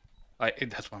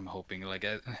 That's what I'm hoping. Like,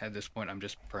 at this point, I'm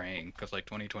just praying, because, like,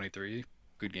 2023,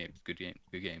 good games.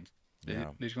 Yeah.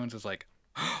 These ones is like,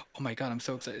 oh my god, I'm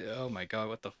so excited. Oh my god,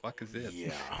 what the fuck is this?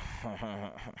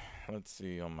 Yeah. Let's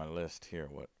see on my list here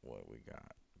what we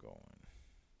got going.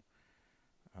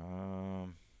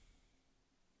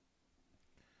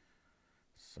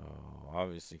 So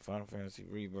obviously Final Fantasy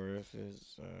Rebirth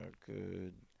is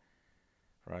good.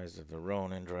 Rise of the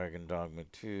Ronin, Dragon Dogma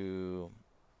 2,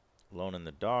 Alone in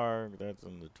the Dark, that's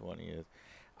on the 20th.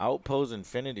 Outpost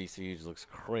Infinity Siege looks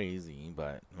crazy,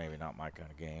 but maybe not my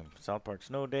kind of game. South Park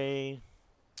Snow Day.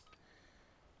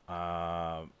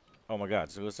 Oh my god,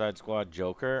 Suicide Squad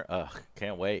Joker. Ugh,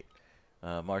 can't wait.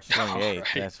 March 28th. Right.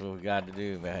 That's what we got to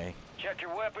do, man. Check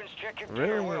your weapons, check your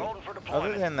gear. We're Really? holding for Other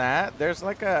deployment. than that, there's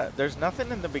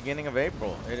nothing in the beginning of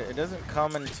April. It doesn't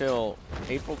come until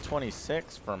April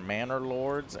 26th for Manor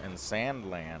Lords and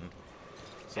Sandland.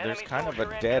 So there's Enemy kind of a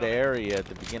soldier dead incoming. area at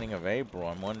the beginning of April.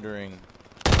 I'm wondering.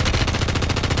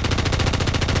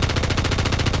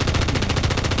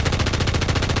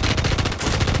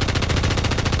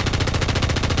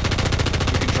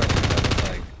 You can try to do that with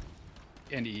like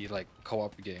any like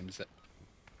co-op games that,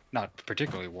 not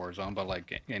particularly Warzone, but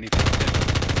like anything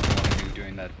that you want to do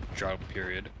during that drought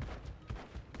period.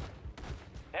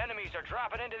 Enemies are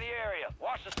dropping into the area.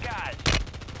 Watch the skies.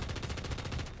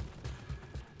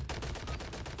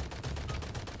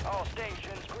 All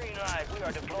stations, green light. We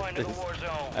are deploying to the war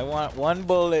zone. I want one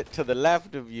bullet to the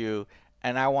left of you,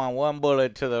 and I want one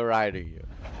bullet to the right of you.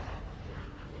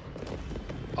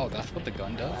 Oh, that's what the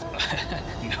gun does?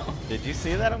 No. Did you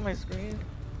see that on my screen?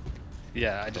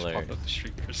 Yeah, I just Hilarious. popped up the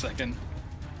street for a second.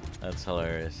 That's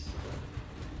hilarious.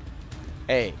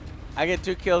 Hey, I get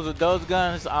 2 kills with those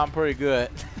guns. I'm pretty good.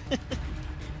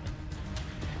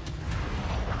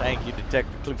 Thank you,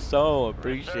 Detective Clouseau.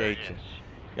 Appreciate you.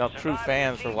 Y'all true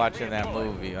fans for watching that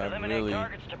movie. I really,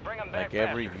 like,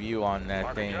 every view on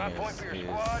that thing is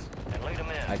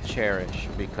I cherish,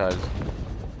 because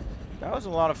that was a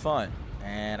lot of fun,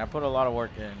 and I put a lot of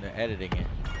work into editing it.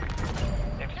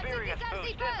 Experience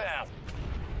boost inbound.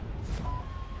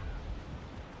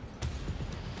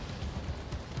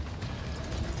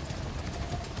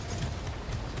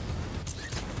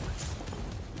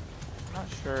 I'm not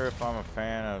sure if I'm a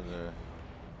fan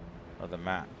of the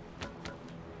map.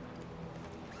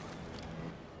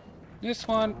 This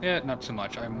one, yeah, not so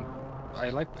much. I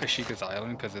like Ashika's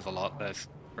Island because there's a lot less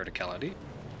verticality.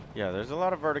 Yeah, there's a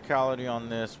lot of verticality on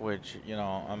this, which, you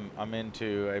know, I'm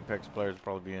into. Apex players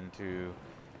probably be into,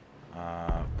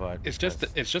 but It's just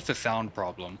a sound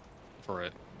problem for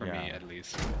it, for me Yeah. at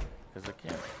least. because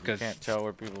you can't tell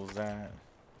where people's at.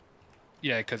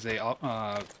 Yeah, because they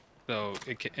so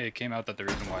it came out that the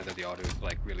reason why that the audio is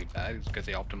like really bad is because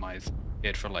they optimize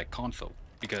it for like console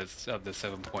because of the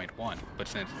 7.1. But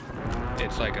since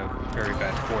it's like a very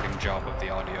bad porting job of the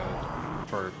audio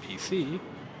for PC,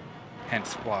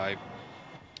 hence why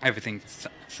everything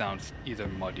sounds either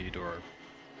muddied or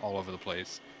all over the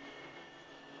place.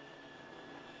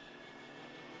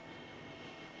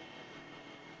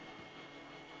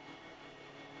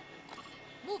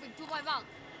 Moving to my mark.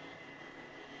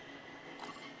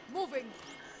 Moving.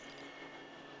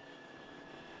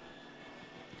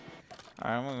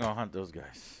 Alright, I'm gonna go hunt those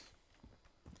guys.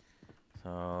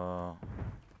 So,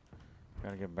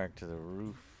 gotta get back to the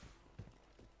roof.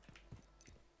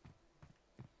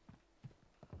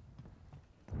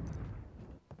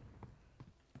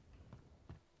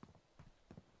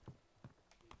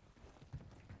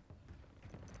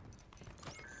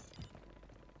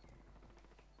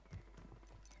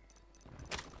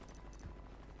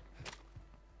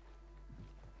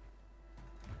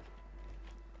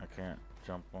 I can't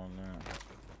jump on that.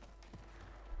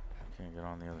 I can't get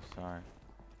on the other side.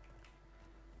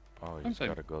 Oh, you I'm just sorry.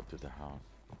 gotta go through the house.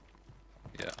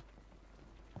 Yeah.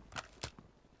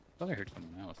 Thought I heard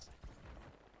someone else.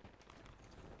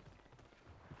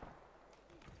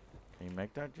 Can you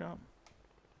make that jump?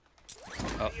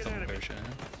 Oh, someone parachuting in.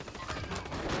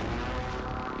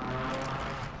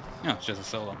 No, it's just a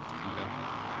solo. Okay.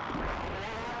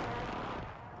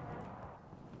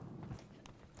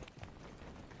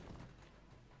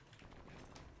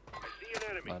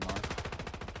 Light armor.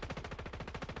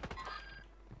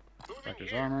 Like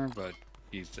his armor, but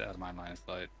he's out of my line of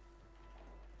sight.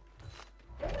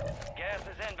 Gas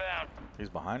is inbound. He's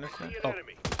behind us then? Oh,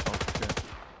 Oh, shit.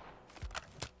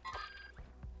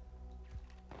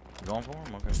 You going for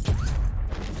him? Okay.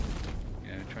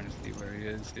 yeah, trying to see where he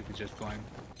is. If he's just going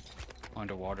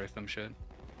underwater or some shit.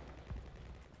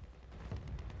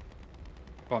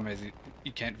 Problem is,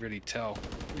 you can't really tell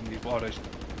in these waters.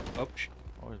 Oh,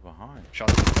 Oh, he's behind. shot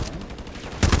him.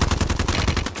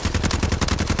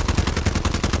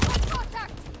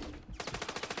 Contact.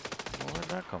 Well, where'd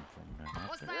that come from, man? That's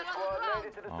Hostile it. on Squad the made ground.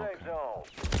 it to the Okay. safe zone.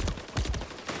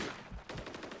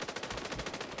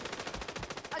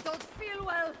 I don't feel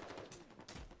well.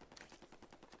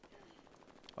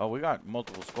 Oh, we got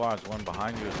multiple squads. One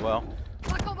behind you as well.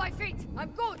 Back on my feet. I'm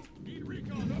good.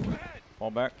 Fall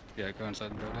back. Yeah, go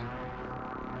inside the building.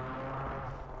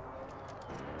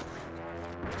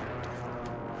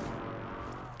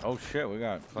 Oh shit, we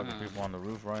got fucking Uh. people on the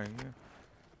roof right here.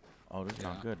 Oh, this is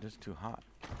not Yeah. good. This is too hot.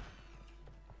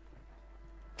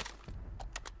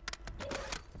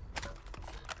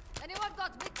 Anyone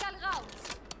got mid-cal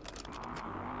rounds?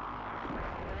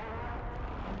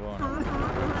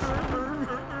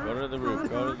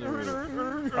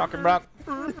 Rockin' Brock.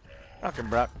 Rockin'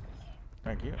 Brock.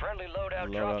 Thank you. Friendly loadout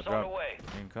Loadout drops on drop. the way.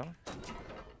 Incoming.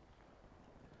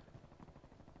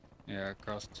 Yeah,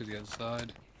 across to the other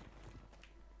side.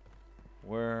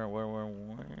 Where? Loadout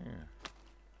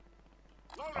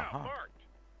marked.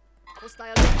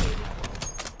 Hostile located.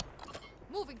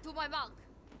 Moving to my mark.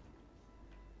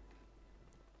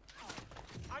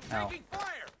 I'm Ow. taking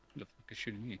fire. The fuck is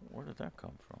shooting me? Where did that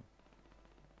come from?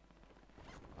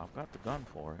 I've got the gun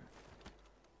for it.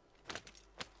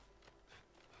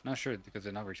 Not sure because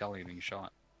they're not retaliating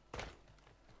shot.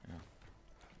 Yeah.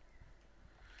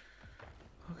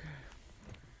 Okay.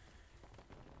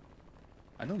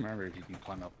 I don't remember if you can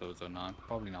climb up those or not.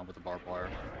 Probably not with the barbed wire.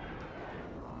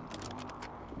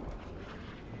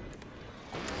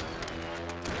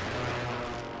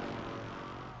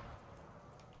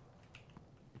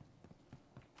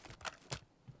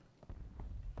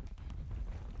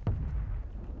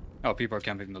 Oh, people are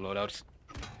camping the loadouts.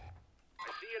 I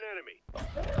see an enemy.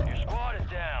 Your squad is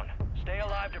down. Stay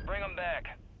alive to bring them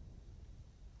back.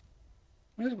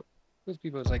 Those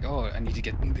people is like, oh, I need to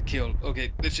get the kill.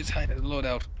 Okay, let's just hide at the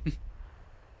loadout.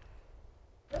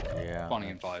 Yeah. Spawning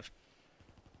in 5.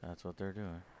 That's what they're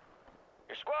doing.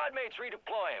 Your squad mates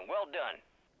redeploying. Well done.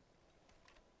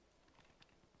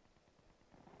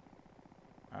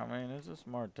 I mean, it's a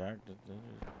smart tactic. They're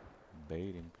just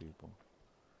baiting people.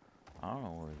 I don't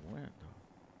know where he went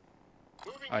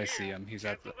though. I see him. He's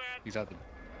at the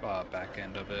back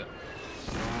end of it.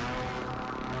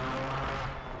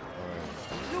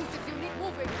 Loot if you need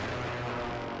moving.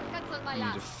 Cancel my I need to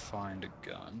last. find a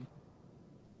gun.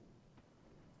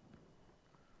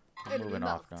 I'm moving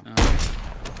off now.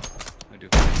 I do.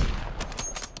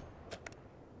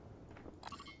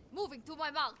 Moving to my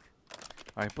mark.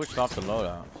 I pushed off the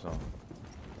loadout, so.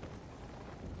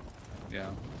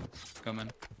 Yeah, coming.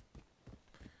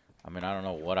 I mean, I don't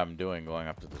know what I'm doing going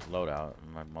up to this loadout.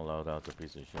 My loadout's a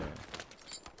piece of shit.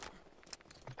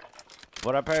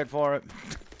 But I paid for it.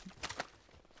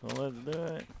 So let's do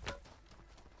it.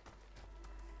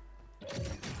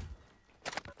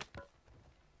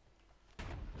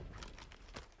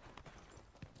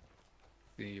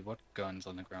 See what guns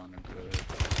on the ground are good.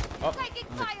 Oh, Taking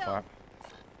look, fire. fuck.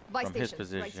 Buy From his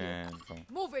station, right here. position. From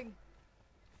Moving.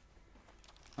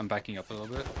 I'm backing up a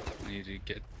little bit. I need to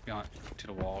get behind to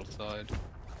the wall side.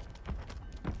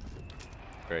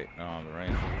 great. No, the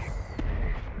range is.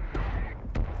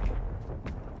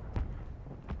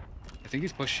 I think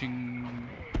he's pushing.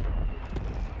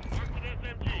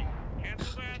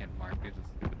 Can't mark it. It's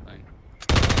a stupid thing.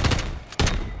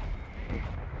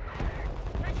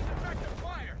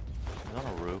 He's on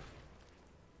a roof.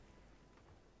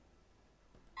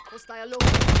 Hostile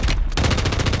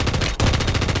located.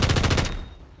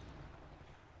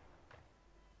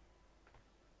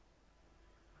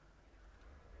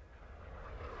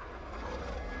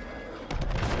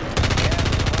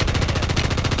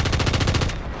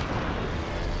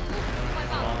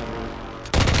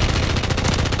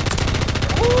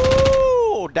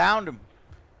 Ooh, downed him.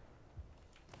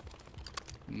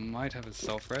 Might have a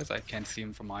self-res. I can't see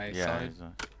him from my Yeah, side. he's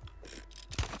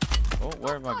oh,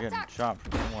 where am I getting shot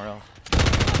from somewhere else?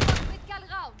 Critical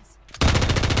rounds.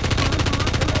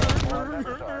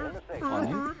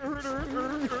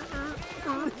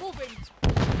 Moving.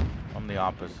 I'm the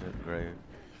opposite grave.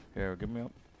 Here, give me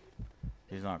up.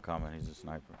 He's not coming. He's a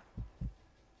sniper.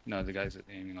 No, the guy's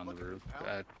aiming on the roof.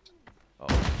 Oh,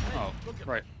 Oh,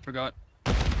 right. Forgot.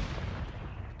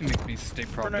 It makes me stay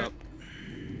propped up.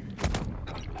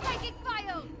 Taking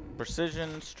fire.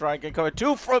 precision strike incoming.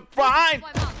 Two from behind.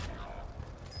 My mark.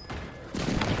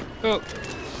 Oh!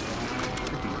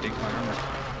 Take my armor.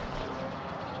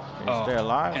 Can you stay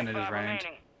alive? And it is ran.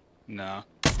 remaining. No.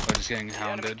 I'm just getting The enemy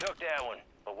hounded. took that one,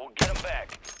 but we'll get him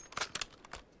back.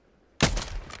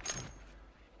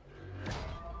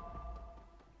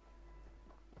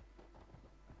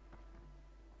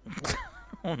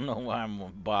 I don't know why I'm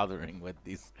bothering with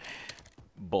these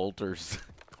bolters.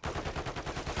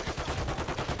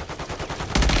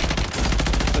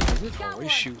 So does it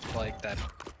always shoot like that,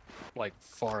 like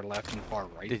far left and far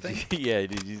right Did thing? you, yeah,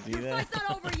 did you see that? Fight's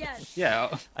not over yet.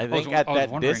 Yeah. I was- think at I was that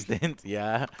wondering. distance,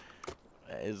 yeah.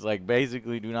 It's like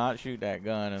basically do not shoot that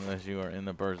gun unless you are in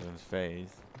the person's face.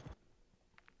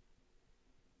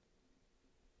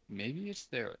 Maybe it's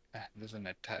there. There's an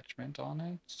attachment on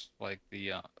it, like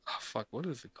the oh, fuck. What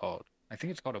is it called? I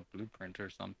think it's called a blueprint or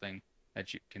something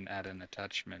that you can add an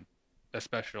attachment, a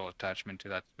special attachment to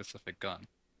that specific gun.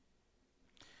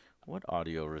 What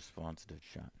audio response did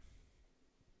shot?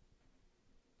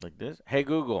 Like this? Hey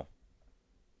Google.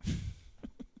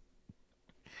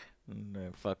 No,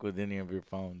 fuck with any of your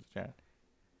phones, chat.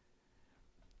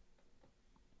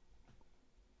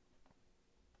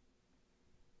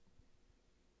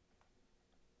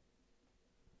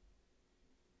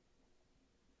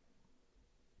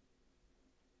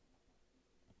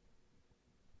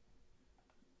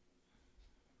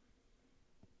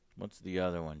 What's the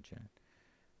other one, Jen?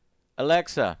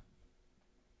 Alexa.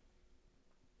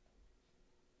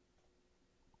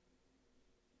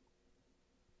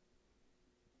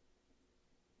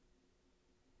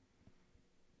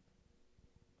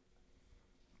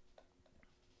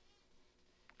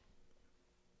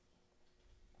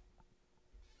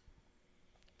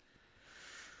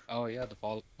 Oh yeah, the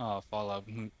Fallout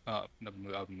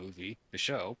movie, the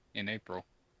show in April.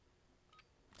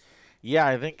 Yeah,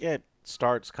 I think it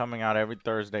starts coming out every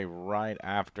Thursday right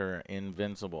after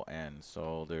Invincible ends.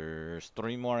 So there's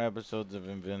 3 more episodes of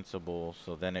Invincible,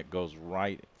 so then it goes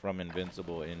right from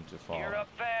Invincible into Gear Fallout. up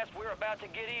fast. We're about to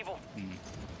get evil.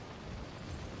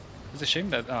 It's a shame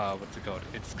that what's it called?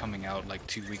 It's coming out like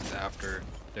 2 weeks after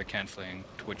they're canceling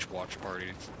Twitch watch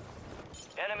parties.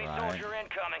 Enemy Right. soldier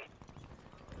incoming.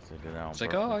 So they did that on It's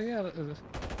like, purpose. oh yeah,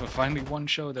 but finally one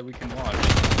show that we can watch.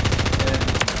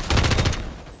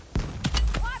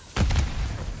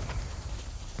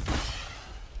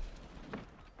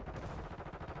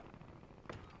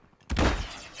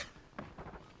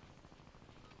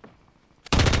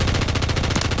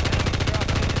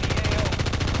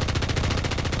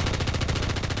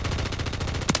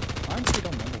 I honestly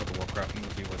don't remember what the Warcraft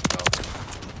movie was about.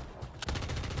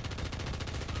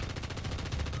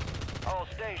 All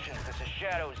stations, this is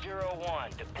Shadow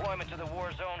 01. Deployment to the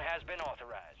war zone has been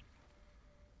authorized.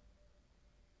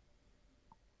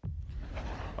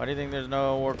 Why do you think there's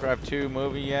no Warcraft 2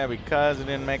 movie yet? Because it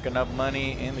didn't make enough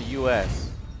money in the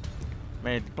U.S.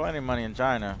 Made plenty of money in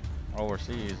China,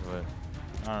 overseas, but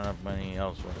not enough money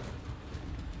elsewhere.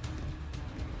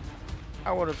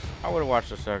 I would have watched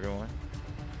the second one.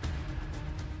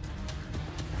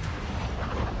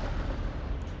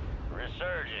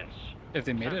 Resurgence. If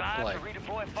they made it Survive to like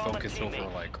redeploy fallen focus over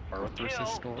teammates. like Arthur's Kill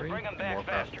to story bring 'em in back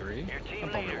Warcraft faster. 3, Your team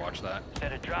I'd probably leader. watch that.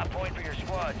 Set a drop point for your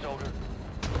squad, soldier.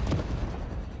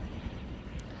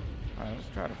 Alright, let's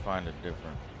try to find a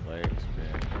different play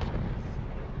experience.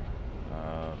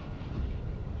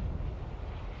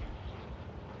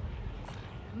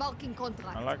 Marking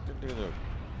contract. I like to do the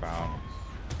bounties.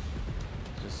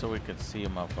 Just so we can see a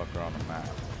motherfucker on the map.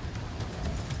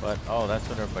 But, oh, that's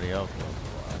what everybody else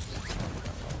was.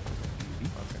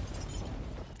 Okay.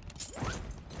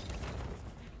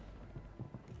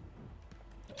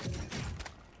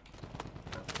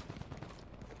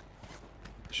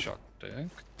 Shock deck.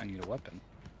 I need a weapon.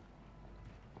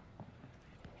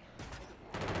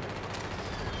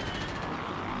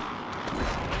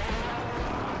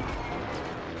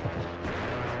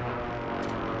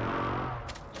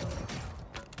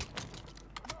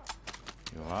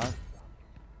 You hot?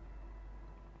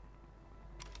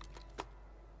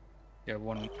 Yeah,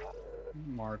 one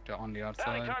marked on the Bounty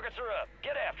outside. targets are up.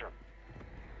 Get after 'em.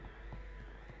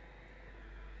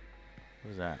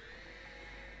 Who's that?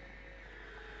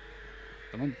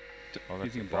 Someone Oh,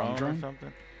 that's using a a bomb drone or drone?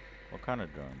 something? What kind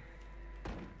of drone?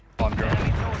 Bomb drone.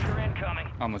 Enemy soldier incoming.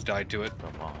 I almost died to it. The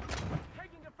bomb.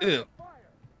 Ew.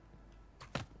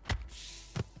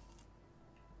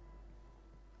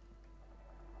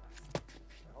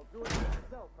 I'll do it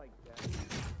myself, I guess.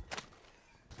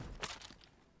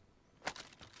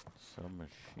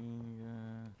 Submachine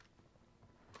gun.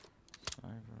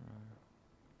 Sniper.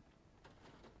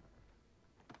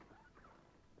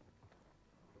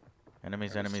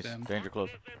 Enemies, There's enemies. them. Danger close.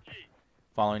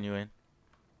 Following you in.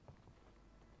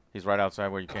 He's right outside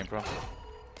where you came from.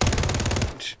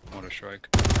 What a strike.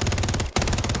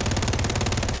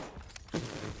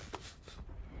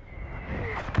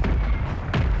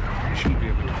 You shouldn't be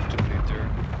able to intimidate there.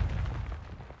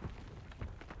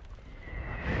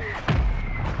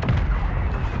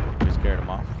 We scared him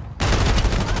off.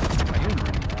 I hear him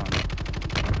running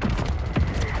around.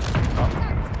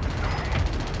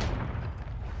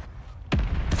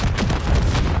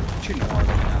 Shooting hard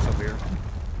like an ass over here.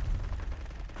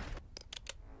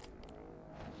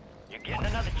 You're getting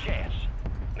another chance.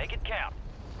 Make it count.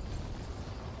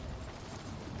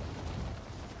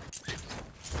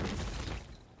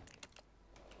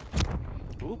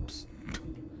 Oops.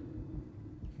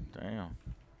 Damn.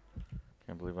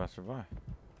 Can't believe I survived.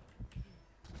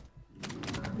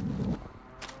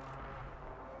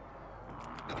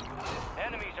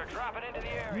 Enemies are dropping into the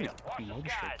area. Watch the Load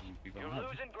skies. stripping these people You're up.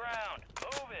 losing ground.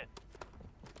 Move it.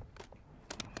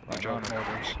 Watch out,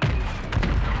 mortars.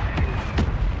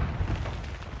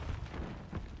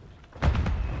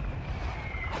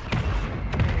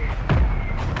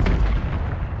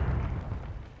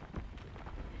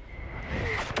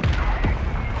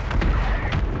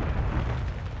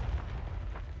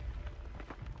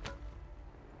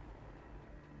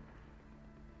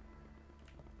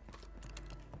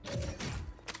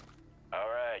 All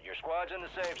right, your squad's in the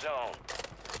safe zone.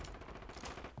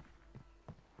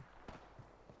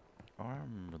 I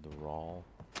remember the raw.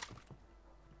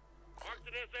 Marked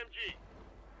an SMG.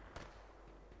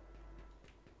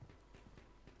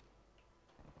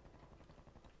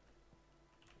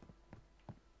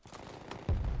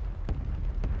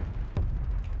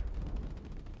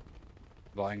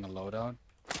 Buying a loadout.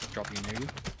 Dropping near you.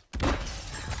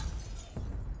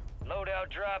 Loadout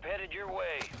drop headed your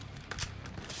way.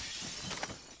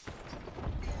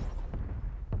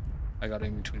 I got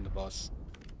in between the bus.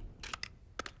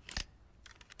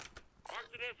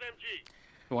 Marked an SMG.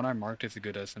 The one I marked is a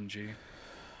good SMG.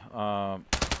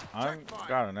 I've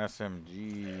got an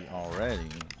SMG already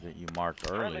that you marked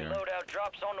Friendly earlier. loadout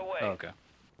drops on the way. Oh, okay.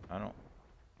 I don't.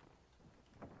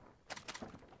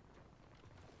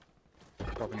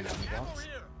 Dropping it down the box.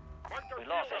 Marked our We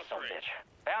lost field that son of a upgrade.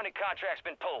 bitch. Bounty contract's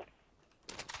been pulled.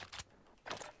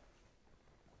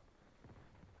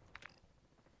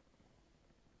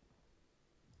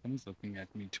 Someone's looking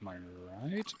at me to my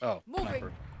right. Oh, Moving.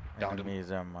 sniper. Downed him.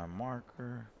 Enemies at my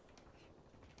marker.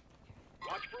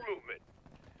 Watch for movement.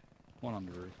 One on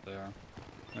the roof there.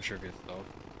 Not sure if it's stealth.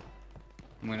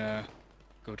 I'm gonna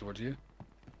go towards you.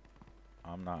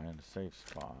 I'm not in a safe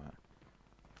spot.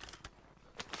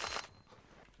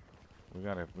 We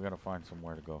gotta find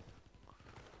somewhere to go.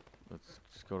 Let's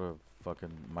just go to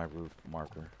fucking my roof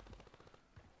marker.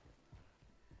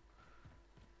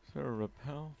 Is there a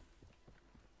rappel?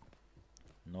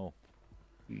 No.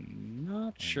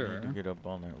 Not I sure. need to get up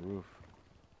on that roof.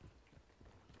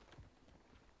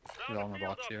 Get all in the Field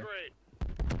box here. upgrade.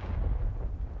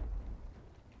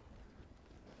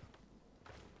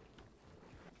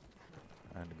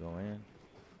 I had to go in.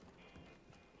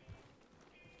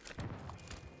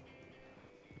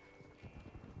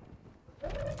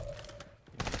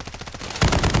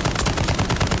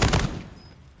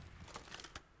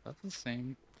 That's the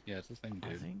same. Yeah, it's the same I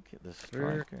dude. think the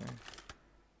Where- striker.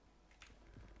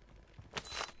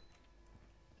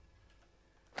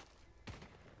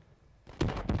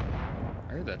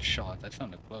 I heard that shot. That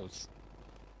sounded close.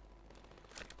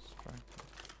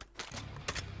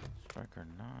 Striker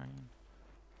 9.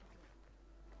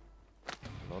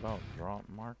 Loadout drop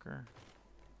marker.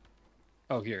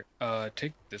 Oh, here.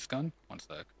 Take this gun. One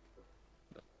sec.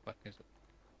 The fuck is it?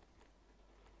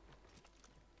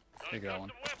 Take that one.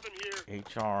 Some weapon here.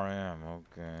 HRM.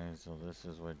 Okay, so this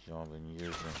is what y'all been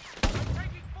using.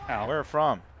 Ow. Where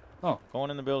from? Oh.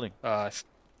 Going in the building. I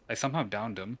somehow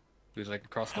downed him. He was like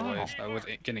across the way. So I was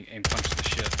getting aim punched to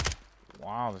shit.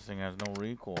 Wow, this thing has no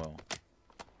recoil.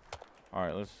 All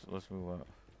right, let's move up.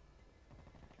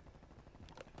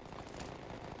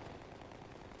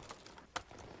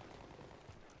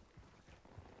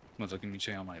 Someone's looking at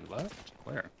me on my left.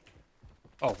 Where?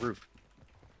 Oh, roof.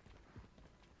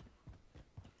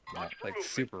 Yeah, like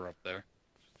super up there.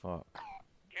 Fuck.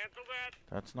 Cancel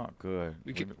that. That's not good.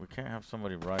 We We can't have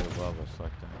somebody right above us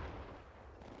like that.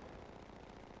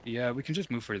 Yeah, we can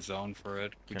just move for a zone for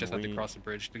it. We Can just have to we- cross the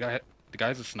bridge. The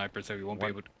guy's a sniper, so we won't be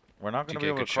able to. We're not gonna to be get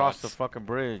able to good cross the shots. fucking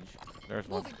bridge. There's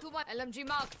one. Moving to my LMG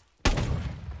marked.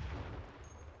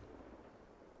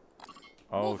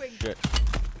 Oh Moving. shit.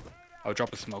 I'll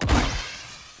drop a smoke on him.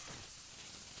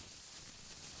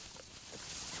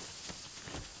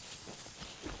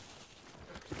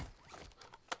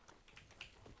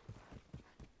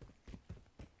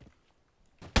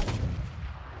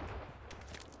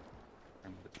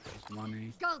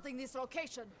 Money. Scouting this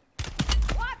location.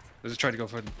 What? Let's just try to go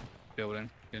for the building.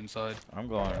 Get inside. I'm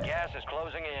going. Gas is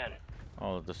closing in.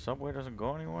 Oh, the subway doesn't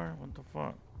go anywhere? What the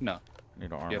fuck? No. Need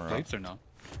to You armor have up. plates or no?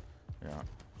 Yeah.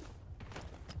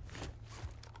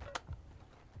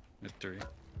 There's 3.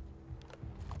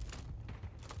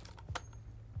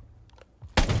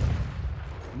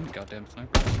 Goddamn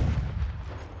snipers.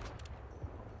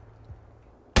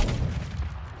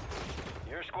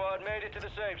 Your squad made it to the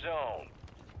safe zone.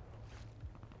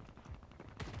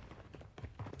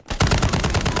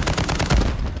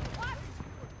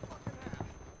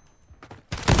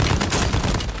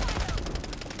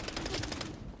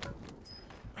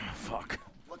 Fuck.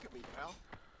 Look at me, pal.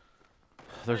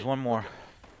 There's one more.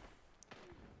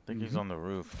 I think he's on the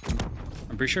roof.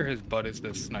 I'm pretty sure his butt is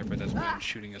the sniper that's been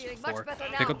shooting us Feeling much before. better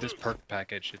Pick now. up this perk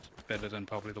package. It's better than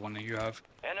probably the one that you have.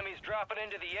 Enemies dropping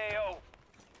into the AO.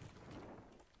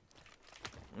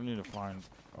 We need to find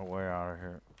a way out of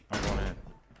here. I'm going in.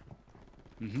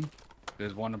 Mm-hmm.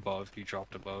 There's one above. He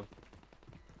dropped above.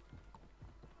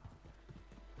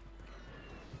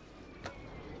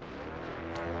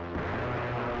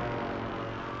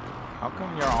 How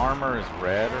come your armor is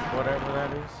red or whatever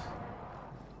that is?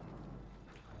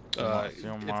 See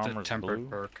how my It's a armor's tempered blue?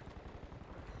 perk.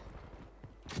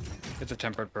 It's a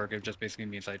tempered perk. It just basically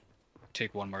means I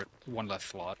take one less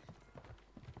slot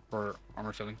for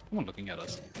armor filling. Someone looking at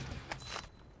us.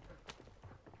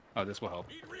 Oh, this will help.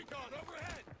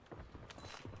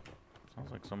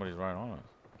 Sounds like somebody's right on us.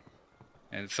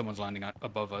 And someone's landing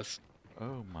above us.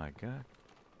 Oh my god.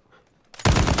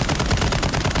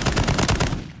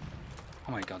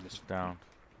 Oh my god, this Down.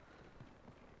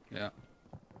 Yeah.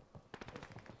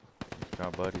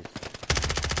 Got buddies.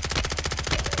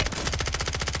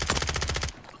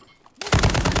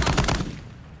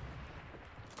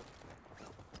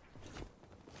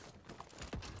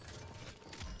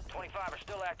 Are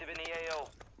still active in the AO.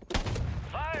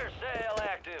 Fire sale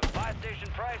active. Buy station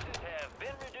prices have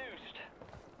been reduced.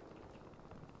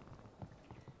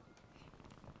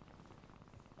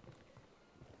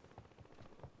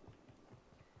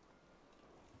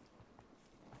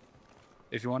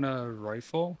 If you want a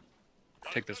rifle,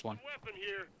 take this one. Weapon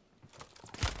here.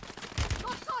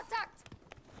 Got contact!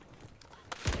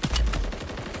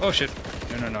 Oh shit!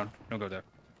 No, don't go there.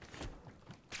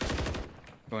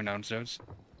 Going downstairs.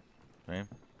 Same.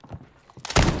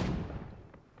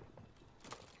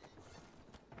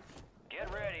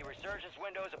 Get ready. Resurgence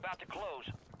window is about to close.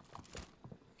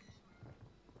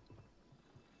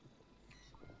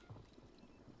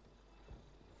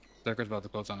 Circle's about to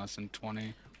close on us in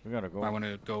 20. We gotta go. I want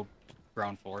to go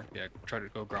ground floor. Yeah, try to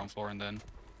go ground floor and then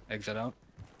exit out.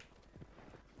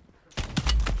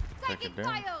 Taking down.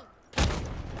 fire!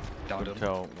 Down Couldn't to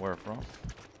tell where from.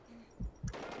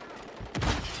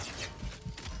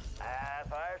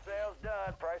 Fire sale's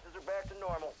done. Prices are back to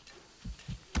normal.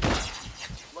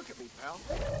 Look at me, pal.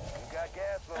 You got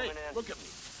gas moving Hey, in. look at me.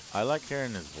 I like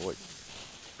hearing his voice.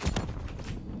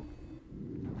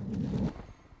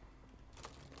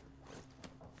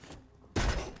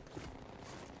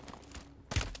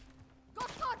 Got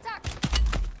contact!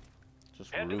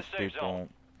 Just Head to the roof safe people. zone.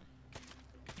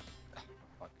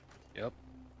 Yep.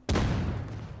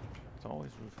 It's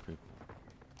always roof people.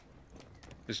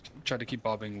 Just try to keep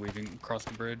bobbing, weaving across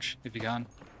the bridge if you can.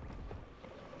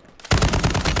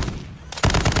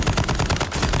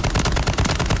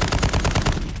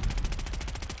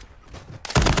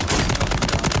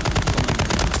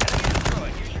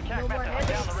 No more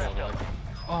headaches.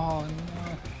 Oh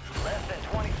no. Less than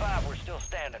 25, we're still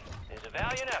standing. It's a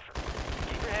valiant effort.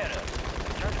 Keep your head up.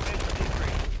 Return to base for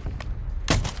debrief.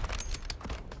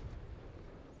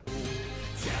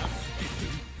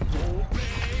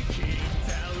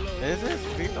 Is it?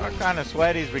 These are kind of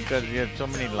sweaty because you have so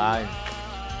many lives.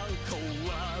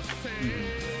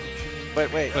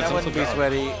 But wait, But that it's wouldn't also be dark.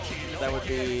 sweaty. That would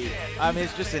be. I mean,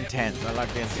 it's just intense. I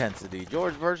like the intensity.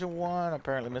 George version 1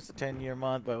 apparently missed a 10-year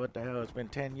month, but what the hell? It's been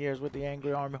 10 years with the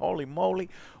Angry Army. Holy moly.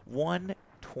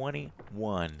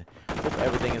 121. Hope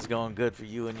everything is going good for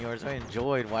you and yours. I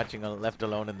enjoyed watching Left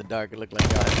Alone in the Dark. It looked like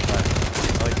y'all had fun.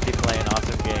 Always keep playing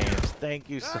awesome games. Thank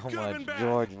you so much,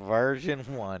 George version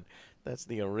 1. That's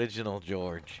the original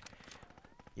George.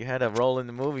 You had a role in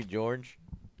the movie, George.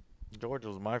 George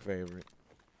was my favorite.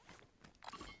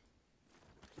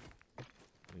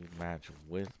 Lead match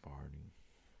with party.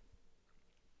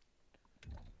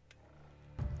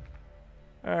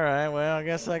 Alright, well, I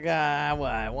guess I got,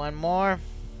 what, one more?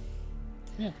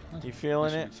 Yeah. You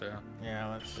feeling that it? should be fair. Yeah,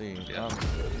 let's see. Yeah. I'm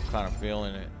kind of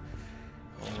feeling it.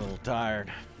 I'm a little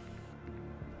tired.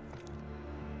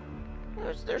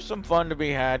 There's some fun to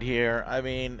be had here. I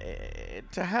mean,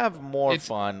 to have more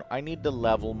fun, I need to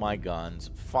level my guns,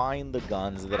 find the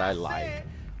guns that I like.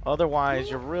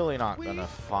 Otherwise, you're really not going to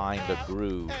find a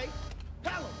groove.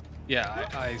 Yeah,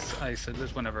 I said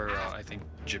this whenever I think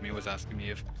Jimmy was asking me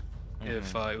if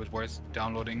it was worth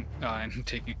downloading and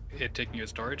taking you to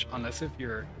storage, unless if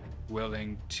you're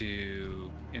willing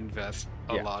to invest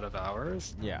a lot of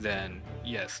hours, then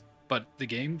yes. But the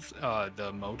games,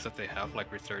 the modes that they have,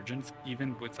 like Resurgence,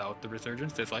 even without the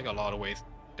Resurgence, there's like a lot of ways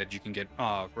that you can get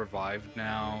revived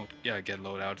now. Yeah, get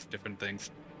loadouts, different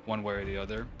things, one way or the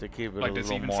other. To keep it like a there's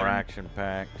little even more certain-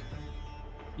 action-packed.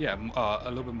 Yeah, a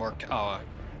little bit more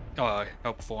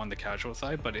helpful on the casual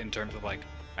side, but in terms of like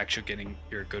actually getting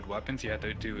your good weapons, you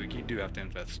do have to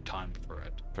invest time for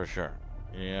it. For sure.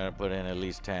 You gotta put in at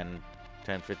least 10,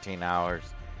 15 hours.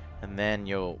 And then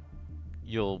you'll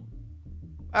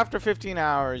after 15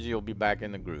 hours, you'll be back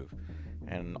in the groove.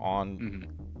 And on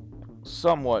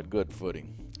somewhat good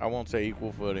footing. I won't say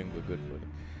equal footing, but good footing.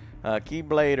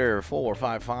 Keyblader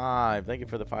 455. Thank you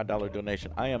for the $5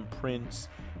 donation. I am Prince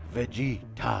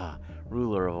Vegeta,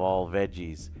 ruler of all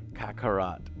veggies.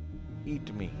 Kakarot,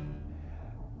 eat me.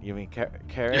 You mean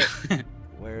carrot?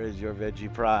 Where is your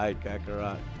veggie pride,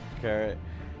 Kakarot? Carrot.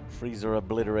 Freezer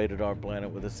obliterated our planet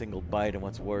with a single bite, and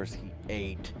what's worse, he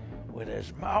ate with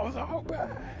his mouth open.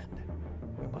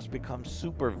 We must become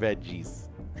super veggies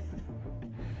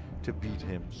to beat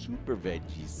him. Super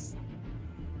veggies.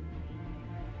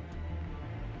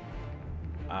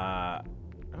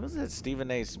 Who's it?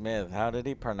 Stephen A. Smith. How did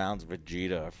he pronounce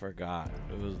Vegeta? I forgot.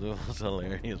 It was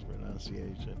hilarious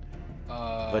pronunciation.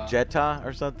 Vegeta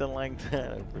or something like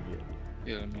that. I forget.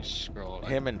 Yeah, let me scroll.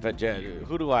 Him and Vegeta.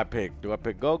 Who do I pick? Do I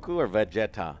pick Goku or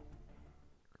Vegeta?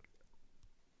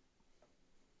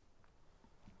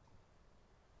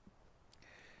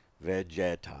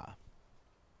 Vegeta.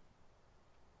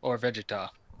 Or Vegeta.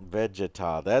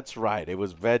 Vegeta. That's right. It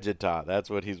was Vegeta. That's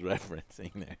what he's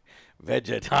referencing there.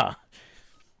 Vegeta.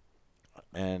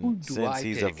 And since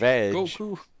he's a veg,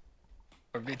 Goku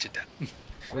or Vegeta?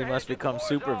 we must become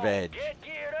super veg. Get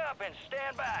geared up and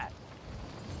stand by.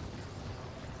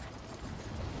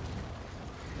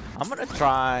 I'm gonna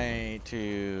try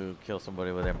to kill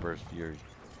somebody with Emperor's Fury.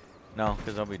 No,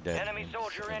 because I'll be dead. Enemy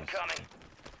soldier incoming.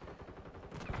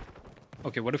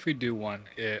 Okay, what if we do one?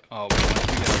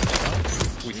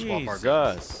 Once we swap our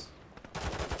guns. Jesus.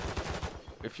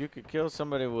 If you could kill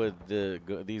somebody with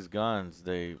these guns,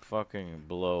 they fucking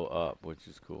blow up, which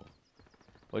is cool.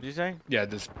 What'd you say? Yeah,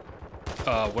 this.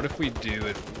 What if we do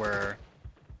it where,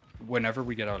 whenever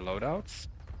we get our loadouts,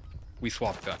 we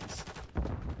swap guns?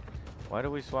 Why do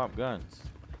we swap guns?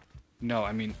 No,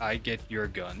 I mean I get your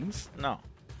guns. No.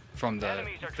 From the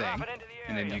Enemies are thing, dropping into the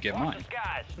and then area. you get Watch mine. the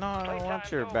skies. No, I don't want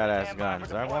Playtime's your over. badass Stand by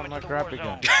guns. for I want my deployment to crappy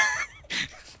Warzone. guns.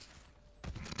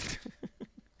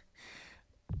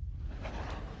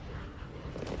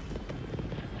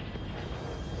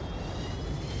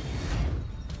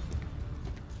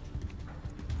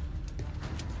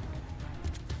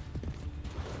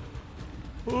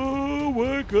 Oh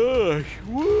my gosh.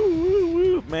 Woo, woo,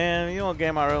 woo. Man, you know what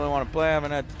game I really want to play? I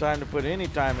haven't had time to put any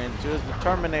time into is the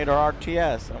Terminator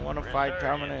RTS. I want to fight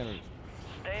Terminators.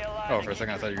 Stay alive Oh, and for a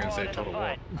second I keep thought you were gonna say your squad in Total the War.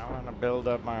 fight. I want to build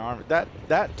up my army.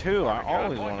 That too. I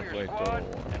always Point want for to your play Total squad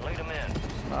War. and lead 'em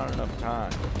in. Not enough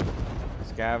time.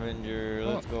 Scavenger.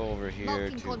 Let's go over here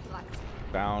Marking to contract.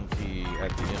 Bounty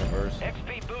at the University.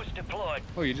 XP boost deployed.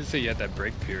 Oh, you did say you had that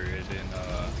break period in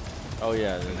Oh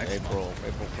yeah, The next April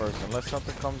 1st. Unless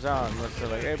something comes out, unless they're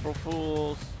like April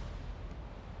Fools.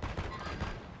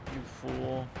 You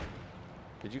fool.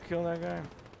 Did you kill that guy?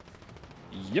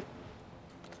 Yep.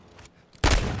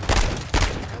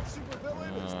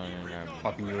 Yeah.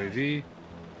 Popping UAV.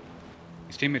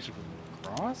 His teammates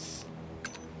cross?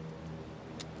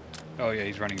 Oh yeah,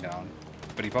 he's running down.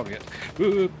 But he probably gets.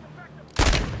 Whoop.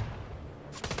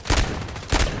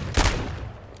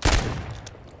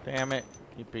 Damn it.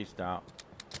 He pieced out.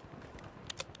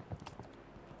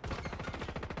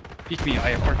 Peek me,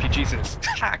 I have RPGs.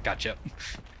 Ha! Gotcha.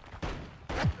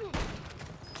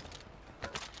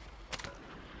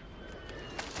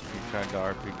 He tried to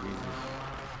RPG.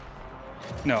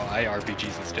 No, I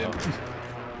RPGs Tim.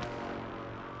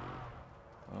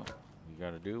 Well, you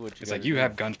gotta do what you It's gotta like you do.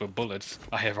 have guns with bullets.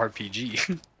 I have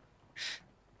RPG.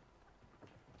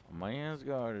 A man's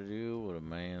gotta do what a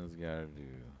man's gotta do.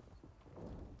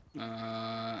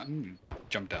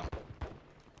 Jump down.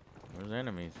 There's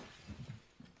enemies.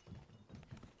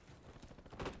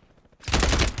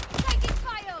 Taking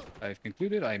fire! I've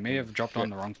concluded I may have dropped on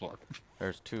the wrong floor.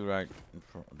 There's two right in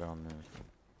front, down there.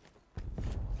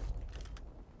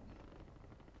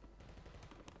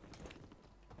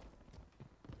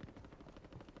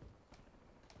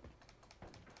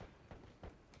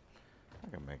 I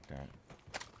can make that.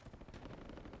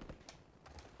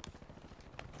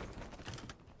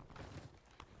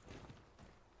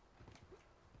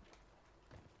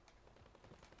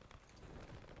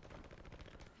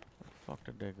 Where the fuck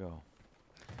did they go?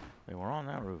 They were on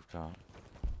that rooftop.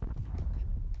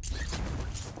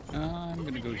 I'm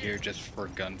gonna go here just for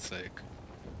gun's sake.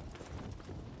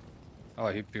 Oh,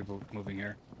 I hear people moving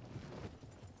here.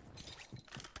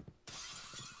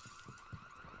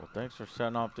 Well, thanks for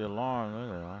setting off the alarm. There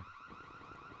they are.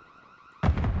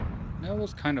 That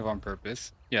was kind of on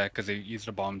purpose. Yeah, because they used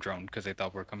a bomb drone because they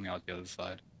thought we were coming out the other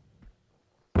side.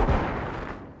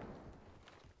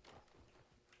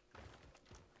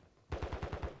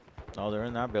 Oh, they're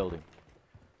in that building.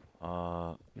 Which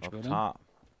Up building? top.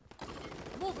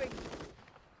 Moving.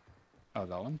 Oh,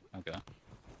 that one? Okay.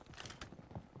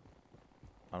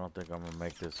 I don't think I'm gonna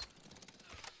make this.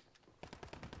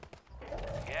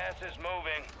 Gas is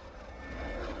moving.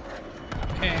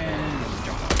 And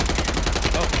jump out.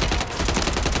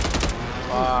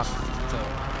 Oh, Fuck. so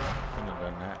Couldn't have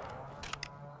done that.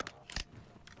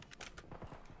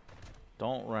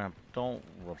 Don't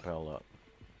rappel up.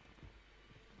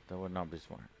 That would not be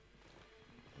smart.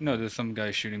 no, there's some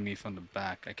guy shooting me from the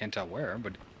back. I can't tell where,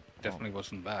 but definitely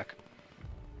wasn't back.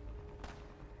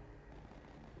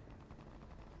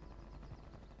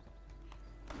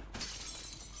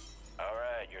 All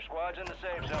right, your squad's in the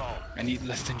safe zone. I need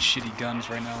less than shitty guns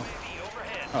right now. UAV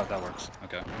overhead. Oh, that works.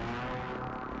 Okay.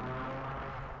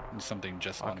 Need something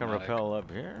just I can automatic. rappel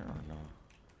up here or no?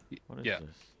 What is Yeah.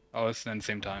 this? Oh, it's in the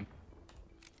same time.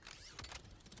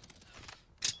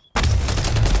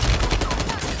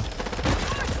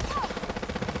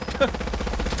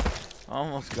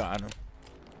 Almost got him.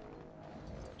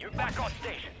 You're back on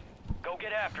station. Go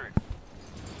get after it.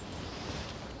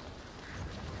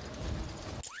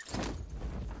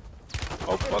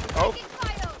 Oh fuck! Oh, Taking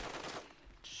fire.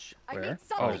 I Where? need Oh,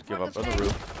 something just for give up on the flame.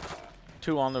 roof.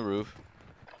 2 on the roof.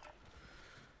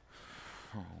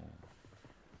 You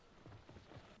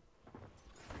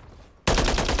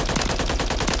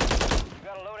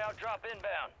got a loadout drop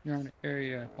inbound. You're in the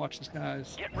area. Watch this,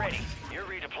 guys. Get ready. You're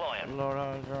redeploying. Lord,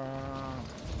 right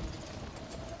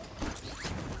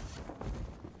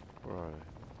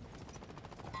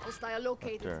Hostile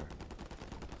located. there.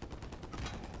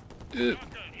 Ugh.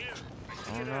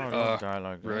 Oh no! Don't die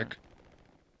like that. Rick.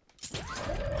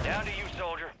 Down to you,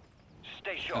 soldier.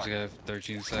 Stay I sharp. think I have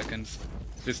 13 seconds.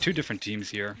 There's 2 different teams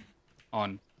here.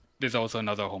 There's also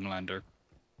another Homelander.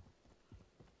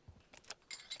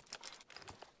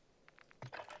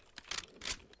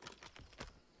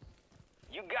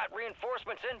 You got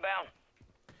reinforcements inbound.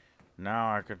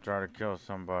 Now I could try to kill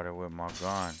somebody with my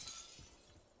gun.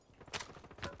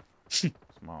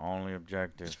 It's my only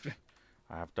objective.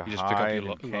 I have to You just pick up hide your in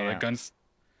loaded camp. guns.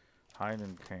 Hide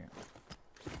in camp.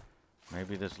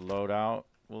 Maybe this loadout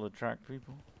will attract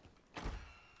people.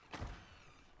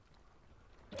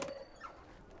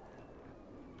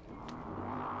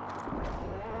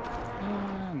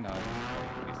 No.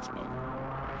 It's smoke.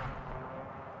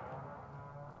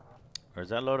 Or is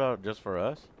that loadout just for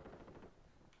us?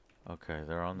 Okay,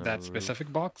 they're on the That roof.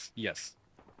 specific box? Yes.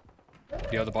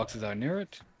 The other boxes are near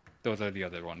it. Those are the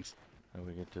other ones. Then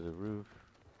we get to the roof.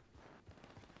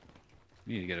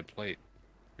 You need to get a plate.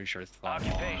 Pretty sure it's flat.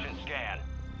 Occupation scan.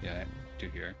 Yeah, do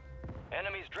here.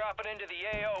 Enemies dropping into the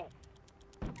AO.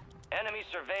 Enemy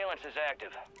surveillance is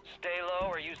active. Stay low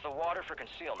or use the water for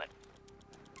concealment.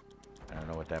 I don't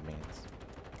know what that means.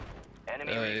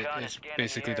 Enemy recon is It's scanning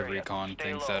basically the area. recon Stay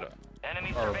things low. that Enemy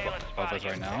are surveillance above us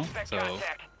spotted. right now. Expect So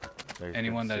contact. They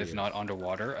anyone can that see is not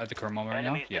underwater at the current moment right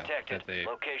now, Enemies yeah, detected. that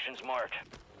Locations marked.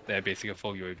 they have basically a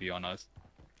full UAV on us.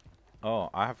 Oh,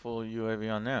 I have full UAV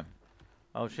on them.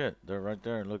 Oh shit, they're right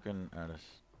there looking at us.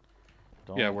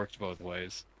 Don't, Yeah, it works both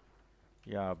ways.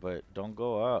 Yeah, but don't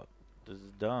go up. This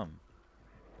is dumb.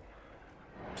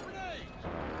 Be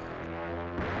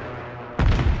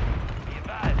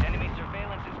advised, enemy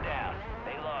surveillance is down.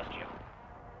 They lost you.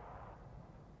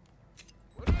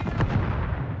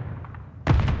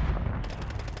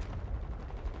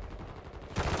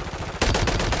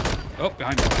 Oh,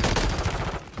 behind me.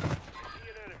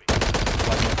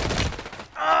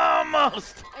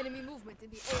 Almost! Enemy movement in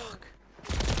the AO.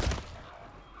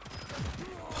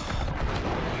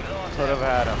 Could have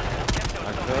had him.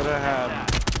 I could have had him.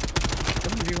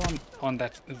 Some of you on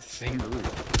that same roof.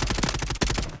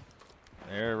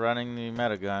 They're running the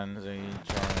meta guns.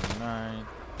 Each on 9.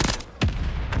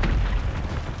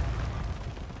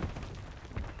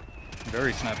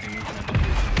 Very snappy movement.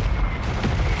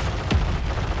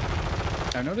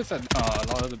 I noticed that a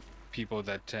lot of the people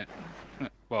that tend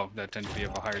to be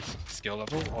of a higher skill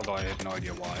level, although I have no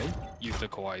idea why, use the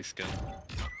kawaii skill.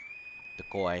 The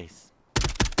koais.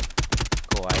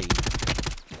 Kawaii.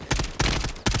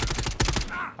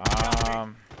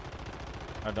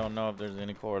 I don't know if there's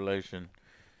any correlation.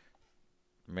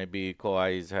 Maybe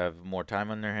kawais have more time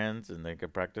on their hands and they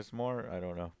could practice more. I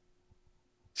don't know.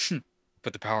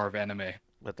 But the power of anime.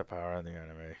 Let the power of the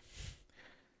anime.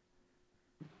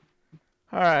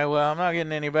 Alright, well, I'm not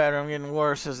getting any better. I'm getting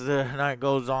worse as the night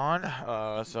goes on.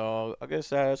 So I guess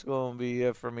that's going to be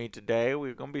it for me today.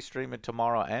 We're going to be streaming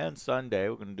tomorrow and Sunday.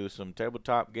 We're going to do some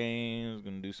tabletop games. We're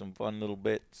going to do some fun little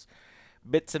bits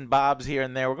and bobs here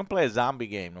and there. We're going to play a zombie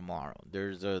game tomorrow.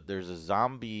 There's a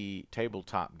zombie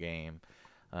tabletop game.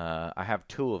 I have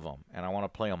 2 of them, and I want to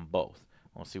play them both.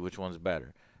 I want to see which one's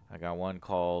better. I got one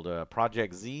called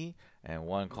Project Z and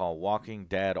one called Walking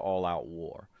Dead All Out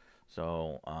War.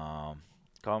 So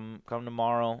come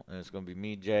tomorrow, and it's going to be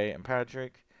me, Jay, and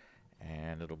Patrick,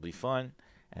 and it'll be fun.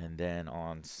 And then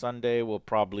on Sunday, we'll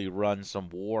probably run some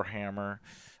Warhammer,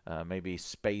 maybe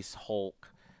Space Hulk.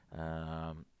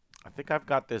 I think I've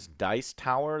got this dice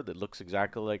tower that looks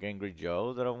exactly like Angry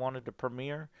Joe that I wanted to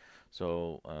premiere.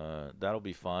 So that'll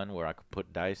be fun, where I could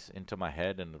put dice into my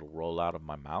head and it'll roll out of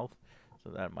my mouth. So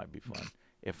that might be fun.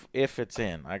 If it's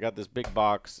in. I got this big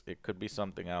box. It could be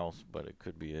something else, but it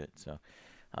could be it. So,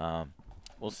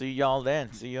 we'll see y'all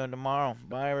then. See you tomorrow.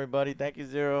 Bye, everybody. Thank you,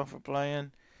 Zero, for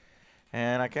playing.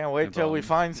 And I can't wait till we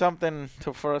find something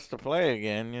for us to play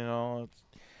again. You know, it's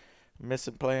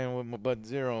missing playing with my bud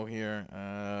Zero here.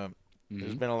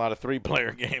 There's been a lot of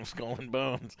 3-player games going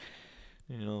bones.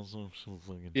 You know, so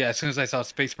fucking. Yeah, as soon as I saw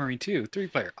Space Marine 2,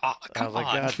 3-player. Oh, come on.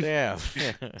 I was like, God damn.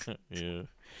 Yeah.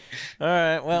 All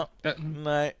right. Well,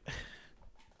 night.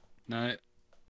 Night.